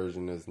audio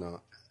version is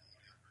not.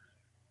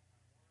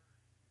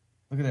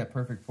 Look at that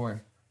perfect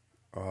pour.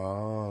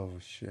 Oh,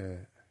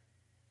 shit.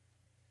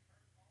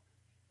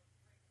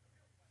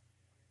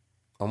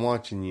 I'm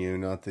watching you,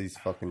 not these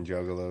fucking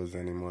juggalos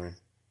anymore.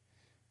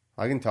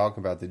 I can talk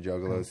about the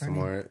juggalos some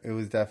more. It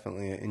was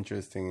definitely an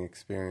interesting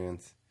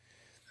experience.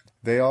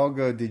 They all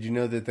go, did you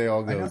know that they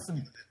all go,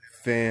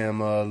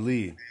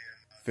 family,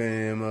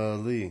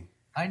 family.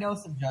 I know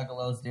some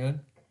juggalos, dude.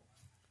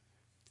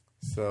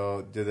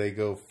 So, do they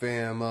go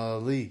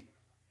family,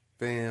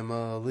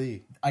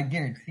 family? I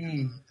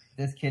guarantee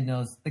this kid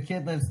knows. The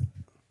kid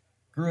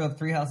grew up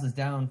 3 houses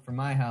down from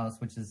my house,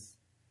 which is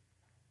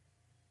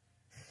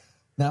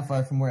not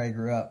far from where I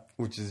grew up.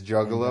 Which is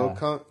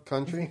Juggalo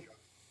country?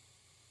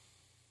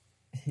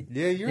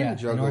 Yeah, you're in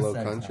Juggalo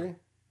country.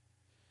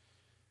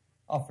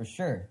 Oh, for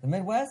sure. The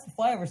Midwest, the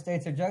flyover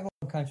states are Juggalo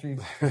country.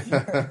 For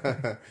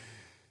sure.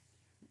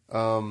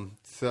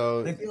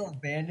 So they feel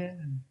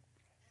abandoned.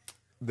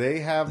 They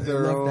have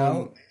their own.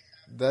 Out.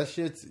 That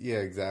shit's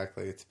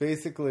exactly. It's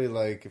basically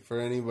like for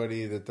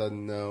anybody that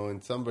doesn't know,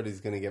 and somebody's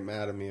gonna get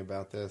mad at me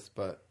about this,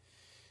 but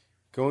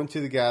going to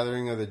the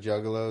gathering of the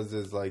Juggalos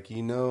is like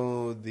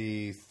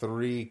the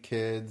 3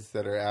 kids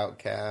that are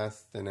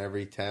outcast in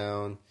every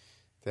town.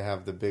 They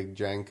have the big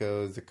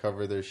Jankos to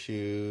cover their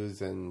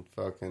shoes and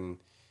fucking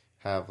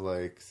have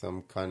like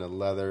some kind of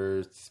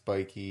leather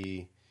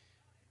spiky,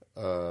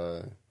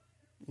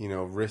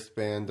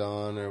 wristband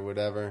on or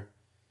whatever.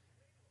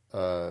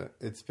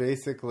 It's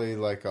basically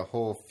like a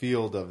whole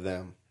field of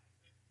them.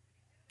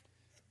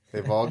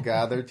 They've all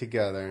gathered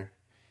together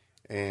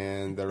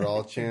and they're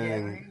all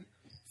chanting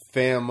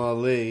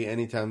family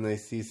anytime they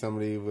see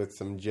somebody with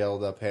some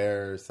gelled up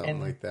hair or something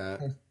like that.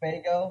 There's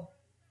Fago.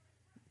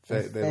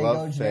 They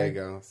love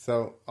Faygo.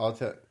 So I'll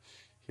tell.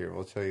 Here,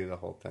 we'll tell you the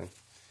whole thing.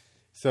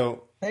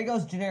 So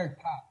Faygo's generic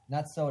pop,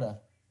 not soda.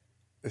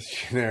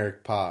 It's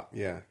generic pop,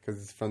 yeah,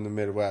 because it's from the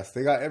Midwest.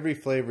 They got every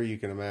flavor you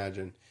can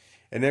imagine.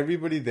 And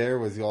everybody there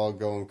was all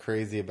going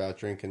crazy about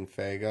drinking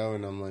Faygo.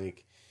 And I'm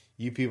like,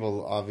 you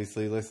people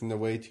obviously listen to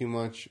way too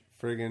much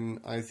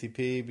friggin'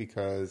 ICP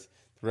because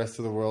the rest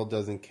of the world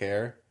doesn't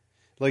care.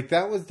 Like,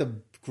 that was the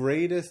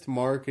greatest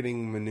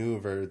marketing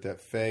maneuver that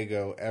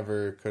Faygo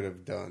ever could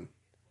have done.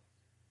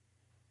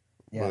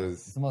 Yeah,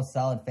 it's the most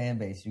solid fan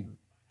base.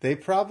 They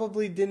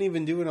probably didn't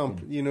even do it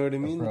on, you know what I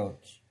mean?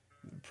 Approach.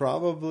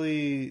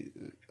 Probably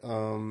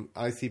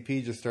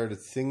ICP just started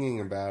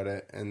singing about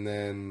it, and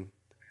then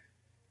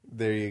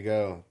there you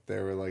go. They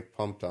were like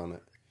pumped on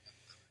it.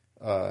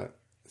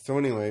 So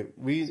anyway,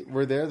 we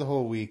were there the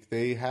whole week.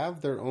 They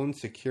have their own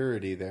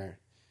security there,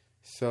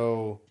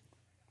 so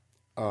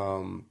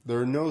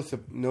there are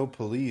no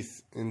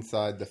police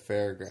inside the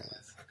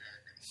fairgrounds.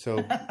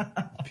 So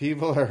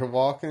people are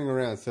walking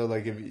around. So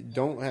like, if you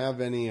don't have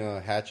any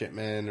hatchet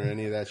men or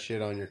any of that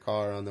shit on your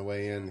car on the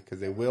way in, because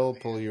they will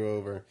pull you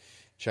over,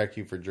 check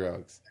you for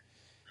drugs.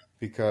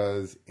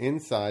 Because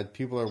inside,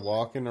 people are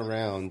walking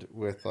around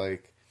with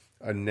like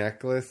a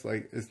necklace.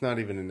 Like, it's not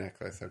even a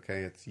necklace, okay?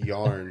 It's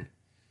yarn.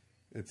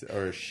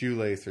 Or a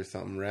shoelace or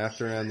something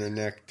wrapped around their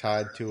neck,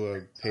 tied to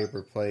a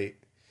paper plate.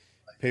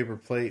 Paper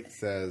plate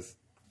says,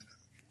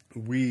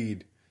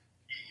 weed,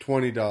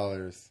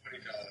 $20.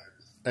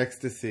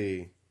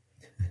 Ecstasy,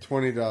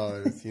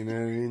 $20. You know what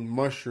I mean?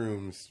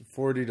 Mushrooms,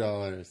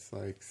 $40.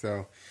 Like,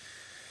 so,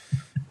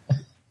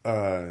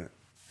 the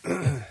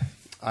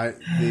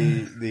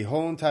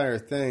whole entire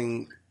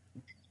thing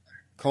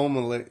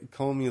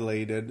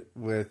culminated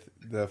with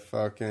the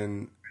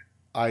fucking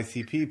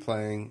ICP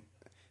playing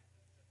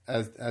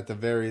at the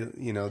very,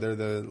 they're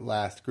the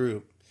last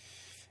group.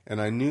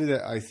 And I knew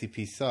that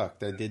ICP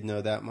sucked. I did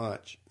know that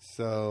much.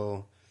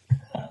 So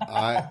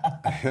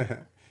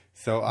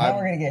Now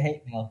we're gonna get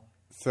hate mail.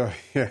 So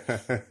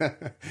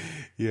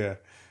yeah.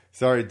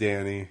 Sorry,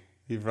 Danny.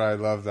 He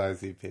probably loves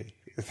ICP.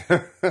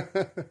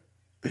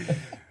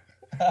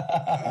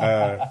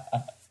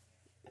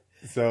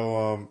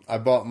 So I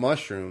bought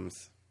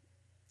mushrooms,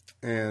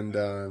 and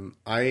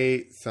I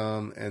ate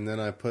some, and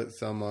then I put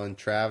some on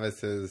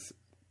Travis's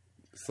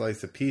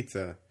slice of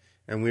pizza.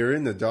 And we were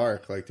in the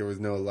dark, like there was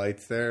no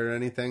lights there or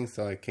anything.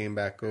 So I came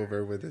back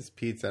over with his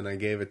pizza, and I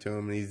gave it to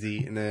him, and he's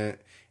eating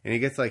it. And he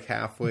gets like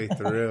halfway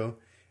through,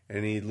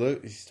 and he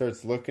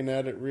starts looking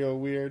at it real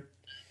weird.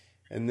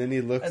 And then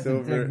he looks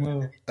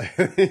over.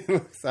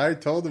 I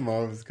told him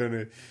I was going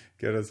to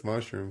get us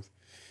mushrooms.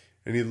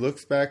 And he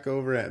looks back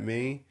over at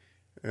me,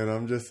 and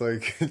I'm just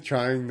like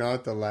trying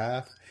not to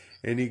laugh.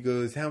 And he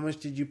goes, "How much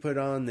did you put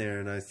on there?"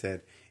 And I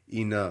said,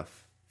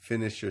 "Enough.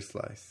 Finish your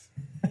slice."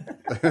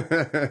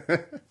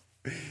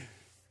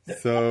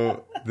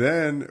 So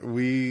then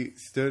we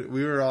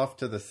were off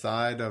to the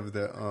side of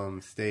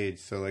the stage.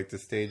 So like the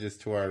stage is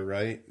to our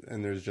right,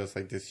 and there's just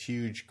like this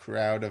huge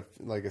crowd of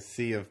like a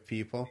sea of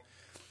people.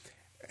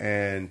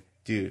 And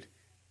dude,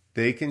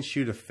 they can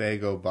shoot a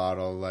Faygo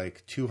bottle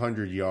like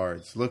 200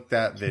 yards. Look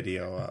that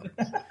video up.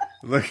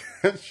 Look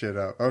that shit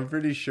up. I'm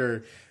pretty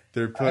sure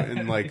they're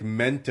putting like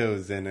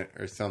Mentos in it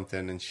or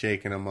something and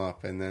shaking them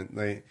up, and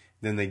then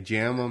they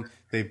jam them.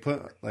 They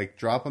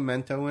drop a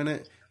Mento in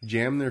it,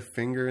 jam their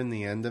finger in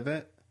the end of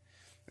it,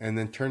 and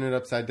then turn it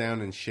upside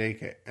down and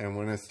shake it. And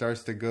when it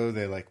starts to go,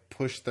 they like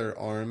push their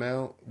arm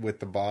out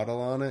with the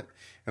bottle on it.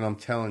 And I'm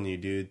telling you,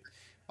 dude,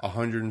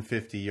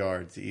 150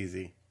 yards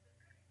easy.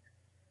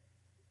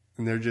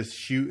 And they're just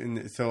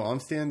shooting. So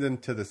I'm standing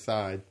to the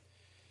side,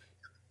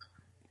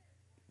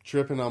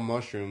 tripping on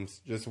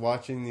mushrooms, just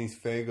watching these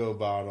Faygo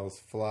bottles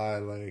fly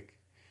like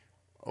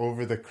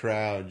over the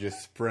crowd,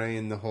 just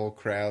spraying the whole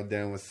crowd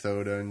down with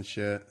soda and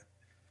shit.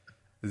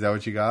 Is that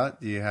what you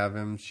got? Do you have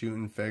him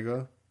shooting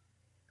Faygo?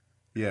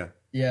 Yeah.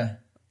 Yeah.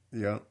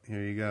 Yep.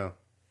 Here you go.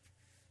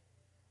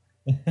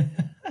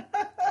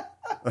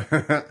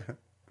 Are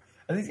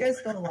these guys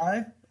still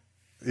alive?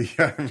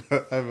 Yeah,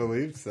 I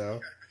believe so.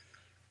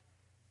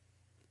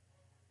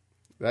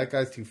 That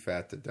guy's too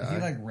fat to die. Is he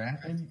like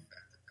rapping?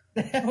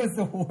 That was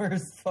the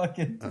worst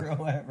fucking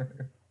throw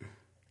ever.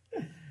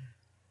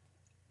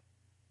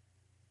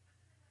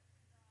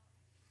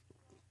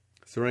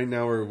 So right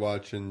now we're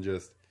watching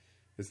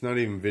it's not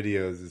even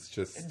videos, it's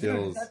just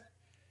stills. Dude,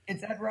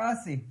 it's Ed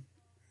Rossi.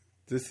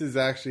 This is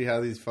actually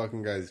how these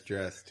fucking guys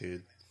dress,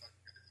 dude.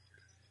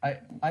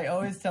 I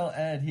always tell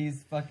Ed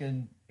he's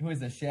fucking, who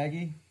is it,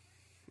 Shaggy?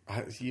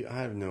 I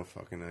have no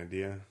fucking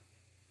idea.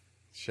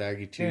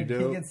 Shaggy Dude, Two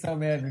Dope. he gets so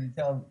mad when you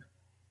tell him,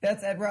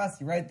 that's Ed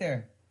Rossi right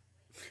there.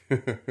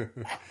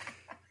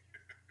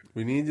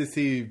 We need to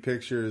see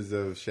pictures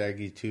of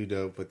Shaggy Two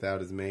Dope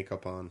without his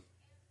makeup on.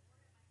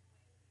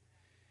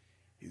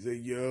 He's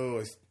like,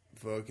 "Yo, I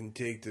fucking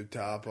take the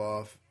top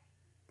off,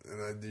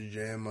 and I just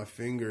jam my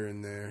finger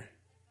in there."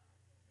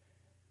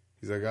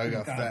 He's like, I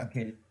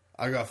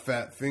got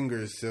fat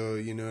fingers, so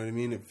you know what I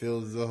mean. It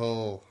fills the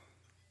hole.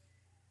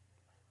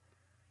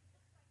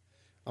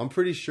 I'm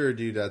pretty sure,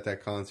 dude, at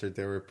that concert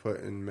they were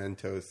putting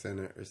Mentos in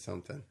it or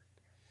something.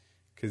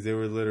 Because they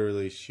were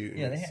literally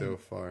shooting it so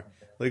far.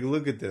 Like,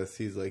 look at this.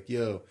 He's like,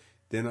 yo,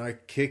 then I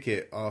kick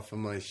it off of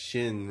my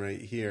shin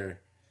right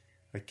here.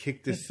 I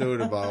kick this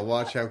soda bottle.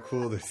 Watch how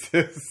cool this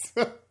is.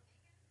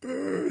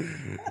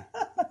 There's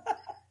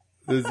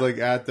like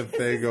at the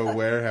Faygo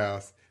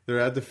warehouse. They're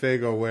at the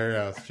Faygo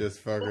warehouse just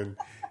fucking...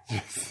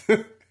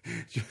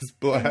 just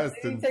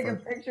blasting. She's taking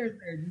pictures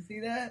there. Did you see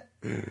that?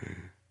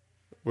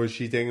 Was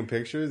she taking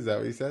pictures? Is that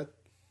what you said?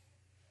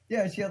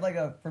 Yeah, she had like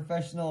a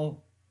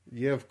professional...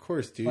 Yeah, of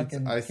course, dude. It's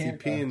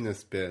ICP in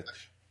this bitch.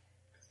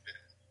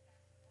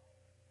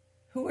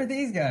 Who are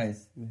these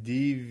guys?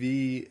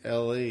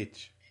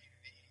 DVLH.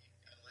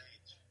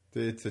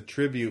 It's a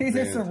tribute band.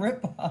 These are some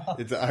rip-off.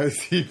 It's an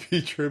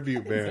ICP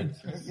tribute band.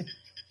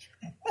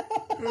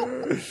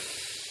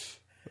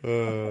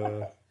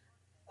 Oh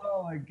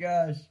my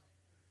gosh.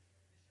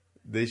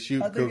 They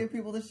shoot. How'd they get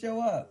people to show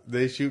up?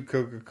 They shoot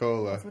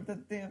Coca-Cola. That's what the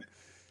damn...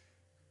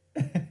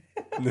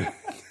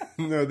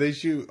 No, they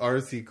shoot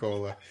RC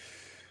Cola.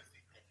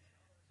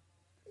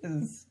 This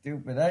is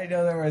stupid. I didn't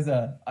know there was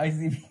a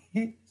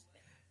ICP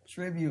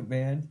tribute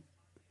band.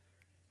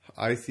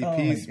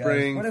 ICP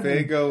spraying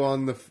Faygo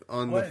on the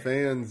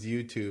fans'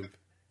 YouTube.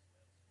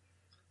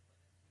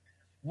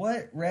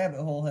 What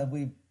rabbit hole have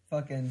we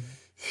fucking...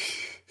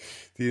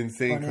 The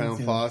Insane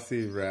Clown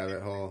Posse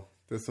rabbit hole.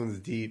 This one's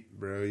deep,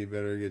 bro. You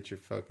better get your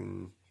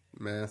fucking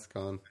mask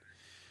on.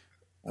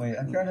 Wait,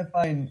 I'm trying to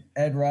find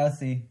Ed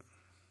Rossi.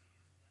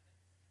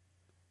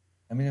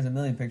 I mean, there's a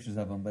million pictures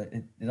of him, but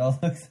it all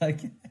looks like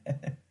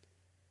Ed.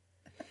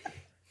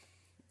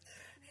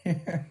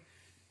 Here.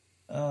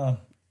 Oh.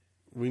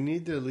 We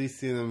need to at least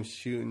see them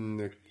shooting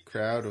the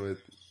crowd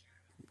with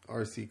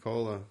RC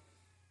Cola.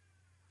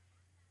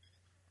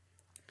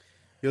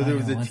 Yo, there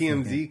was a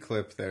TMZ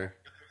clip there.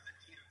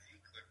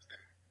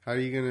 How are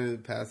you going to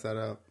pass that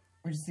up?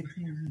 Where'd you see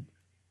TMZ?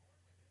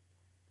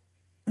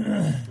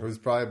 It was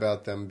probably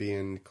about them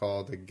being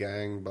called a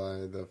gang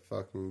by the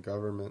fucking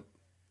government.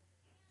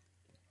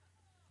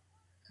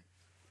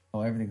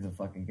 Oh, everything's a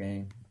fucking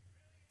gang.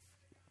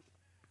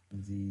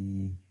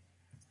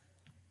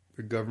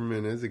 The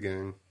government is a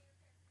gang.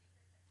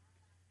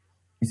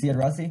 You see Ed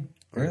Rossi?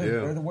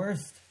 They're the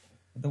worst.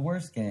 The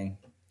worst gang.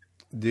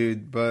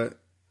 Dude,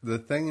 but the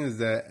thing is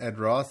that Ed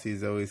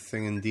Rossi's always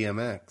singing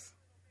DMX.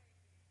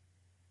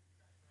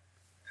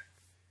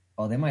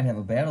 Oh, they might have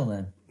a battle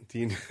then.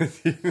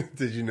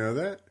 Did you know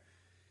that?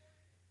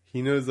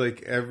 He knows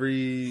like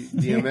every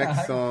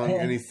DMX song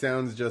and he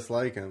sounds just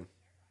like him.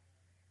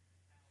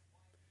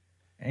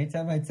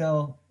 Anytime I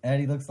tell Ed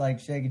he looks like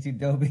Shaggy 2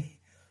 Dope,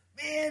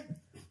 man,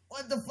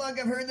 what the fuck?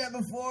 I've heard that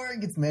before. He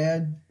gets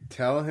mad.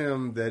 Tell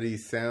him that he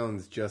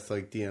sounds just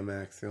like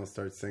DMX and he'll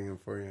start singing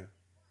for you.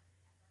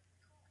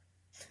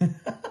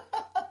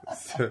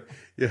 So,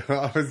 yeah,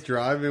 I was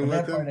driving with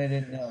him. That part I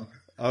didn't know.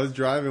 I was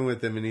driving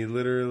with him and he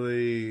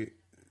literally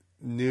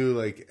knew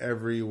like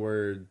every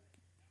word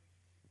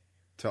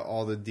to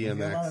all the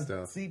DMX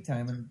stuff. Seat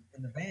time in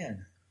the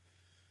van.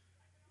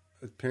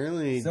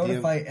 Apparently, Soda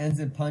fight ends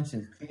in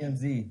punches.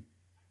 TMZ.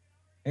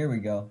 Here we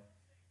go.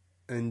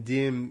 And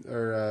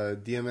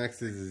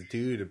DMX is his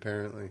dude,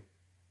 apparently.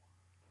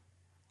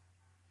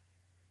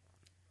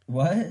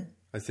 What?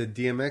 I said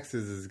DMX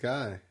is his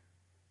guy.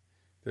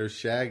 There's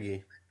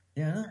Shaggy.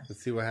 Yeah.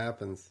 Let's see what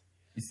happens.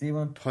 You see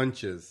one?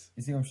 Punches.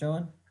 You see what I'm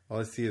showing? All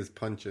I see is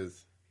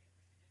punches.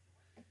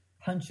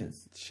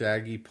 Punches.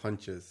 Shaggy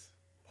punches.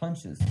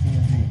 Punches.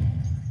 TMZ.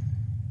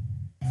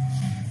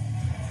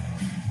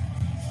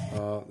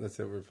 Oh, that's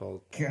it. We're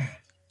told. God.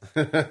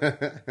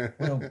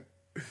 What a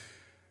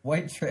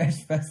white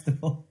trash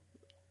festival.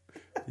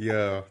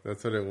 Yo,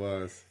 that's what it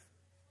was.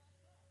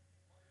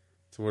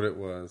 That's what it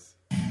was.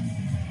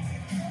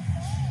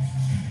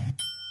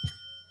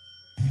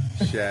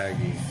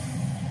 Shaggy.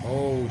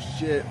 Oh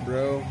shit,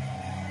 bro.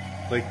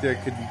 Like there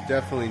could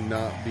definitely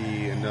not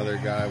be another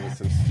guy with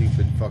some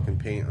stupid fucking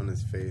paint on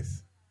his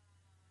face.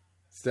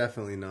 It's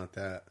definitely not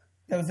that.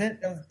 That was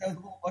it? That was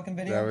the whole fucking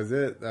video? That was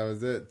it. That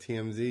was it.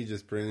 TMZ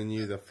just bringing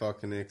you the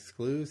fucking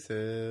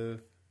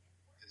exclusive.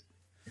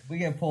 If we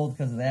get pulled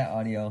because of that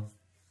audio.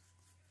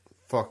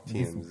 Fuck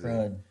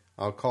TMZ.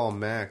 I'll call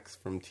Max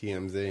from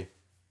TMZ. Do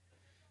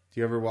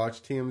you ever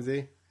watch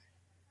TMZ?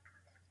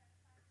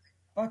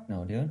 Fuck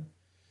no, dude.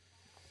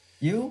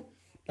 You?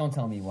 Don't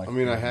tell me you watch I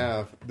mean, TMZ. I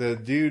have. The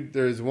dude,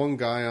 there's one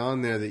guy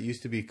on there that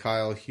used to be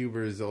Kyle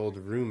Huber's old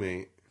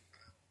roommate.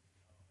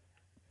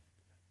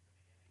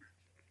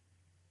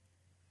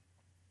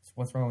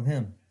 What's wrong with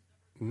him?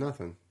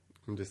 Nothing.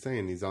 I'm just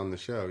saying he's on the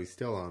show. He's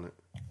still on it.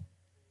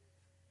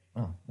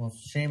 Oh, well,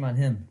 shame on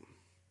him.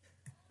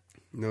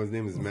 No, his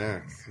name is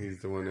Max.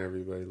 He's the one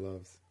everybody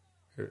loves.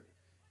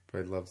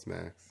 Everybody loves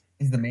Max.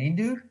 He's the main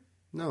dude?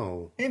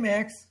 No. Hey,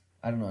 Max.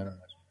 I don't know.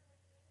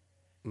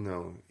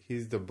 No,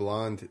 he's the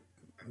blonde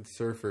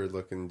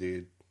surfer-looking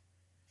dude.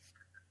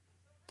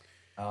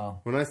 Oh.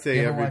 When I say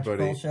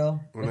everybody,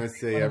 when I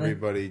say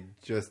everybody,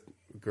 just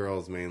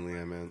girls mainly,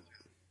 I meant.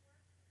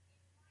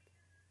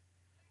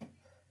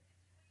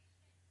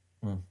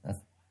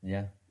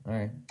 Yeah. All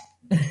right.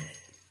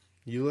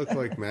 You look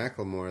like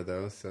Macklemore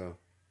though, so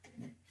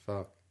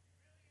fuck.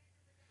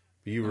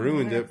 You Oh,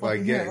 ruined look it by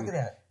fucking hair, getting. Look at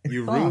that. It's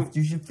You soft. ruined.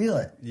 You should feel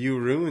it. You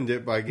ruined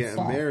it by getting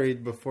soft.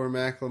 married before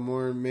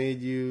Macklemore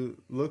made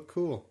you look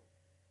cool.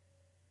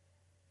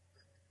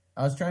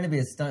 I was trying to be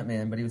a stunt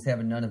man, but he was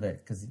having none of it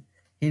because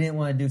he didn't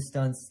want to do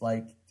stunts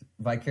like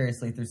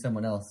vicariously through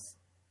someone else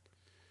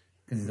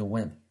because he's a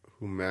wimp.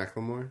 Who,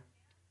 Macklemore?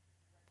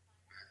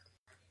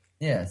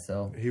 Yeah,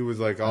 so He was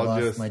like, I I'll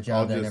lost just my I'll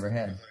job that I just never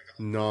had.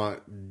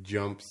 not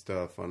jump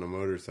stuff on a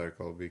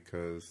motorcycle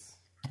because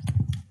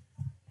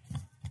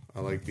I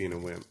like being a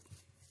wimp.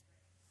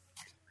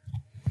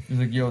 He's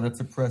like, yo, that's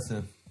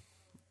oppressive.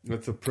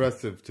 That's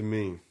oppressive to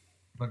me. I'm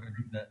not gonna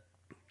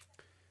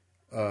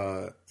do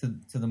Uh,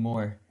 that. To the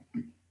more.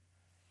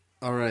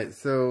 all right.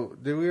 So,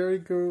 did we already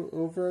go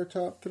over our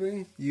top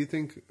three? You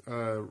think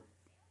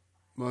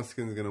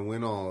Muskin's gonna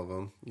win all of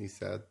them? You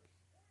said.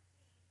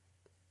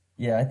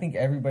 Yeah, I think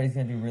everybody's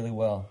gonna do really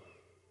well.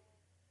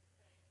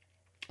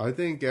 I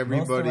think Most of the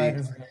everybody,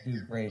 riders are gonna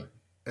do great.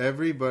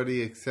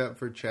 everybody except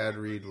for Chad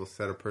Reed will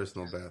set a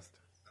personal best.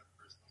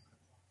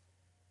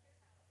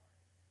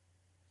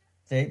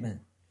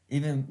 Statement.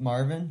 Even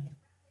Marvin.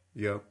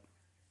 Yep.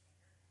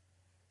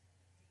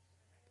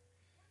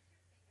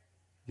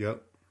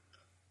 Yep.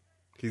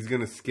 He's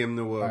gonna skim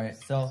the whoops. All right,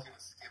 so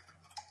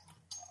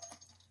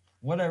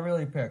what I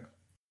really pick?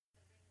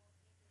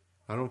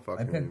 I don't I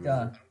fucking picked.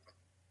 remember.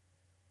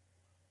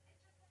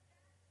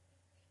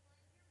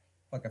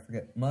 Fuck, I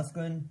forget.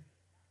 Musquin,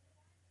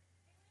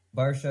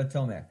 Barsha,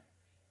 Tomac.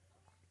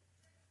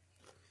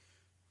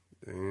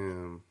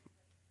 Damn.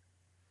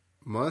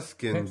 Pick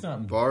Muskin,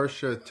 something.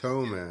 Barsha,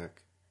 Tomac.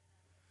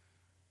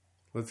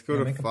 Let's go Yeah,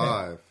 to make a pick.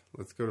 5.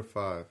 Let's go to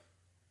 5.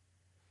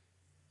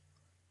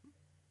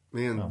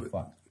 Man, Oh, but-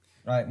 fuck.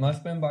 All right,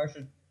 Musquin,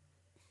 Barsha.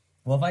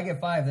 Well, if I get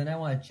 5, then I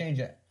want to change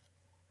it.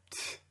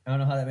 I don't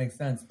know how that makes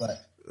sense, but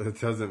that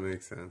doesn't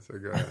make sense. So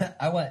go ahead.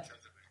 I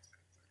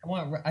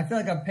feel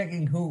like I'm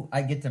picking who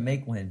I get to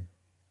make win.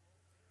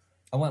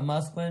 I want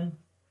Musquin.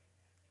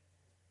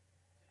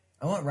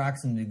 I want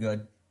Roxon to do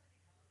good.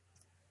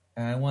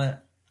 And I want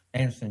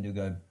Anderson to do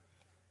good.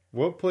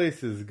 What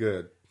place is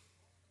good?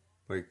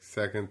 Like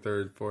second,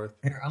 third, fourth?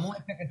 Here, I'm only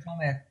picking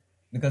Tomac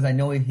because I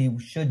know he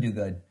should do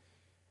good.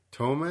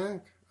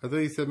 Tomac? I thought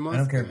you said Muskin. I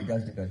don't care if he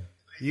does do good.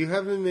 You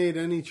haven't made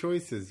any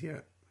choices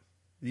yet.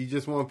 You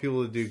just want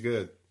people to do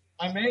good.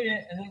 I made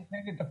it and then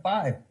pick it to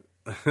 5.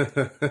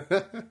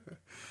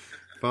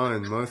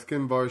 Fine.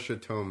 Muskin, Barsha,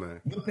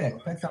 Tomac. You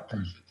pick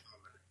something.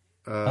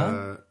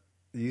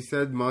 You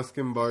said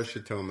Muskin,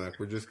 Barsha, Tomac.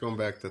 We're just going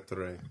back to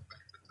 3.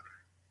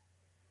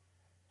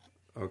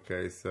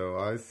 Okay, so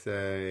I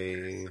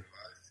say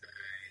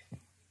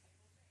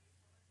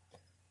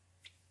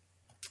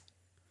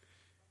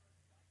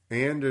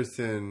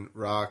Anderson,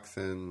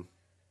 Roxon,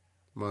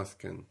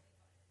 Muskin.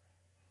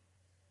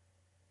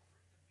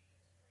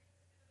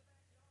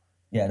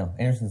 Yeah, no,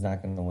 Anderson's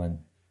not going to win.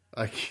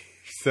 I keep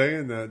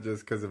saying that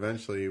just because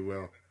eventually you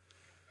will.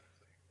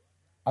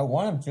 I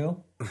want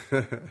him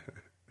to.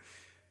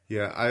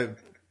 Yeah,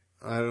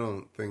 I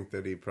don't think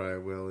that he probably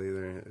will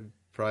either. It'd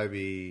probably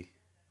be,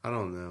 I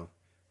don't know.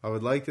 I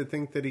would like to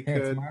think that he Here,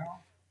 could,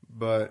 tomorrow,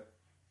 but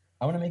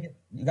I want to make it.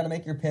 You got to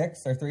make your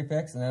picks, our 3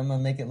 picks, and then I'm going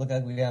to make it look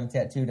like we got them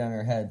tattooed on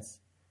our heads.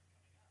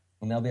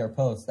 And that'll be our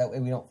post. That way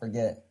we don't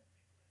forget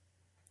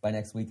by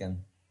next weekend,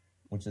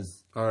 which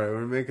is, all right,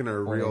 we're making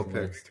our real days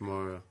away. picks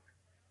tomorrow.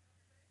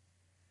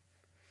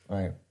 all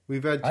right.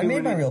 We've had too I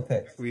made many, my real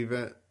picks. We've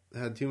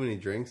had too many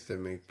drinks to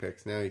make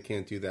picks. Now you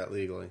can't do that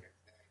legally.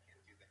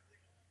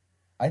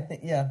 I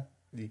think, yeah,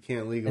 You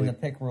can't in legally the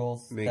pick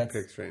rules. make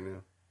picks right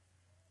now.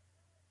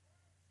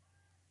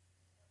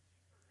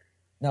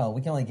 No,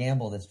 we can only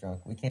gamble this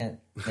drunk. We can't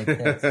make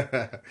picks.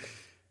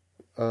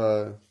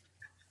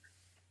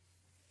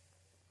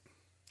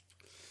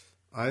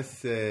 I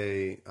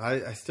say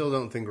I still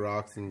don't think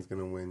Roxon's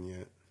gonna win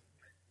yet.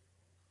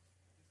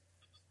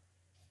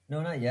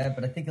 No, not yet,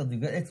 but I think he'll do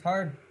good. It's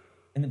hard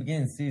in the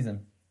beginning of the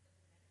season.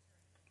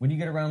 When you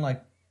get around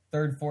like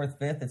 3rd, 4th,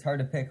 5th, it's hard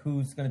to pick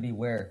who's going to be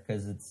where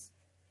because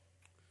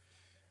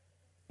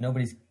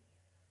nobody's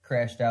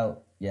crashed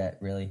out yet,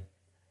 really.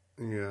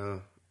 Yeah,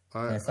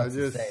 And I it sucks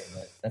just to say,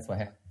 but that's what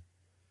happened.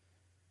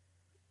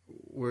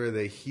 where are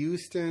they?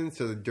 Houston,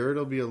 so the dirt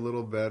will be a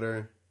little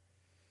better,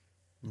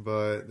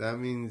 but that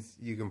means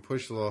you can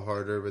push a little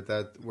harder. But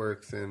that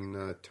works in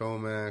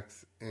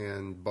Tomac's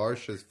and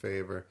Barsha's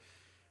favor.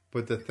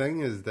 But the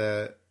thing is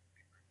that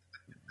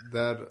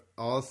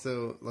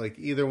also, like,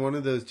 either one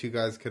of those two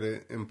guys could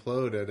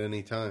implode at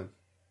any time.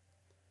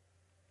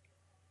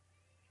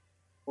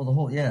 Well, the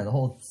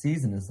whole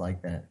season is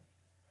like that.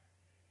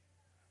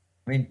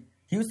 I mean,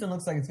 Houston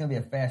looks like it's going to be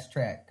a fast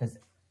track because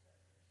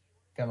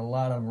got a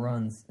lot of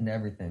runs and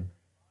everything.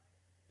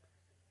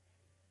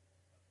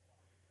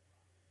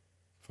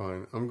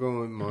 Fine, I'm going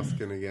with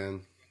Muskin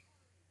again.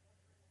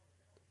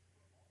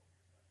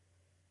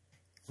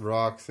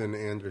 Roxon,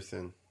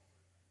 Anderson.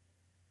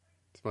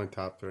 It's my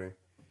top 3.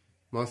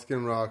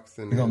 Muskin,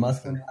 Roxon, You go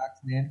Anderson. Musquin,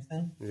 Roxon,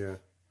 Anderson? Yeah.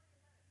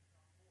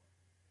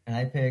 and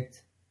I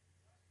picked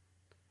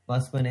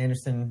Musquin,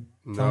 Anderson,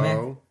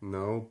 Tomac.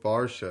 No,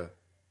 Barsha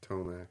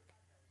Tomac.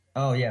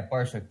 Oh yeah,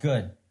 Barsha,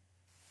 good.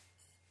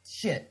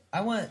 Shit,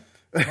 I want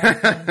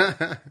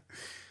Musquin.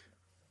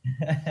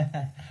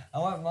 I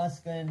want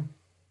Musquin,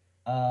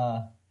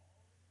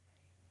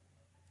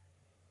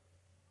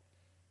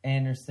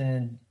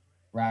 Anderson,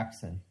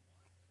 Roxon.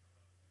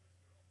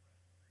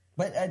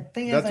 But the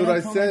thing is, That's what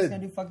I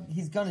said.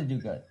 He's gonna do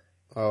good.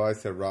 Oh, I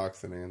said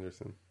Roxon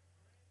Anderson.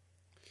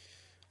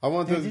 I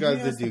want those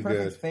guys to do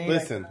good.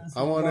 Listen,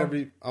 I want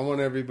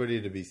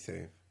everybody to be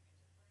safe.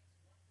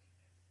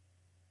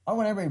 I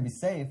want everybody to be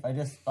safe. I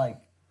just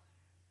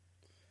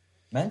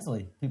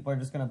mentally, people are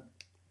just gonna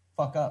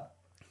fuck up.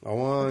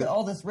 Look at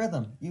all this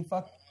rhythm. You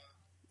fuck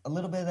a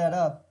little bit of that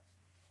up.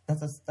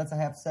 That's a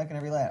half second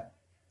every lap.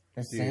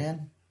 There's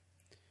sand.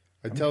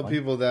 I tell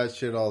people that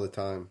shit all the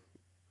time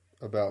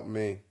about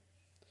me.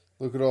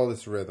 Look at all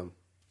this rhythm.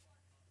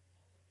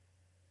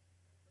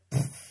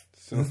 Is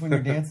this when you're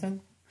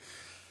dancing?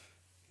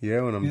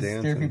 Yeah, when I'm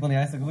dancing. Stare people in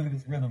the eyes like, look at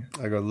this rhythm.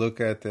 I go, look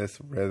at this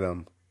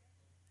rhythm,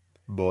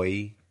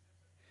 boy.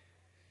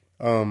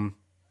 Yeah,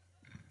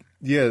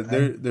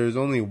 there's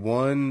only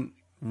one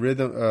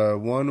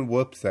rhythm, one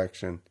whoop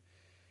section.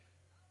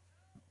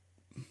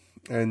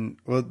 And,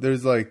 well,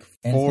 there's like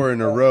 4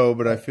 in a row,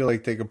 but I feel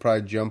like they could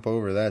probably jump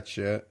over that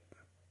shit.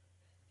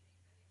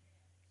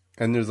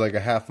 And there's like a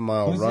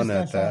half-mile run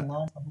at that.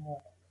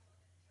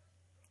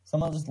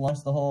 Someone just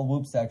launched the whole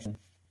whoop section.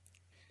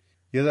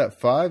 Yeah, that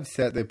 5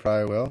 set, they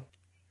probably will.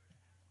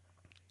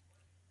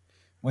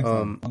 Which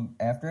one?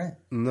 After it?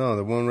 No,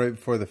 the one right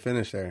before the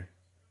finish there.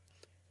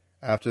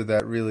 After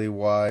that really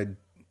wide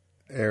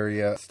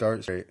area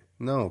start straight.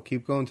 No,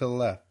 keep going to the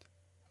left.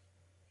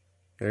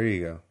 There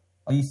you go.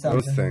 Oh, you saw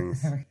those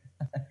things.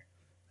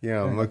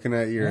 Yeah, I'm looking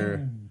at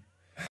your...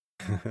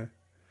 We're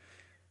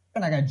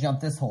not going to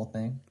jump this whole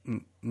thing.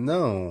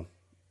 No.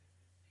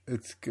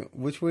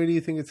 Which way do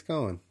you think it's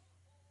going?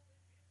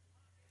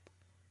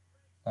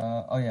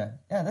 Oh, yeah.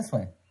 Yeah, this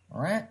way.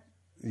 All right.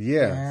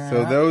 Yeah,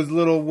 so those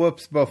little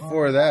whoops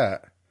before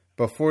that.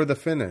 Before the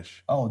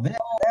finish. Oh, they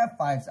all have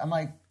 5s. I'm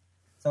like,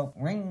 so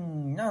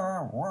ring.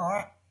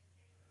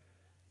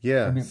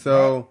 Yeah,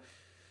 so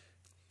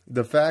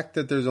the fact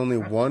that there's only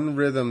one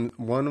rhythm,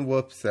 one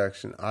whoop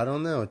section, I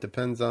don't know. It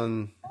depends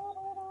on...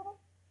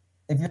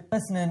 If you're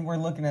listening, we're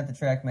looking at the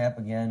track map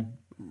again.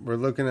 We're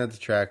looking at the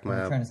track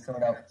map. We're trying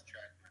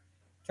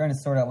to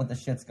sort out what the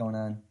shit's going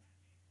on.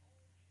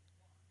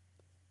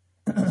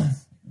 I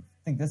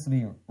think this will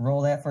be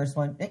roll that first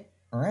one.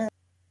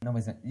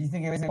 Nobody's. You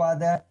think everybody's quad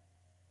that?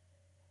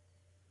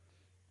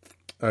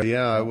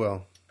 Yeah, I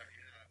will.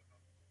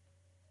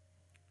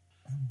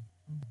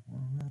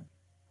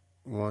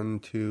 1,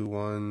 2,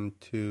 1,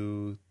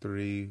 2,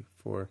 3,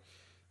 4.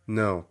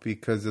 No,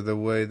 because of the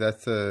way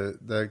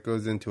that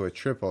goes into a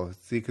triple.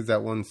 See, because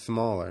that one's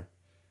smaller.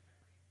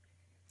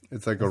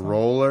 It's like a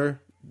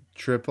roller,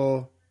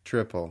 triple.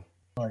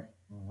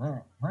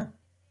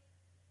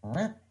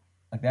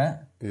 Like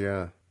that?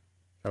 Yeah,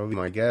 that would be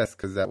my guess.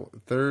 Because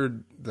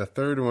the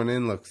third one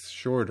in looks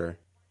shorter.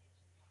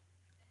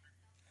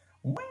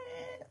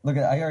 Look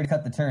at, I already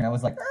cut the turn. I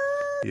was like,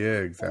 yeah,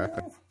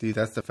 exactly, dude.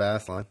 That's the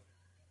fast line.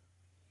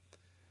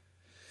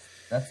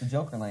 That's the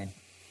Joker lane.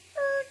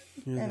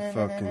 You're the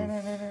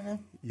fucking...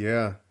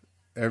 Yeah,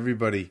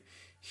 everybody.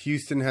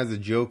 Houston has a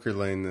Joker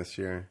lane this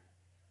year.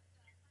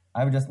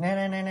 I would just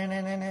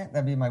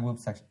that'd be my whoop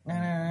section.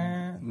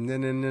 Batman.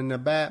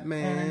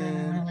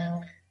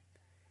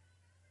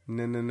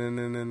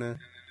 I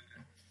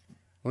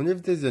wonder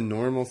if there's a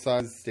normal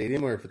sized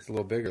stadium or if it's a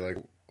little bigger. Like,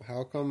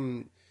 how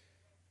come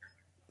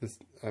this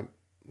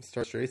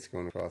start straight's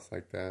going across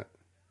like that?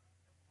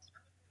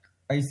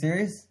 Are you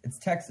serious? It's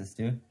Texas,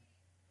 dude.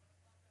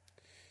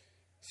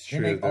 It's they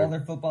true, make all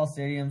their football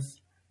stadiums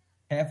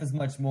half as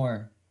much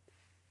more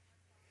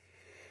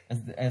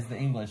as the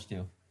English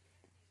do.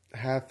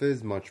 Half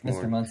is much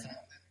more. Mr. Munson.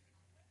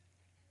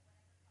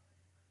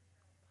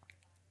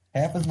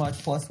 Half as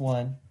much plus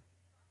 1.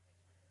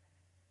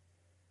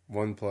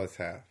 1 plus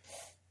half.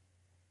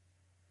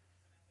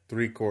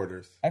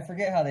 3/4. I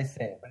forget how they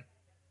say it, but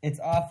it's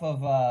off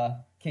of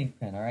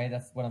Kingpin, all right?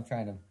 That's what I'm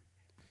trying to...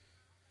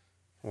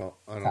 Well,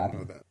 I don't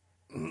know that.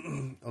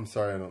 I'm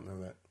sorry, I don't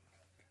know that.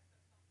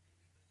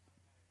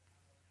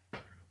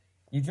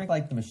 You drink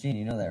like the machine,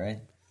 you know that, right?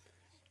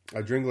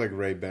 I drink like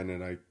Ray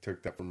Bennett. I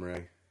took that from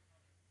Ray.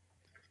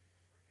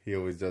 He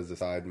always does the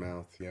side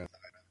mouth, yeah.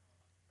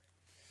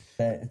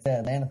 It's that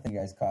Atlanta thing you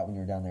guys caught when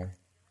you were down there.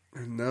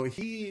 No,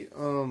 he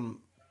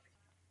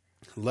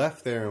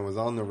left there and was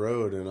on the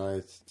road, and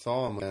I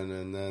saw him again,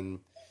 and then...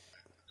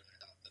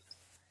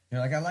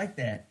 You're like, I like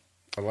that.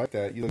 I like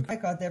that. I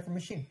caught that from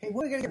machine. Hey,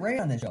 when are we going to get Ray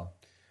on this show?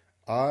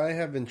 I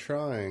have been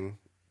trying,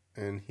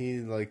 and he,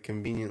 like,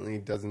 conveniently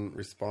doesn't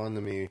respond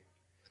to me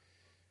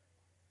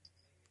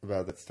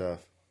about that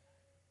stuff.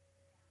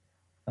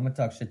 I'm going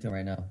to talk shit to him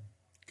right now.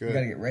 Good. We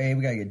got to get Ray.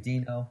 We got to get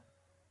Dino.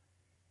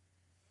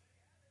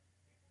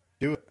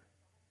 Do it.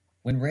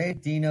 When Ray,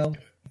 Dino,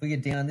 if we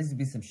get Dino, these would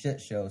be some shit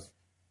shows.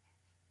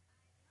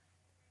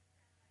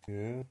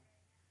 Yeah.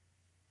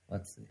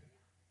 Let's see.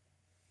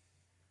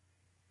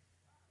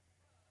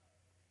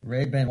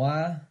 Ray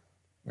Benoit,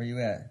 where you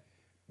at?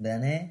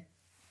 Danny?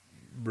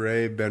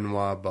 Ray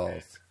Benoit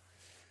Balls.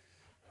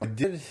 I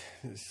did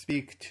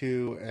speak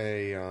to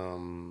a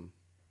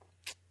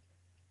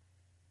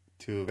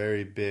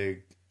very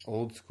big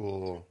old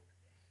school.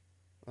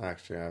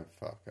 Actually, I've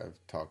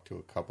talked to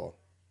a couple.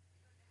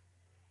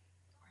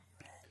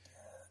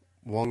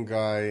 One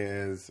guy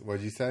is.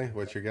 What'd you say?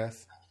 What's your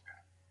guess?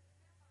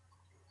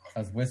 I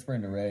was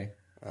whispering to Ray,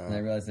 and I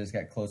realized I just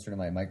got closer to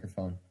my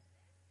microphone.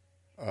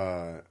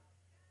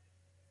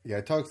 Yeah,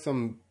 I talked to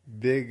some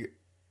big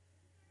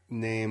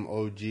name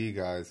OG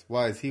guys.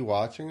 Why, is he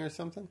watching or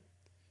something?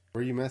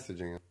 Where are you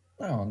messaging him?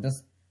 No, I'm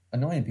just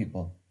annoying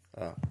people.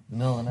 Oh.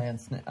 No, and I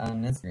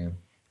on Instagram.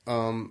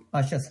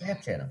 I should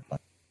Snapchat him.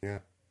 Yeah.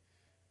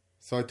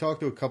 So I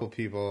talked to a couple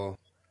people,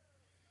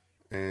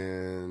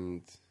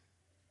 and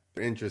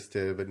they're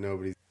interested, but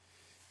nobody's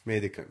made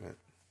the commitment.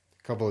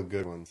 A couple of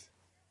good ones.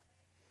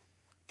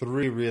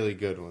 3 really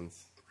good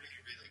ones.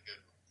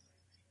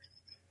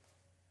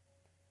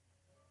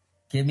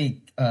 Give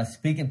me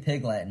speaking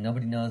Pig Latin.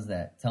 Nobody knows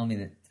that. Tell me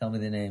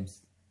the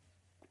names.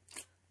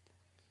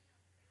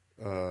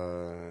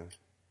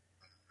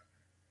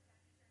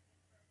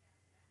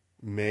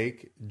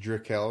 Make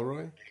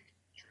Drickelroy.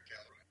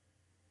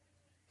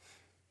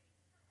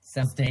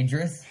 Sounds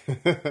dangerous.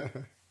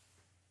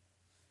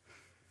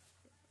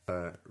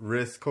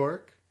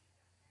 Riscork.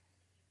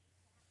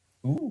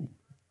 Ooh.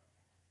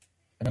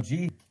 An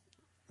OG.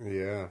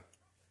 Yeah.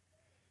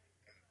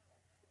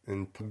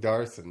 And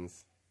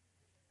Pugdarsons.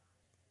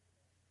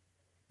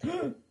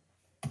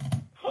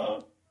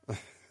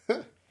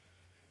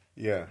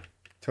 Yeah.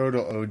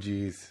 Total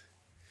OGs.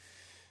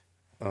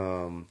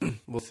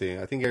 We'll see.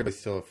 I think everybody's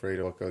still afraid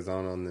of what goes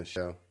on this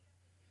show.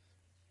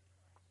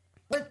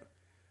 What?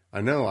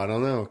 I know. I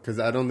don't know. Because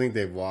I don't think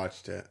they've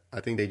watched it. I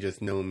think they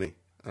just know me.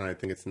 And I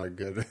think it's not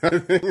good. I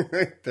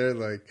think they're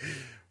like,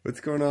 what's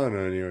going on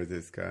here with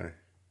this guy?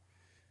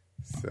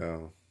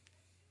 So.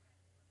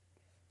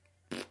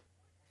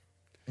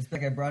 It's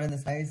like I brought in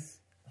this nice,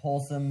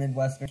 wholesome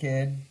Midwestern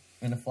kid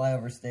in a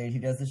flyover stage. He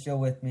does the show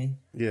with me.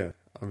 Yeah.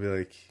 I'll be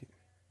like.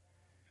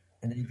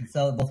 And then you can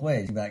sell it both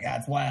ways. You'd be like,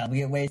 it's wild. We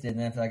get wasted. And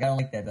then if like, I don't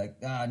like that, be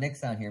like,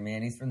 Nick's on here,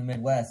 man. He's from the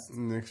Midwest.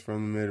 Nick's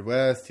from the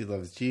Midwest. He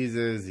loves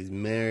Jesus. He's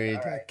married,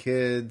 got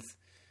kids.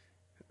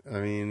 I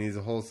mean, he's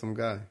a wholesome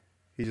guy.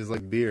 He just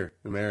likes beer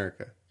in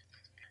America.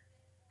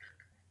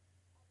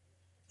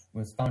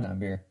 Was found on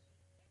beer.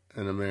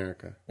 In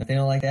America. If they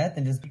don't like that,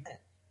 then just be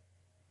it.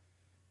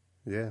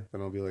 Yeah,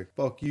 then I'll be like,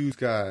 fuck you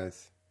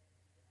guys.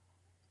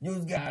 You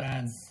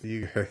guys.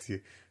 You guys, you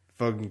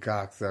fucking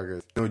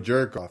cocksuckers. No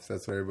jerk-offs.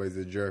 That's why everybody's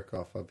a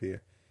jerk-off up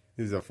here.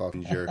 He's a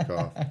fucking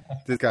jerk-off.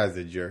 This guy's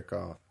a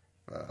jerk-off.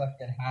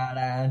 Fucking hot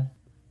on.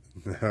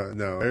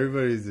 No,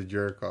 everybody's a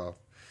jerk-off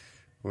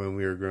when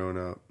we were growing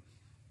up.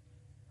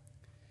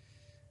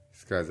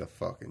 This guy's a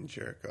fucking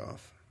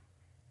jerk-off.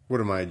 What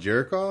am I, a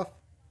jerk-off?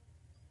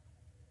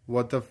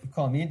 What the... You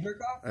call me a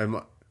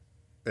jerk-off?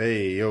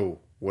 Hey, yo,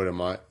 what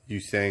am I? You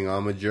saying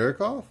I'm a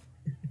jerk-off?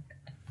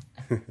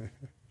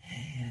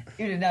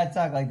 You did not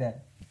talk like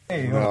that.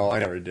 Hey, no, I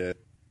never did.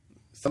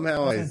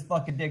 Somehow his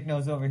fucking dick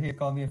nose over here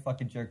called me a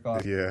fucking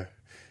jerk-off. Yeah.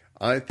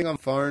 I think I'm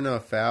far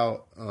enough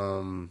out